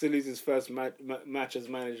to lose his first match as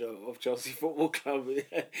manager of Chelsea Football Club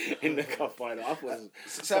in the cup final. I thought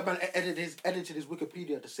so man edited his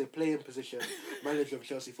Wikipedia to say playing position, manager of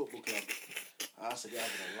Chelsea Football Club. I said, yeah,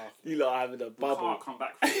 having a laugh. You lot are having a bubble. We can't come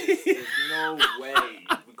back from this. There's no way.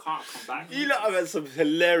 We can't come back from You lot have had some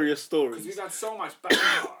hilarious stories. Because we've had so much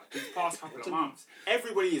banter these past couple of months.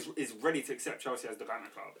 Everybody is ready to accept Chelsea as the banter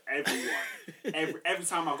club. Everyone. Every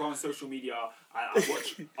time I go on social media, I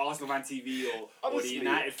watch Arsenal Fan TV or the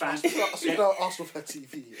United fans. Arsenal Fan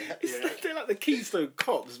TV. Yeah. They're like the Keystone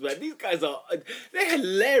Cops, man. These guys they're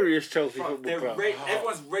hilarious Chelsea Football Club.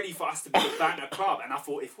 Everyone's ready for us to be the banter club. And I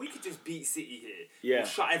thought, if we could just beat City here, we'll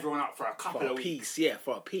shut everyone up for a couple of weeks.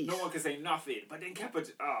 For a piece. No one can say nothing. But then Kepa...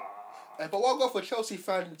 But what I got for Chelsea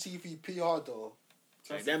Fan TV PR, though?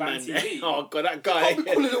 Chelsea Fan TV. Oh, God, that guy. You can't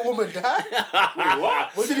be calling a woman that. Wait,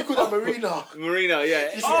 what? What did he call that? Marina? Marina, yeah.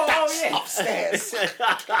 Yeah. Upstairs.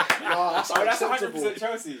 That's 100%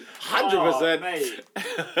 Chelsea. 100%. Mate.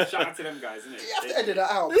 Shout out to them guys, isn't it? You have to edit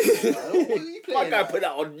that out. What are you playing? My guy put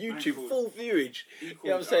that on YouTube, full viewage. You know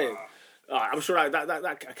what I'm saying? I'm sure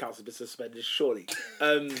that accounts has been suspended, surely.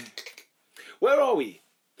 Where are we?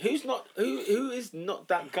 Who is not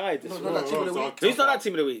that guy this week? Not that team of the week. Who's not that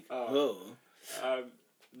team of the week?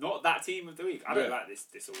 not that team of the week. I don't like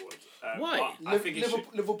this award. Why? I think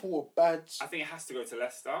Liverpool are bad. I think it has to go to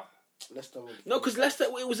Leicester. Leicester. No, because Leicester,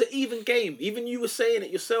 it was an even game. Even you were saying it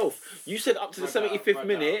yourself. You said up to the 75th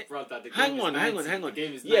minute. Hang on. The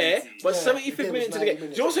game is 90. Yeah, but Yeah, 75th the game minute is into the game. 90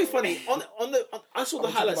 Do you know what's so funny? I saw the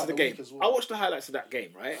I'm talking highlights of about the the game. week as well. I watched the highlights of that game,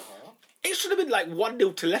 right? It should have been like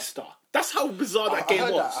 1-0 to Leicester. That's how bizarre that game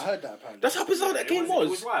was. I heard that. Apparently. That's how bizarre that game was. It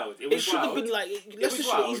was wild. It should have been like Leicester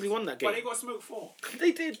should have easily won that game. But they got smoked for.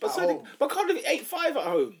 They did, but At home. but Cardiff 8-5 at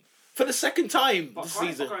home for the second time But this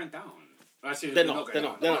Cardiff season. are going down. Actually, They're not going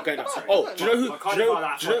down. Sorry. Oh, do you know who? But Do Cardiff you are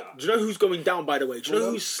that know, far. do you know who's going down? By the way, do you know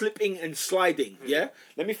Fulham? who's slipping and sliding? Yeah,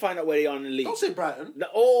 let me find out where they are in the league. Don't say Brighton.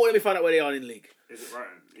 Let me find out where they are in the league. Is it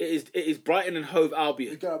Brighton? It is Brighton and Hove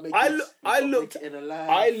Albion. We gotta make I it looked in a line.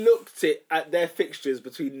 I looked at their fixtures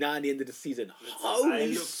between now and the end of the season.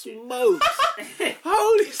 Holy smokes!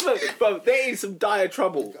 Holy smokes! Bro, they're in some dire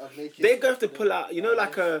trouble. They're going to have to pull out. You know,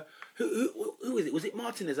 like a who is it? Was it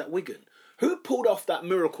Martinez at Wigan? Who pulled off that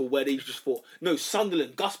miracle where they just thought, no,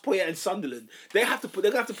 Sunderland, Gus Poyet and Sunderland, they're going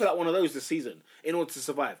to have to pull out one of those this season in order to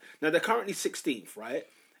survive. Now, they're currently 16th, right?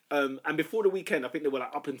 And before the weekend, I think they were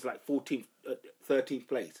like up into like 14th, 13th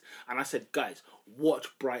place. And I said, guys, watch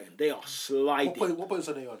Brighton. They are sliding. What points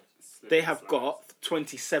are they on? They have got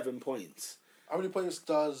 27 points. How many points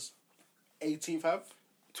does 18th have?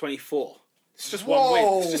 24. It's just Whoa. one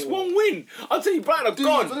win. It's just one win. I'll tell you, Brighton are Dude,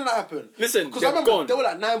 gone. when did that happen? Listen, because they're I remember gone. they were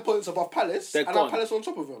like 9 points above Palace, They're and gone. now Palace on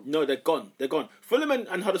top of them. No, they're gone. They're gone. Fulham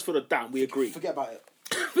and Huddersfield are down. We agree. Forget about it.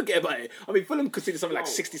 Forget about it. I mean, Fulham conceded something like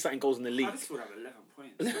 60-something goals in the league. Huddersfield have 11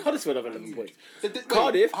 points. Huddersfield have 11 points. Wait,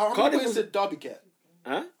 Cardiff. How many Cardiff points was did Derby get?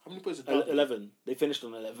 Huh? How many points did Derby? 11. They finished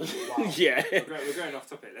on 11. Wow. Yeah. We're going off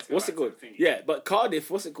topic. Let's go What's back it called? to the thingy. Yeah, but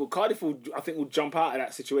Cardiff. What's it called? Cardiff I think will jump out of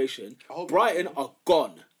that situation. I hope Brighton are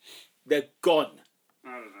gone. They're gone.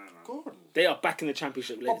 No. God. They are back in the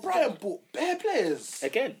Championship. But ladies and Brighton gentlemen. bought bare players.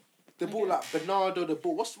 Again. They bought like Bernardo. They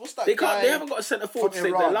bought what's that They guy? can't. They haven't got a centre forward to from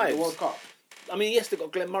save their Iran in lives. the World Cup. I mean, yes, they've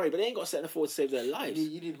got Glenn Murray, but they ain't got a centre forward to save their lives.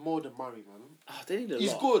 You need more than Murray, man. Oh, they need a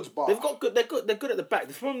He's lot. good, but They've got good. They're good. They're good at the back.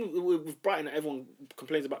 The problem with Brighton that everyone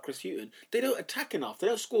complains about Chris Hughton, they don't attack enough. They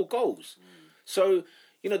don't score goals. So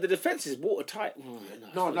the defense is watertight.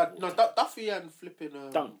 No, Duffy and flipping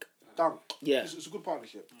Dunk. Yeah. It's a good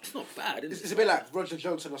partnership. It's not bad. Is It's it? a bit like Roger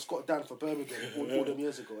Johnson and Scott Dan for Birmingham all them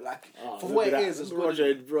years ago. Like for what it Look at is, that. it's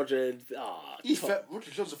Roger. good. Roger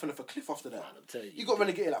Johnson fell off a cliff after that. I'm telling you. He got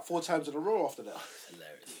relegated like 4 times in a row after that.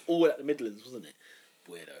 Hilarious. All at the Midlands, wasn't it?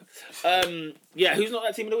 Weirdo. Yeah. Who's not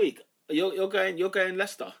that team of the week? You're going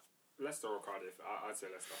Leicester. Leicester or Cardiff? I'd say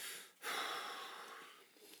Leicester.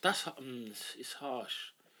 That's it's harsh.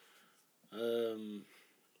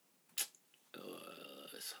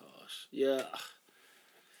 It's harsh. Yeah.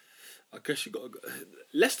 I guess you got to go.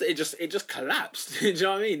 Leicester. It just collapsed. Do you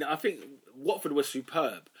know what I mean? I think Watford was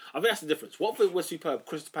superb. I think that's the difference. Watford was superb.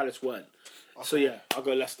 Crystal Palace weren't. Okay. So yeah, I'll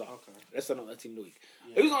go Leicester. Okay. Leicester not that team of the week.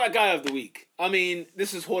 Yeah. Who's not that guy of the week? I mean,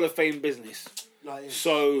 this is Hall of Fame business. No, it is.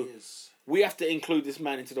 So It is. we have to include this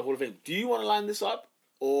man into the Hall of Fame. Do you want to line this up,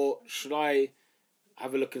 or should I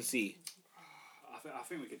have a look and see? I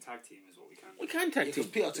think we can tag team is what we can. We can tag team.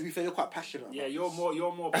 Peter, to be fair, you're quite passionate. Yeah, about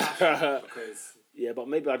you're more passionate because Yeah, but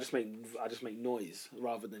maybe I just make noise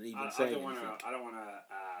rather than even saying anything. I don't want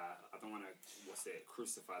to. What's it?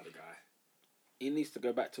 Crucify the guy. He needs to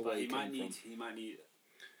go back to where But he he might came need. from.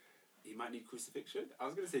 He might need crucifixion. I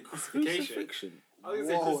was going to say crucifixion. Crucifixion. I was going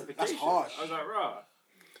to say Whoa, crucifixion. that's harsh. I was like, rah.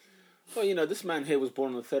 Well, this man here was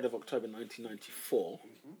born on the 3rd of October 1994.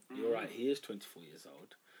 You're right, he is 24 years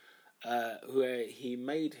old. Where he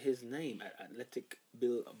made his name at Athletic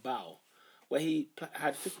Bilbao, where he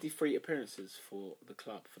had 53 appearances for the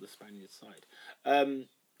club, for the Spaniard side.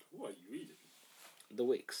 What are you reading? The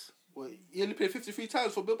Wicks. Well, he only played 53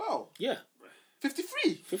 times for Bilbao. Yeah,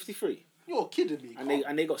 53? 53. You're kidding me.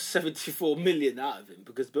 And they got 74 million out of him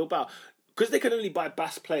because Bilbao, because they can only buy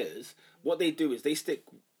Basque players, what they do is they stick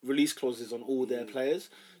release clauses on all their players.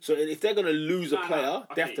 So if they're going to lose a player,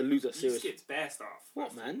 they have to lose that serious. He skipped bare stuff.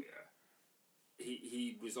 What, man? Yeah.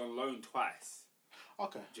 He was on loan twice.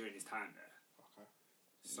 Okay. During his time there. Okay.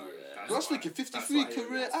 So I was thinking 53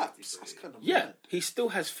 career apps. That's kind of Yeah, mad. he still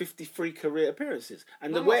has 53 career appearances,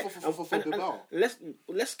 and No, the way for and Bilbao.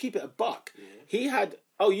 let's keep it a buck. Yeah. He had.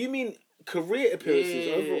 Oh, you mean career appearances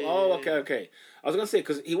Yeah. overall? Oh, okay. I was gonna say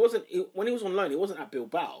because he wasn't when he was on loan. He wasn't at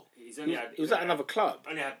Bilbao. He was at another club.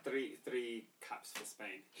 Only had three caps for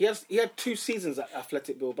Spain. He had 2 seasons at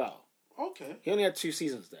Athletic Bilbao. Okay. He only had 2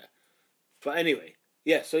 seasons there. But anyway,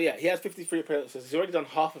 he has 53 appearances. He's already done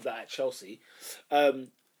half of that at Chelsea. And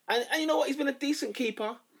you know what? He's been a decent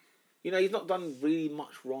keeper. You know, he's not done really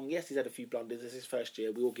much wrong. Yes, he's had a few blunders. It's his first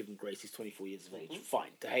year. We all give him grace. He's 24 years of age. Fine.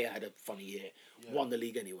 De Gea had a funny year. Yeah. Won the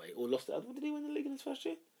league anyway. Or lost it. Did he win the league in his first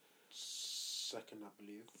year? Second, I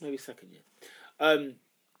believe. Maybe second year.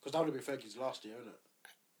 Because that would have been Fergie's last year, isn't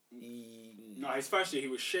it? No, his first year he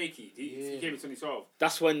was shaky. He came in 2012.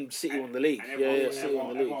 That's when City won the league. City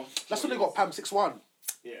won the league. That's when they got Pam 6-1.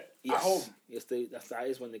 Yeah. Yes. At home. Yes, that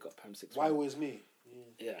is when they got Pam 6. Why always me?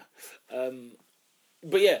 Yeah.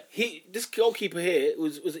 But yeah, this goalkeeper here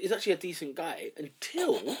is actually a decent guy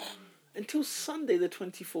until Sunday the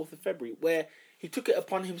 24th of February, where he took it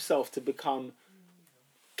upon himself to become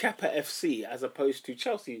Kepa FC as opposed to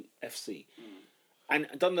Chelsea FC, and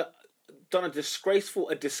done a disgraceful,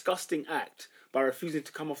 a disgusting act by refusing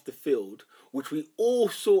to come off the field, which we all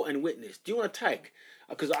saw and witnessed. Do you want to tag?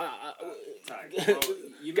 Because Tag. Well,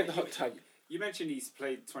 get the hot tag. You mentioned he's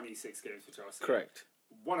played 26 games for Chelsea. Correct.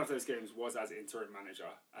 One of those games was as interim manager,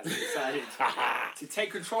 as he decided to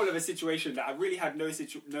take control of a situation that I really had no.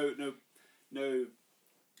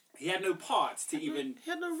 He had no part to even.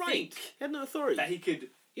 He had no right. think He had no authority. that he could.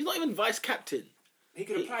 He's not even vice captain. He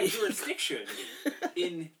could apply jurisdiction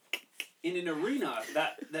in an arena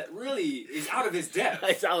that really is out of his depth.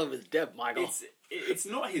 It's out of his depth, Michael. It's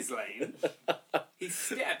not his lane. He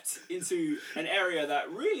stepped into an area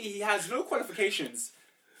that really he has no qualifications,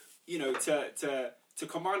 to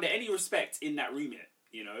command any respect in that remit.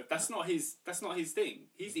 You know, that's not his thing.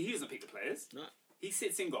 He doesn't pick the players. No. He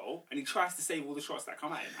sits in goal and he tries to save all the shots that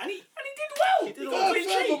come at him, and he did well. He did got well. a clean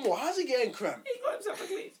sheet. Furthermore, how's he getting cramped? He got himself a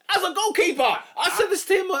clean. As a goalkeeper, I said this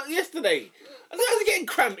to him yesterday. I said, how's he getting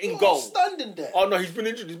cramp in goal? Standing there. Oh no, he's been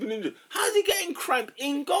injured. How's he getting cramp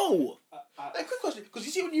in goal? Quick question, because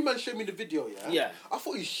you see when you man showed me the video, Yeah. I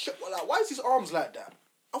thought why is his arms like that?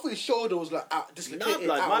 I thought his shoulder was like out, No, dislocated.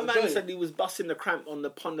 blood. out My of man joint. said he was busting the cramp on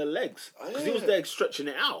the legs because he was yeah. there stretching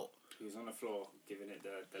it out. He was on the floor giving it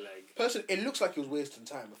the leg. Person, it looks like he was wasting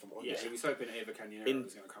time. If I'm Yeah, honest. he was hoping Eva Canyonero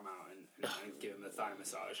was going to come out and give him a thigh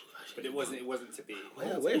massage, but it wasn't to be.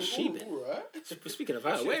 Where's she been? All right. Speaking of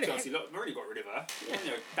her, where the heck? Chelsea, look, Mourinho got rid of her.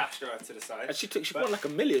 Dashed her to the side. And she won like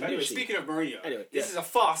 $1 million, Anyway, didn't she? speaking of Mourinho, Anyway, this is a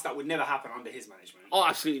farce that would never happen under his management. Oh,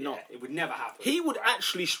 absolutely not. Yeah, it would never happen. He would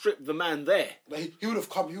actually strip the man there. Like, he would have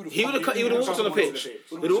come. He would He would have. have walked on the come pitch. onto the pitch.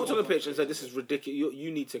 He would have walked on the pitch and said, "This is ridiculous.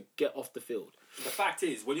 You need to get off the field." The fact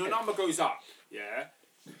is, when your number goes up,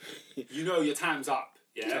 you know your time's up.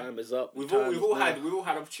 Yeah, Time is up. We've all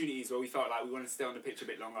had opportunities where we felt like we wanted to stay on the pitch a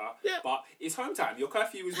bit longer. Yeah. But it's home time. Your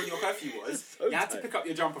curfew is when your curfew was. home You had to time. pick up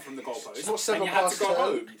your jumper from the goalpost. It's not 7 and you had to past go 10.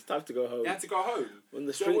 home. It's time to go home. You had to go home. When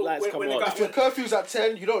the So street lights when come the on. guy- If your curfew's at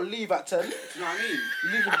 10, you don't leave at 10. Do you know what I mean? You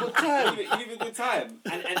leave a good time. You leave a good time,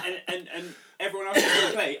 and everyone else is going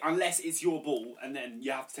to play unless it's your ball, and then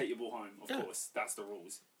you have to take your ball home. Of course, that's the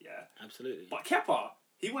rules. Yeah. Absolutely. But Kepa,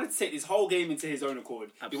 he wanted to take this whole game into his own accord.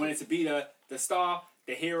 Absolutely. He wanted to be the star,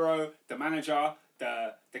 the hero, the manager,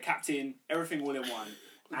 the captain, everything all in one.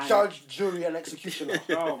 And- Judge, jury, and executioner.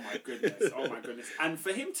 Oh my goodness. And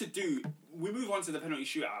for him to do, we move on to the penalty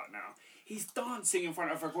shootout now. He's dancing in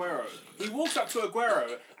front of Aguero. He walks up to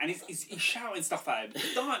Aguero and he's shouting stuff at him.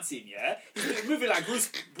 He's dancing, yeah? He's moving like Bruce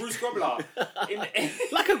Grobbelaar.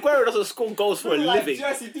 Like Aguero doesn't score goals for a living.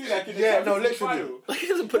 Jesse Dulac in the Yeah, no, Champions League literally. final. Like he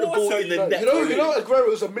doesn't put the Also, ball in the you net. You know,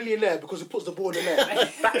 Aguero is a millionaire because he puts the ball in the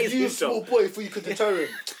net. That is You his job. small boy, before you could deter him.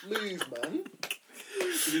 Move, man.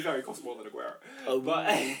 To be fair, he costs more than Aguero. Oh. But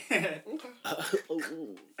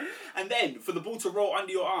and then for the ball to roll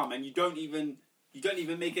under your arm and you don't even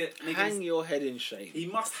make it. Hang your head in shame. He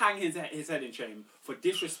must hang his head in shame for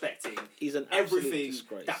disrespecting He's an absolute everything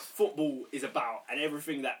disgrace. that football is about and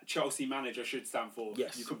everything that Chelsea manager should stand for.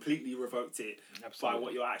 Yes. You completely revoked it Absolutely. by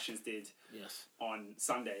what your actions did Yes. on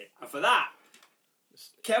Sunday. And for that,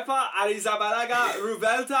 Kepa Arrizabalaga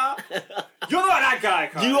Ruvelta, you're not that guy,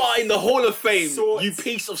 cuz. You are in the Hall of Fame, Sort you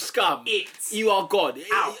piece of scum. it You are God.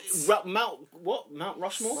 out. Mount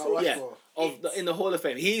Rushmore? Mount Yeah. Rushmore. In the Hall of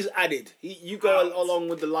Fame. He's added. You go Out. along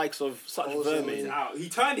with the likes of such Oh, vermin. He's out. He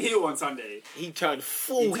turned heel on Sunday. He turned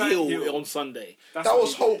full He turned heel heel. on Sunday. That's That what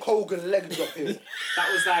was he did. Hulk Hogan leg drop here.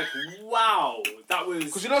 That was like, wow. That was.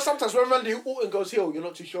 Because you know sometimes when Randy Orton goes heel, you're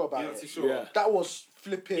not too sure about You're not it. too sure. Yeah. That was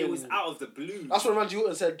flipping. It was out of the blue. That's when Randy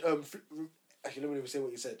Orton said. Actually, let me even say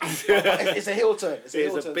what you said. It's a heel turn. It's a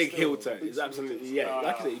heel It's a turn big still. heel turn. Big It's absolutely, yeah.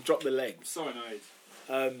 Like I said, he dropped the leg. I'm so annoyed.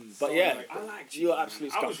 But So yeah, annoyed. I liked you. you're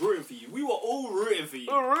absolute I scum. was rooting for you. We were all rooting for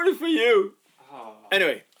you. I'm rooting for you. Oh.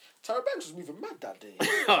 Anyway, Tyra Banks was moving mad that day.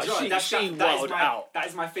 Oh, she wilded out. That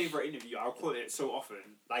is my favourite interview. I'll quote it so often.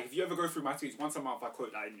 Like, if you ever go through my tweets, once a month I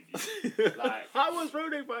quote that interview. Like, I was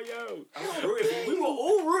rooting for you. I was rooting for you. We were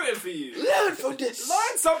all rooting for you. Learn from this.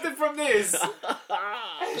 Learn something from this.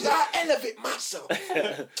 Because I elevate myself.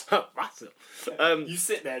 You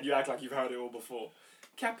sit there and you act like you've heard it all before.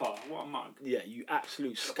 Kappa, what a mug. Yeah, you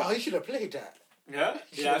absolute Oh, scum. he should have played that. Yeah?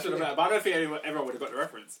 Yeah, that's what I'm at. But I don't think everyone would have got the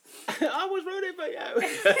reference. I was rooting for you. I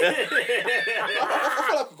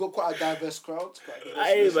feel like we've got quite a diverse crowd.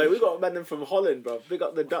 Hey, mate, we got men from Holland, bro. Big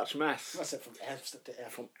up the Dutch mass. I said from Amsterdam to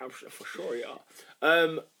From Amsterdam, for sure, yeah.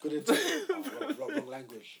 Good into wrong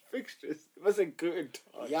language. Fixtures. That's a good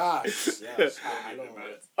time. Yes.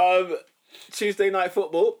 Hello. Tuesday night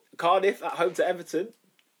football. Cardiff at home to Everton.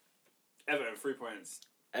 Everton, 3 points.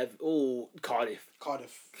 Cardiff.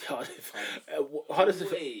 Cardiff. How does it?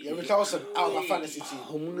 Yeah, Richarlison out of my fantasy team.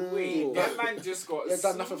 Oh no! That man just got He's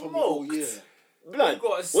done nothing for me all year. Blood.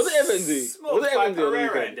 What did Everton do? What did Everton do on the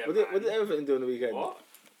Pereira weekend? What did Everton do on the weekend? What?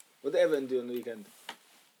 What did Everton do on the weekend?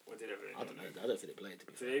 What did Everton do? I don't know. I don't think they played. To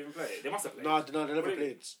be Did fair, they even play? They must have played. No, they never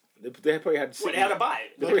played. they probably had. What, they had a bye?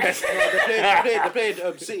 They probably had- They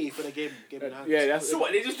played City for the game in hand. Yeah, that's So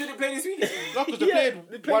what, they just didn't play this weekend? No, because Yeah,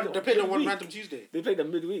 they played on one midweek. random Tuesday. They played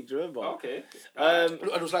them midweek. Do you remember? Okay. And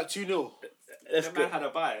it was like 2-0. Let's The man go. had a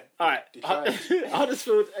bye. All right. They tried.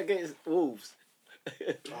 Huddersfield against Wolves.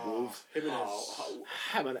 Wolves. Yeah,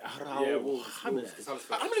 Wolves. How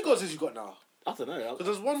many goals has he got now? I don't know. Because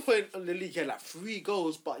there's one point in the league he had like 3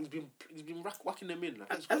 goals, but he's been whacking them in.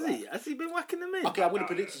 I think he's got Has he? Has he been whacking them in? Okay, I'm going to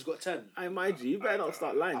predict he's got 10. I mind you. You better not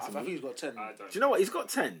start lying I to think me. he's got 10. I don't Do you know what? He's got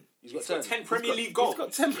 10. He's got He's got 10. 10 Premier League goals. He's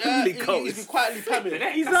got 10 Yeah, Premier League he's goals. been quietly pamming.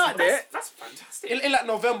 He's out there. That's fantastic. In like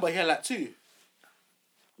November, he had like 2.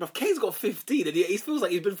 But Kane's got 15 and he feels like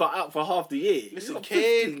he's been out for half the year. He's Listen, got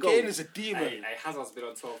 15 goals. Kane is a demon. Hey, Hazard's been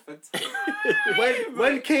on 12 pence.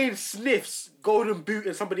 When Kane sniffs golden boot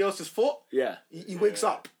in somebody else's foot, Yeah. he wakes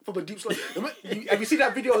up from a deep sleep. Have you seen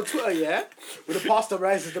that video on Twitter, yeah? Where the pastor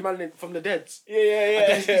rises the man from the dead.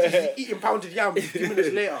 Yeah. He's eating pounded yam a few minutes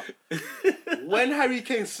later. When Harry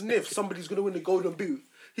Kane sniffs somebody's going to win the golden boot,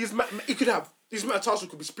 he could have, his metatarsal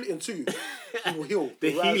could be split in 2. He will heal.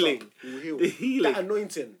 The He'll rise healing. up. He will heal. The healing. That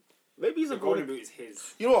anointing. Maybe he's a The golden golden. boot is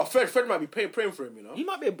his. You know what? Fred might be praying for him, you know? He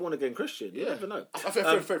might be a born again Christian. You never know. I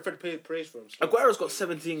think Fred prays for him. So. Aguero's got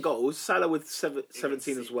 17 goals. Salah with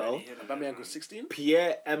 17 as well. Aubameyang got 16.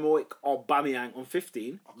 Pierre-Emerick Aubameyang on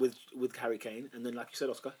 15 with Harry Kane, and then like you said,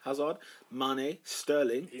 Oscar, Hazard, Mane,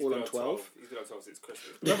 Sterling, He's all been on 12. He's been on 12 since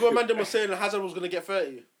Christmas. Remember when Mandem was saying Hazard was going to get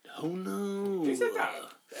 30? Oh no! Who said that?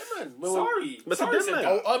 Yeah, man. Sorry. But Sorry it's a said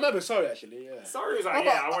man. that. I remember, sorry, actually, yeah. Sorry was like, No,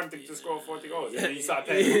 yeah, but- I wanted him to score 40 goals. And then you started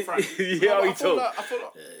playing him front. Yeah, he I feel told. like,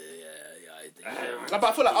 but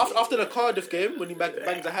I feel like after the Cardiff game, when he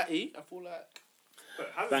bangs a hattie, I feel like...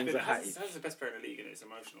 Bangs a hattie. Hazard's the best player in the league and it's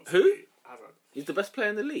emotional. Who? Hazard. He's the best player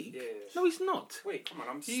in the league. Yeah. No, he's not. Wait, come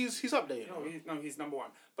on. He's up there, you know. He's number 1.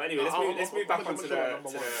 But anyway, let's move back onto the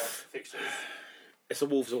fixtures. It's a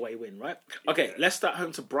Wolves away win, right? Okay, Yeah. Leicester at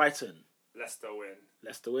home to Brighton. Leicester win.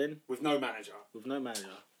 Leicester win With no manager. with no manager.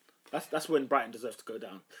 That's when Brighton deserves to go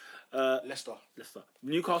down. Leicester. Leicester.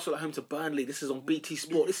 Newcastle at home to Burnley. This is on BT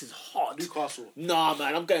Sport. This is hot. Newcastle. Nah,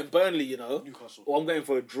 man, I'm going Burnley. You know, Newcastle. or I'm going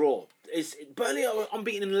for a draw. It's Burnley are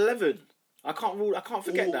unbeaten in 11. I can't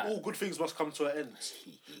forget that. All good things must come to an end.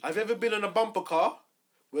 Have you ever been in a bumper car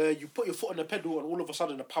where you put your foot on the pedal and all of a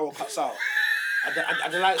sudden the power cuts out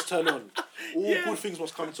and the lights turn on? All good things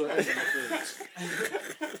must come to an end.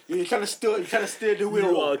 You're trying to steer the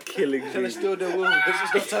wheel. You are killing Trying to me. steer the wheel.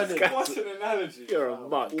 It's just not turning. What an analogy. You're a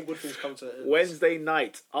mug. All good things come to an end. Wednesday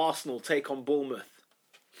night, Arsenal take on Bournemouth.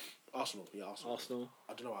 Arsenal. Yeah, Arsenal. Arsenal.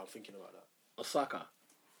 I don't know why I'm thinking about that. Osaka.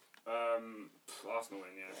 Arsenal win,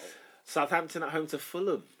 yeah. Southampton at home to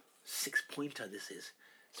Fulham. 6-pointer this is.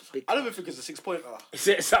 It's a big... I don't even think it's a 6-pointer. Is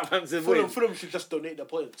it Southampton win? Fulham should just donate their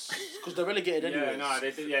points because they're relegated anyway. Yeah, no,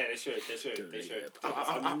 they should.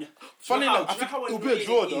 Funny enough, I do you know think how it'll be a annoying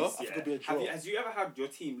draw it though. is, I think it'll be a draw. Has you ever had your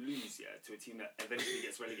team lose, to a team that eventually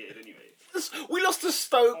gets relegated anyway? We lost to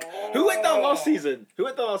Stoke. Who went down last season?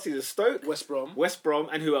 Stoke, West Brom,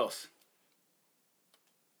 and who else?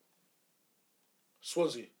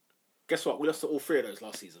 Swansea. Guess what? We lost to all 3 of those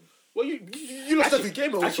last season. Well, you lost every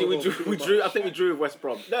game. Actually, we drew. I think we drew with West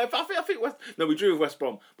Brom. No, I think we drew with West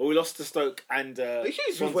Brom, but we lost to Stoke and. Are you sure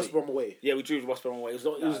you drew with West Brom away? Yeah, we drew with West Brom away. It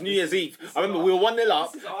was New Year's Eve. I remember we were 1-0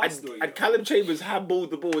 up, and Callum Chambers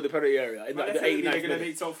handballed the ball in the penalty area in the 89th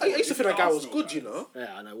minute. I used to think that guy was good, you know.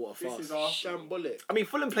 Yeah, I know, what a farce. This is Arsenal. Shambolic. I mean,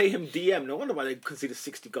 Fulham play him DM. No wonder why they conceded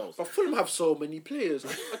 60 goals. But Fulham have so many players.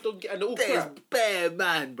 I don't get, and they're all There's crap. bare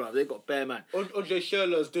man, bro. They got bare man. Andre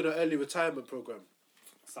Schürrle's doing an early retirement program.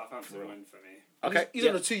 Southampton win for me. Okay, He's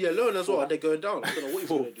on a 2-year loan as well, and they're going down. I don't know what he's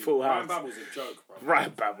going to do. Full Ryan house. Babel's a joke, bro.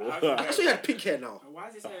 Ryan Babel. I saw he had pink hair now. Why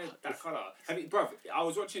is his hair that colour? Bruv, I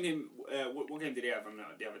was watching him. What game did he have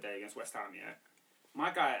the other day against West Ham? Yeah,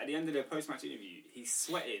 my guy at the end of the post-match interview, he's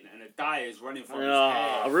sweating and a dye is running from his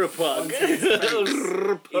hair. Real pug. onto his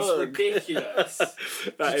face. It's ridiculous.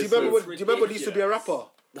 Do you remember when he used to be a rapper?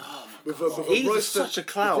 With He's Royster, such a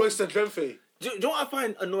clown. With Royster Drenfe. Do you know what I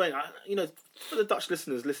find annoying? For the Dutch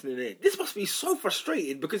listeners listening in, this must be so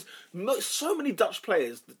frustrating because so many Dutch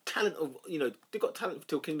players, the talent of, they've got talent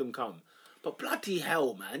till kingdom come. But bloody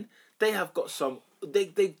hell, man, they have got some.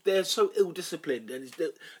 They're so ill-disciplined and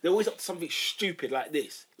they're always up to something stupid like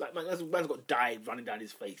this. Like, man's got dye running down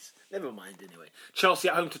his face. Never mind, anyway. Chelsea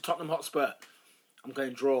at home to Tottenham Hotspur. I'm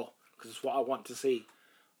going draw because it's what I want to see.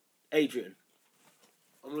 Adrian.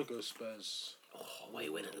 I'm going to go Spurs. Oh, way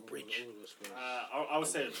win at the bridge. I would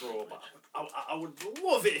say a draw, but I would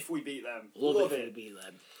love it if we beat them. Love it if we beat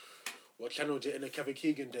them. What channel did in a Kevin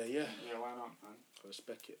Keegan there? Yeah. Yeah, why not, man? I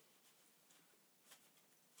respect it.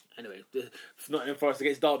 Anyway, Nottingham Forest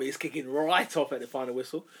against Derby is kicking right off at the final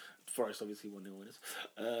whistle. Forest obviously 1-0 winners.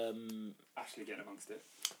 Actually getting amongst it.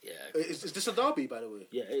 Yeah. Is this a derby, by the way?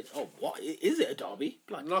 Yeah. What is it? A derby?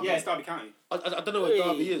 No, Yeah, it's Derby County. I don't know where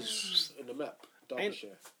Derby is in the map.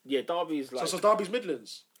 Derbyshire. Yeah, Derby's like. So Derby's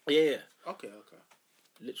Midlands. Yeah. Okay.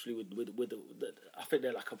 Literally with the I think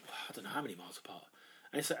they're like I don't know how many miles apart,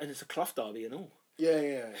 and it's a Clough derby and all.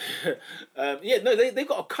 Yeah. No, they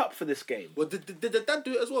got a cup for this game. Well, did the dad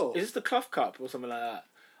do it as well? Is this the Clough Cup or something like that?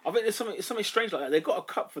 I think it's something strange like that. They got a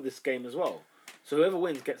cup for this game as well. So whoever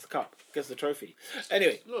wins gets the cup, gets the trophy.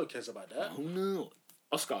 Anyway, No one cares about that. oh no,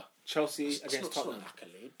 Oscar, Chelsea against Tottenham. It's not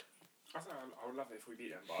accolade. I would love it if we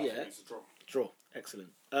beat them, but Yeah. I think it's a draw. Draw, excellent.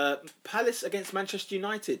 Palace against Manchester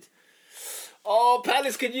United. Oh,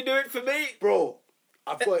 Palace, can you do it for me? Bro,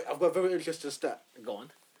 I've got a very interesting stat. Go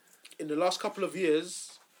on. In the last couple of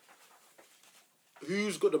years,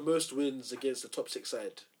 who's got the most wins against the top 6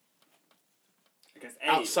 side? Against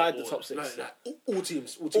Outside the top 6. All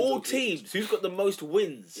teams. All teams. Who's got the most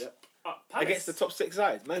wins Yep. against the top 6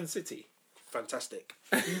 sides? Man City. Fantastic.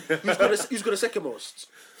 who's got the second most?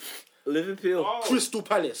 Liverpool. Oh. Crystal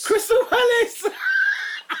Palace. Crystal Palace.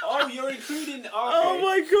 Oh, you're including. Okay. Oh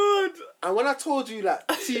my god. And when I told you that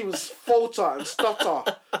teams falter and stutter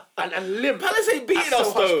and limp, Palace ain't beating at us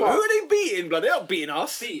Selhurst though. Park. Who are they beating, blood? They're not beating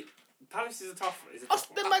us. See, Palace is a tough Us,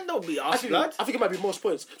 one. them man don't beat us, Actually, blood. I think it might be most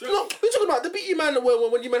points. Look, we're talking about the beat you man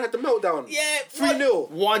when you man had the meltdown. Yeah,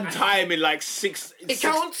 3-0. One time in like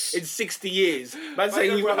counts? in 60 years. Man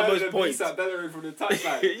saying he's got the most points. Bellerin from the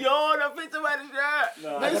touchline. Yo, the pizza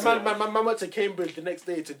manager. Man went to Cambridge the next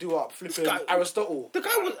day to do up flipping guy- Aristotle. The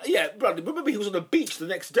guy was, bro. Remember he was on the beach the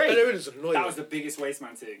next day. Bellerin is annoying. That was the biggest waste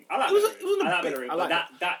man thing. I like It was Bellerin. a I like bit- Bellerin, I but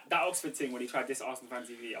like that Oxford thing when he tried this Arsenal fan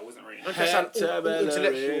TV, I wasn't rating. Man tries to sound all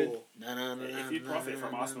intellectual. If you profit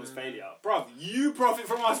from Arsenal's failure, bruv, you profit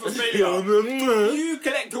from Arsenal's failure. You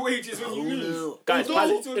collect the wages when you lose. Guys,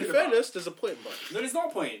 Although, Palace- in fairness, there's a point, but No, there's no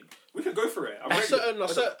point. We could go for it.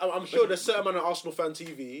 I'm sure there's certain man on Arsenal fan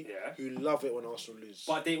TV Yeah. who love it when Arsenal lose.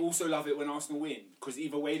 But they also love it when Arsenal win, because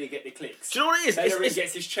either way they get the clicks. Do you know what it is? Bellerin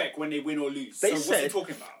gets his check when they win or lose. So They what's said- he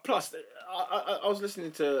talking about? Plus, I was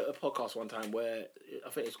listening to a podcast one time where I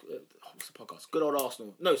think it's what's the podcast? Good Old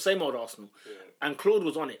Arsenal. No, Same Old Arsenal. Yeah. And Claude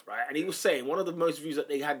was on it, right? And he was saying one of the most views that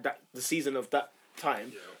they had the season of that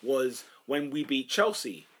time was when we beat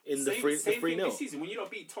Chelsea in the 3-0. This season, when you don't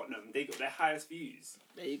beat Tottenham, they got their highest views.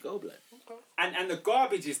 There you go, blood. And the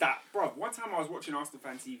garbage is that, bro. One time I was watching Arsenal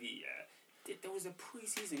fan TV, there was a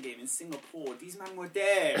pre-season game in Singapore. These men were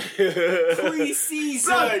there.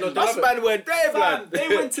 Pre-season. Us man were there, Fam, blood. they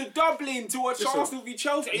went to Dublin to watch Arsenal v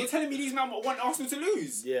Chelsea. And you're telling me these men want Arsenal to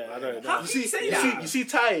lose? Yeah, I know. How can you say that? You see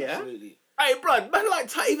Ty, yeah? Absolutely. Hey, blood, man, like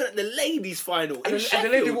even at the ladies' final in And the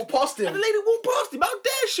Sheffield, lady walked past him. And the lady walked past him. How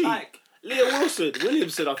dare she? Like, Leah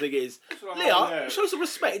Williamson, I think it is. what I'm Leah, like, yeah. show some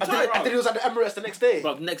respect. And then he was at the Emirates the next day.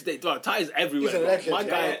 Bro, next day, bro, Ty is everywhere. He's a bro. legend, My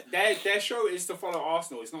yeah. guy, their show is to follow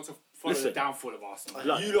Arsenal. It's not to follow the Listen. downfall of Arsenal.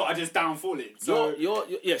 Like- You lot are just downfalling. So you're,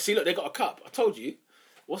 yeah. See, look, they got a cup. I told you.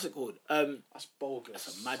 What's it called? That's bogus.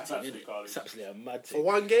 It's a mad That's thing, absolute isn't it? garbage. It's absolutely a mad For thing.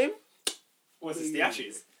 one game, what's this? The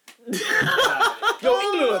Ashes. Yo,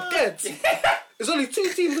 England are dead. There's only 2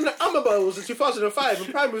 teams in the Amber was in 2005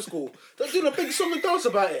 in primary school. They're doing a big song and dance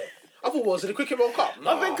about it. I thought, was it the Cricket World Cup?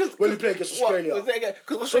 Nah, I think when we play against Australia.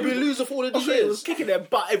 Because So we lose for all of these Australia was years. kicking their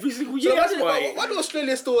butt every single So year. That's why. why do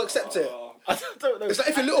Australia still accept it? I don't know. It's like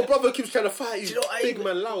if your little brother keeps trying to fight you, Do you know what big I-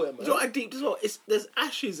 man, allow it, man. Do you know what I deep as well? There's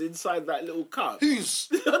ashes inside that little cup. Who's?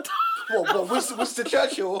 What, Winston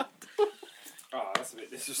Churchill? Oh, that's a bit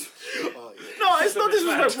disrespectful. Oh, yeah. No, it's not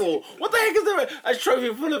disrespectful. What the heck is there a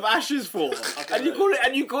trophy full of ashes for? And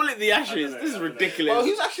you call it the ashes. This is ridiculous. Well,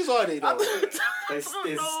 whose ashes are they, though? There's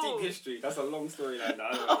know. steep history. That's a long storyline that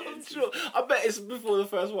I don't get I'm into. sure. I bet it's before the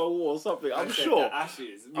First World War or something. I'm I said sure. the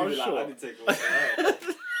Ashes. I'm Maybe like sure. Undertaker was like,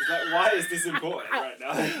 it's like, why is this important right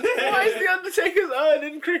now? Why is the Undertaker's urn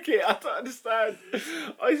in cricket? I don't understand.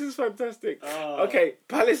 Oh, this is fantastic. Oh. Okay,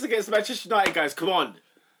 Palace against Manchester United, guys. Come on.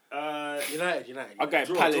 United. Okay,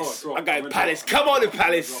 Draw, Palace. draw. Okay, Draw. Palace. Come on,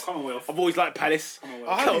 Palace. Come on, Will. I've always liked Palace. Come on, Will.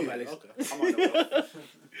 Oh, have Come on, you? Palace. Okay. Come on, Will.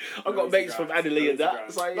 I've got mates from Adelaide and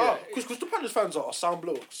that. So, yeah. No, because the Palace fans are sound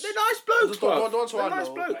blokes. They're nice blokes, The bro. ones who They're I nice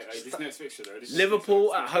know. blokes. Hey, this next fixture though. This is- Liverpool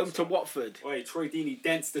this at is- home to Watford. Wait, Troy Deeney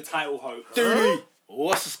dents the title hope. Dooney.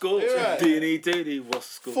 What's the score? Yeah. Dooney.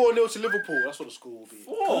 What's the score? 4-0 to Liverpool. That's what the score will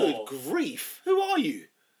be. Good grief. Who are you?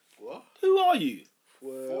 What? Who are you?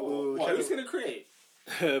 What? Who's going to create?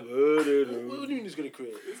 What do you mean he's going to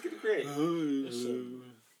create? Who's going to create?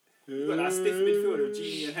 You got that stiff midfield of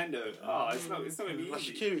Genie and Hendo. Oh, it's not going to be Like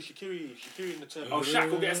easy. Shaqiri in the turn. Oh, Shaq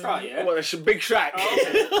will get a start, yeah? What, that's a big Shaq.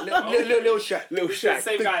 Little Shaq. Little It's the Shaq.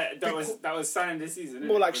 same guy that was signing this season.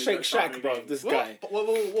 More innit? like When he Shake got started Shack, in bro, games. this guy.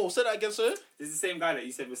 Whoa, say that again, sir? This is the same guy that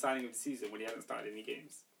you said was signing of the season when he hasn't started any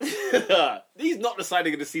games. He's not the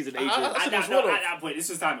signing of the season, Adrian. That's At it was that, one at of. that point, this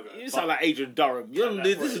was time ago. You sound like Adrian Durham.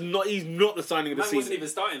 He's not the signing of the Man wasn't season. even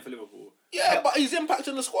starting for Liverpool. Yeah, but he's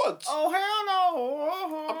impacting the squad. Oh, hell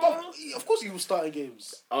no. Of course he was starting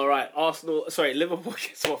games. All right, Liverpool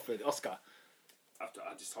against Watford. Oscar. I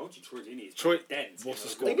just told you, Troy Deeney is Troy, dense. what's the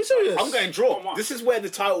you know. score? Are you serious? I'm going Come draw. on. This is where the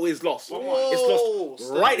title is lost. Come on. It's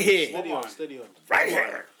lost right here. Steady on. Right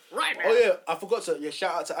here. Right Oh here. yeah, I forgot to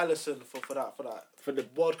shout out to Alisson for that. For the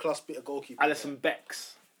world class bit of goalkeeper. Alison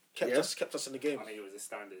Becks. kept Yeah. us in the game. I think it was a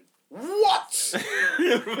standard. What?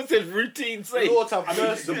 What's his routine say? Lord have I mean,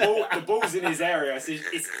 mercy. the ball's in his area. So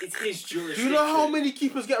it's his jurisdiction. Do you know how many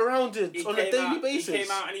keepers get rounded He on a came daily out- basis? He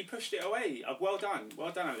came out and he pushed it away. Well done,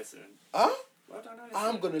 Alison. Huh? Well done, Alison.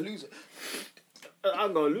 I'm gonna lose it.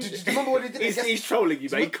 I'm gonna lose Do you it. remember what he did? He's trolling you,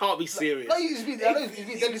 man. He can't be serious. No, he's being deadly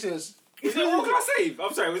serious. Was it a world class save?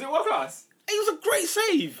 I'm sorry, was it world class? It was a great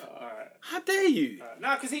save. Alright. How dare you?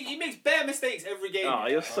 No, because he makes bare mistakes every game. Oh,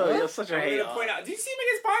 you're such a I'm hater. gonna point out. Did you see him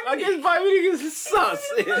against Bayern Munich? Against Bayern Munich is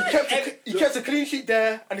sus. He kept a clean sheet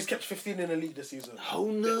there, and he's kept 15 in the league this season. Oh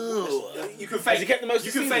no. You can Has thank. he kept the most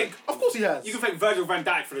You this can season? thank. Of course he has. You can thank Virgil van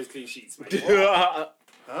Dijk for those clean sheets, mate.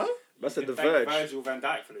 Huh? That's You at the can thank Verge. Virgil van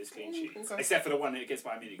Dijk for those clean sheets, okay. except for the one that against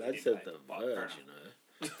Bayern Munich. he That's didn't at play. the But Verge, fair you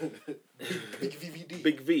know. Big VVD.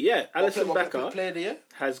 Big V, yeah. Alison What Becker player of the year?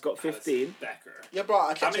 has got enough. 15. Becker. Yeah, bro.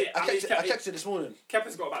 I checked How many it this morning.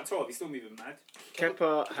 Kepa's got about 12. He's still moving mad. Kepa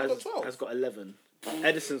got has 12. has got 11.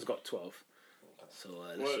 Edison's got 12. So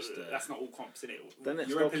let's Well, just. that's not all comps in it. The next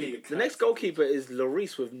Europa goalkeeper. League. The next goalkeeper is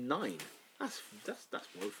Lloris with 9. That's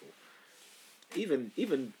woeful.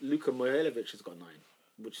 Even Luka Mihailovic has got 9,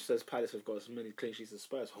 which says Palace have got as many clean sheets as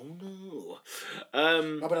Spurs. Oh no.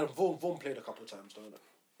 No, but Vaughan played a couple of times, don't it?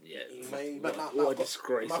 Yeah. What a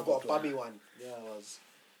disgrace. I've of got a a player. bummy one. Yeah, it was.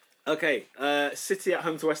 Okay, City at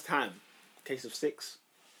home to West Ham. Case of 6.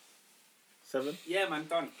 7. Yeah, man,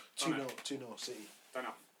 done. 2-0 City. Done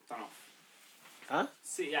off. Huh?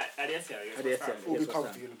 See, at the Etihad. At the Etihad. It'll be West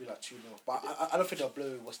comfy. Ham. It'll be like 2-0. But I don't think they'll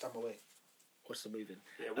blow West Ham away. What's the moving?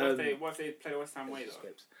 Yeah, what if they play the West Ham way, though?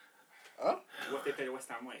 Scripts. Huh? What if they play the West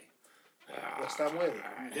Ham way? West Ham way.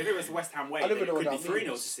 If it was the West Ham way, I don't then it even know could be what that 3-0 to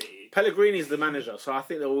means. City. Pellegrini's the manager, so I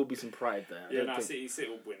think there will be some pride there. I Yeah, don't no, think- City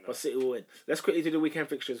will win, though. But City will win. Let's quickly do the weekend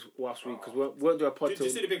fixtures whilst we, because we won't do a pod till.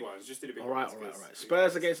 Just do the big ones. Just do the big All right. ones.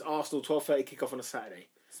 Spurs against Arsenal, 12:30 kick-off on a Saturday.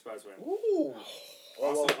 Spurs win. Ooh.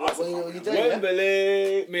 Arsenal What can't you win. doing? Yeah?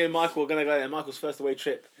 Wembley. Me and Michael are gonna go there. Michael's first away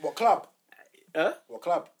trip. What club? Huh? What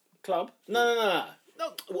club? Club? No.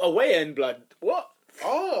 Away end, blood. What?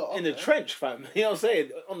 Oh, okay. In the trench, fam. You know what I'm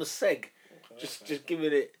saying? On the seg. Just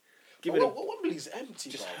giving it. Giving it. Wembley's empty,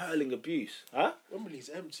 Just bro. hurling abuse. Huh? Wembley's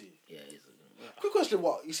empty. Yeah. Quick question: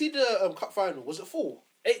 what you see the cup final? Was it full?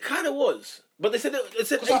 It kind of was, but they said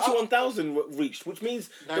 81,000 reached, which means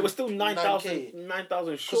there were still 9,000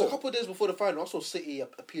 Because short. a couple of days before the final, I saw City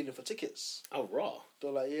appealing for tickets. Oh, raw.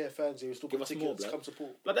 They're like, yeah, fans, they were still Give got us more, tickets. blood. Come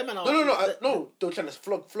support. But them man are No. They were trying to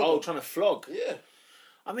flog. Oh, trying to flog. Yeah.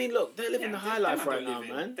 I mean, look, they're living the high life right now,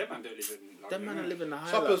 man. Them man don't live in London. Them man are living the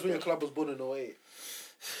high Suppers life. when your club was born in 08.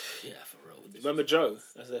 Yeah, for real. Remember Joe?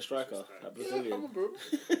 That's their striker. That Yeah, I Brazilian. remember.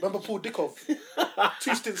 Remember Paul Dickov?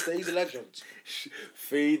 2 stints there, he's a legend.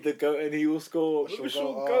 Feed the goat and he will score. Remember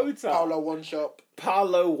Sean Gota? Paolo One Shop.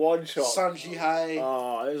 Paolo One Shot. Sanji High.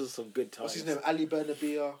 Oh, those are some good times. What's his name? Ali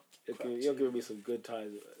Bernabia. You're giving me some good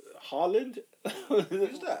times. Haaland?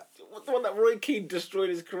 Who's that? What's the one that Roy Keane destroyed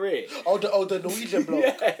his career? Oh, the Norwegian bloke.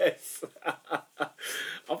 Yes.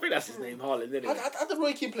 I think that's his name, Haaland, isn't it? How did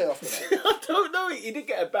Roy Keane play after that? I don't know. He did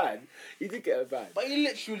get a ban. But he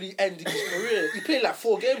literally ended his career. He played like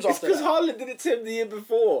 4 games It's after because that. Haaland did it to him the year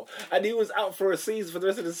before, and he was out for a season for the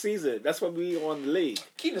rest of the season. That's when we won the league.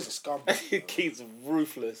 Keane is a scum. Keane's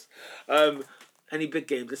ruthless. Any big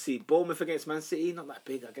games? Let's see. Bournemouth against Man City. Not that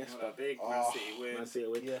big, I guess. Not But that big. Man City win. Man City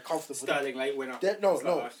win. Yeah, comfortable. Sterling late winner. No. It's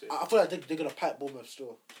like last year. I feel like they're going to pipe Bournemouth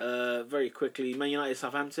still. Very quickly, Man United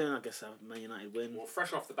Southampton. I guess Man United win. Well,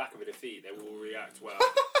 fresh off the back of a defeat, they will react well.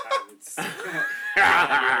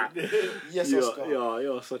 Yes, Oscar.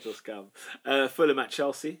 You're such a scam. Fulham at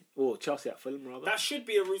Chelsea. Or Chelsea at Fulham, rather. That should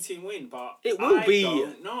be a routine win, but It will be.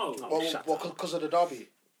 No. Shut Well, up. because of the derby.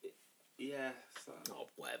 Yeah. So. Oh,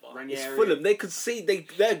 whatever. Ranieri. It's Fulham. They could see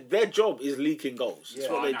their job is leaking goals. That's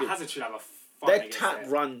Yeah. what they do. Hazard should have a fun Their against tap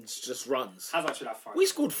them. runs just runs. Hazard should have fun. We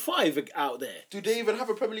scored 5 out there. Do they even have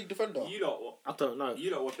a Premier League defender? You lot, I don't know.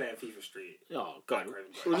 were playing FIFA Street. Oh, God.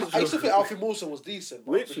 I used to think Alfie Mawson was decent.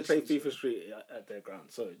 but We literally after play this season- FIFA Street at their ground,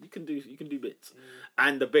 so you can do bits.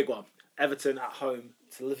 And the big one, Everton at home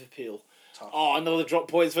to Liverpool. Tough. Oh, another drop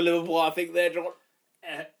points for Liverpool. I think they're drop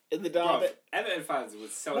in the derby. Everton fans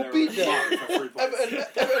would sell We'll their beat own them. bum for 3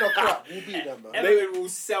 points. Everton are crap. We'll beat them, man. Everton will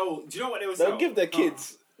sell. Do you know what they will sell? They'll give their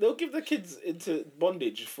kids. They'll give their kids into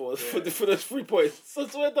bondage for those 3 points. So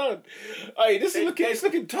we're done. Hey, it's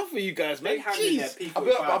looking tough for you guys, They man. hand in their Jeez. peak I'll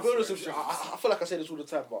with be fans honest for with it. you. I feel like I say this all the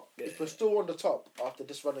time, but if we're still on the top after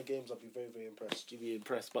this run of games, I'll be very, very impressed. You'd be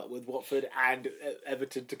impressed, but with Watford and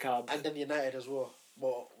Everton to come. And then United as well.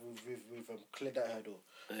 Well, we've cleared that hurdle.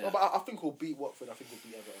 Yeah. No, but I think we'll beat Watford. I think we'll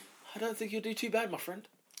beat Everton. I don't think you'll do too bad, my friend.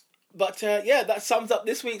 But yeah, that sums up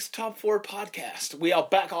this week's Top 4 podcast. We are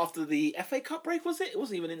back after the FA Cup break, was it? It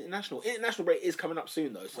wasn't even international. International break is coming up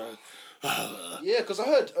soon, though, so... Yeah, because I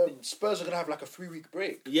heard Spurs are going to have like a 3-week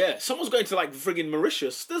break. Yeah, someone's going to like friggin'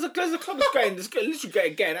 Mauritius. There's a club that's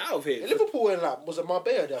literally getting out of here. Liverpool in like, was it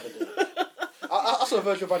Marbella the other day? I saw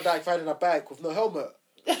Virgil van Dijk finding a bag with no helmet.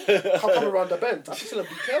 Coming around the bend. I just tell him,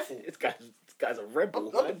 be careful. This guy's a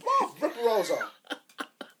rebel, I'm man. Rebel Rosa.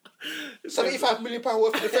 £75 million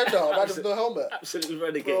worth of defender, man with no helmet. Absolutely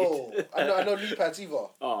renegade. Bro, I know knee pads either.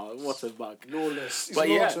 Oh, what a bug. Lawless. He's But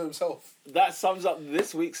loyal yeah. to himself. That sums up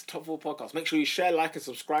this week's Top 4 podcast. Make sure you share, like, and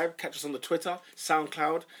subscribe. Catch us on the Twitter,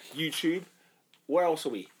 SoundCloud, YouTube. Where else are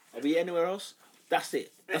we? Are we anywhere else? That's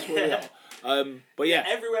it. That's where we are. But yeah.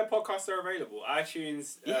 Everywhere podcasts are available.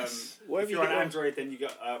 iTunes. Yes. If Wherever you're you on get Android, then you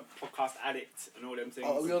got Podcast Addict and all them things.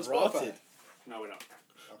 Oh, are we on Rotted. Spotify? No, we're not.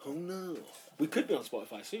 Oh no. We could be on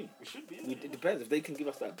Spotify soon. We should be. It depends. If they can give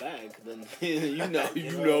us that bag, then you know.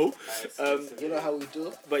 You know how we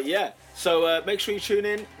do. But yeah, so make sure you tune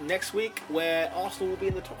in next week where Arsenal will be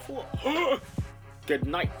in the top 4. Good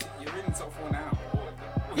night. You're in the top 4 now.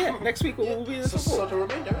 Yeah, next week we'll be in the top 4. So the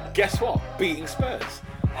remainder. Guess what? Beating Spurs.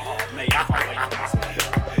 Oh, mate, I can't wait for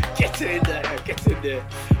this. Get in there.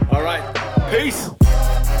 All right. Peace.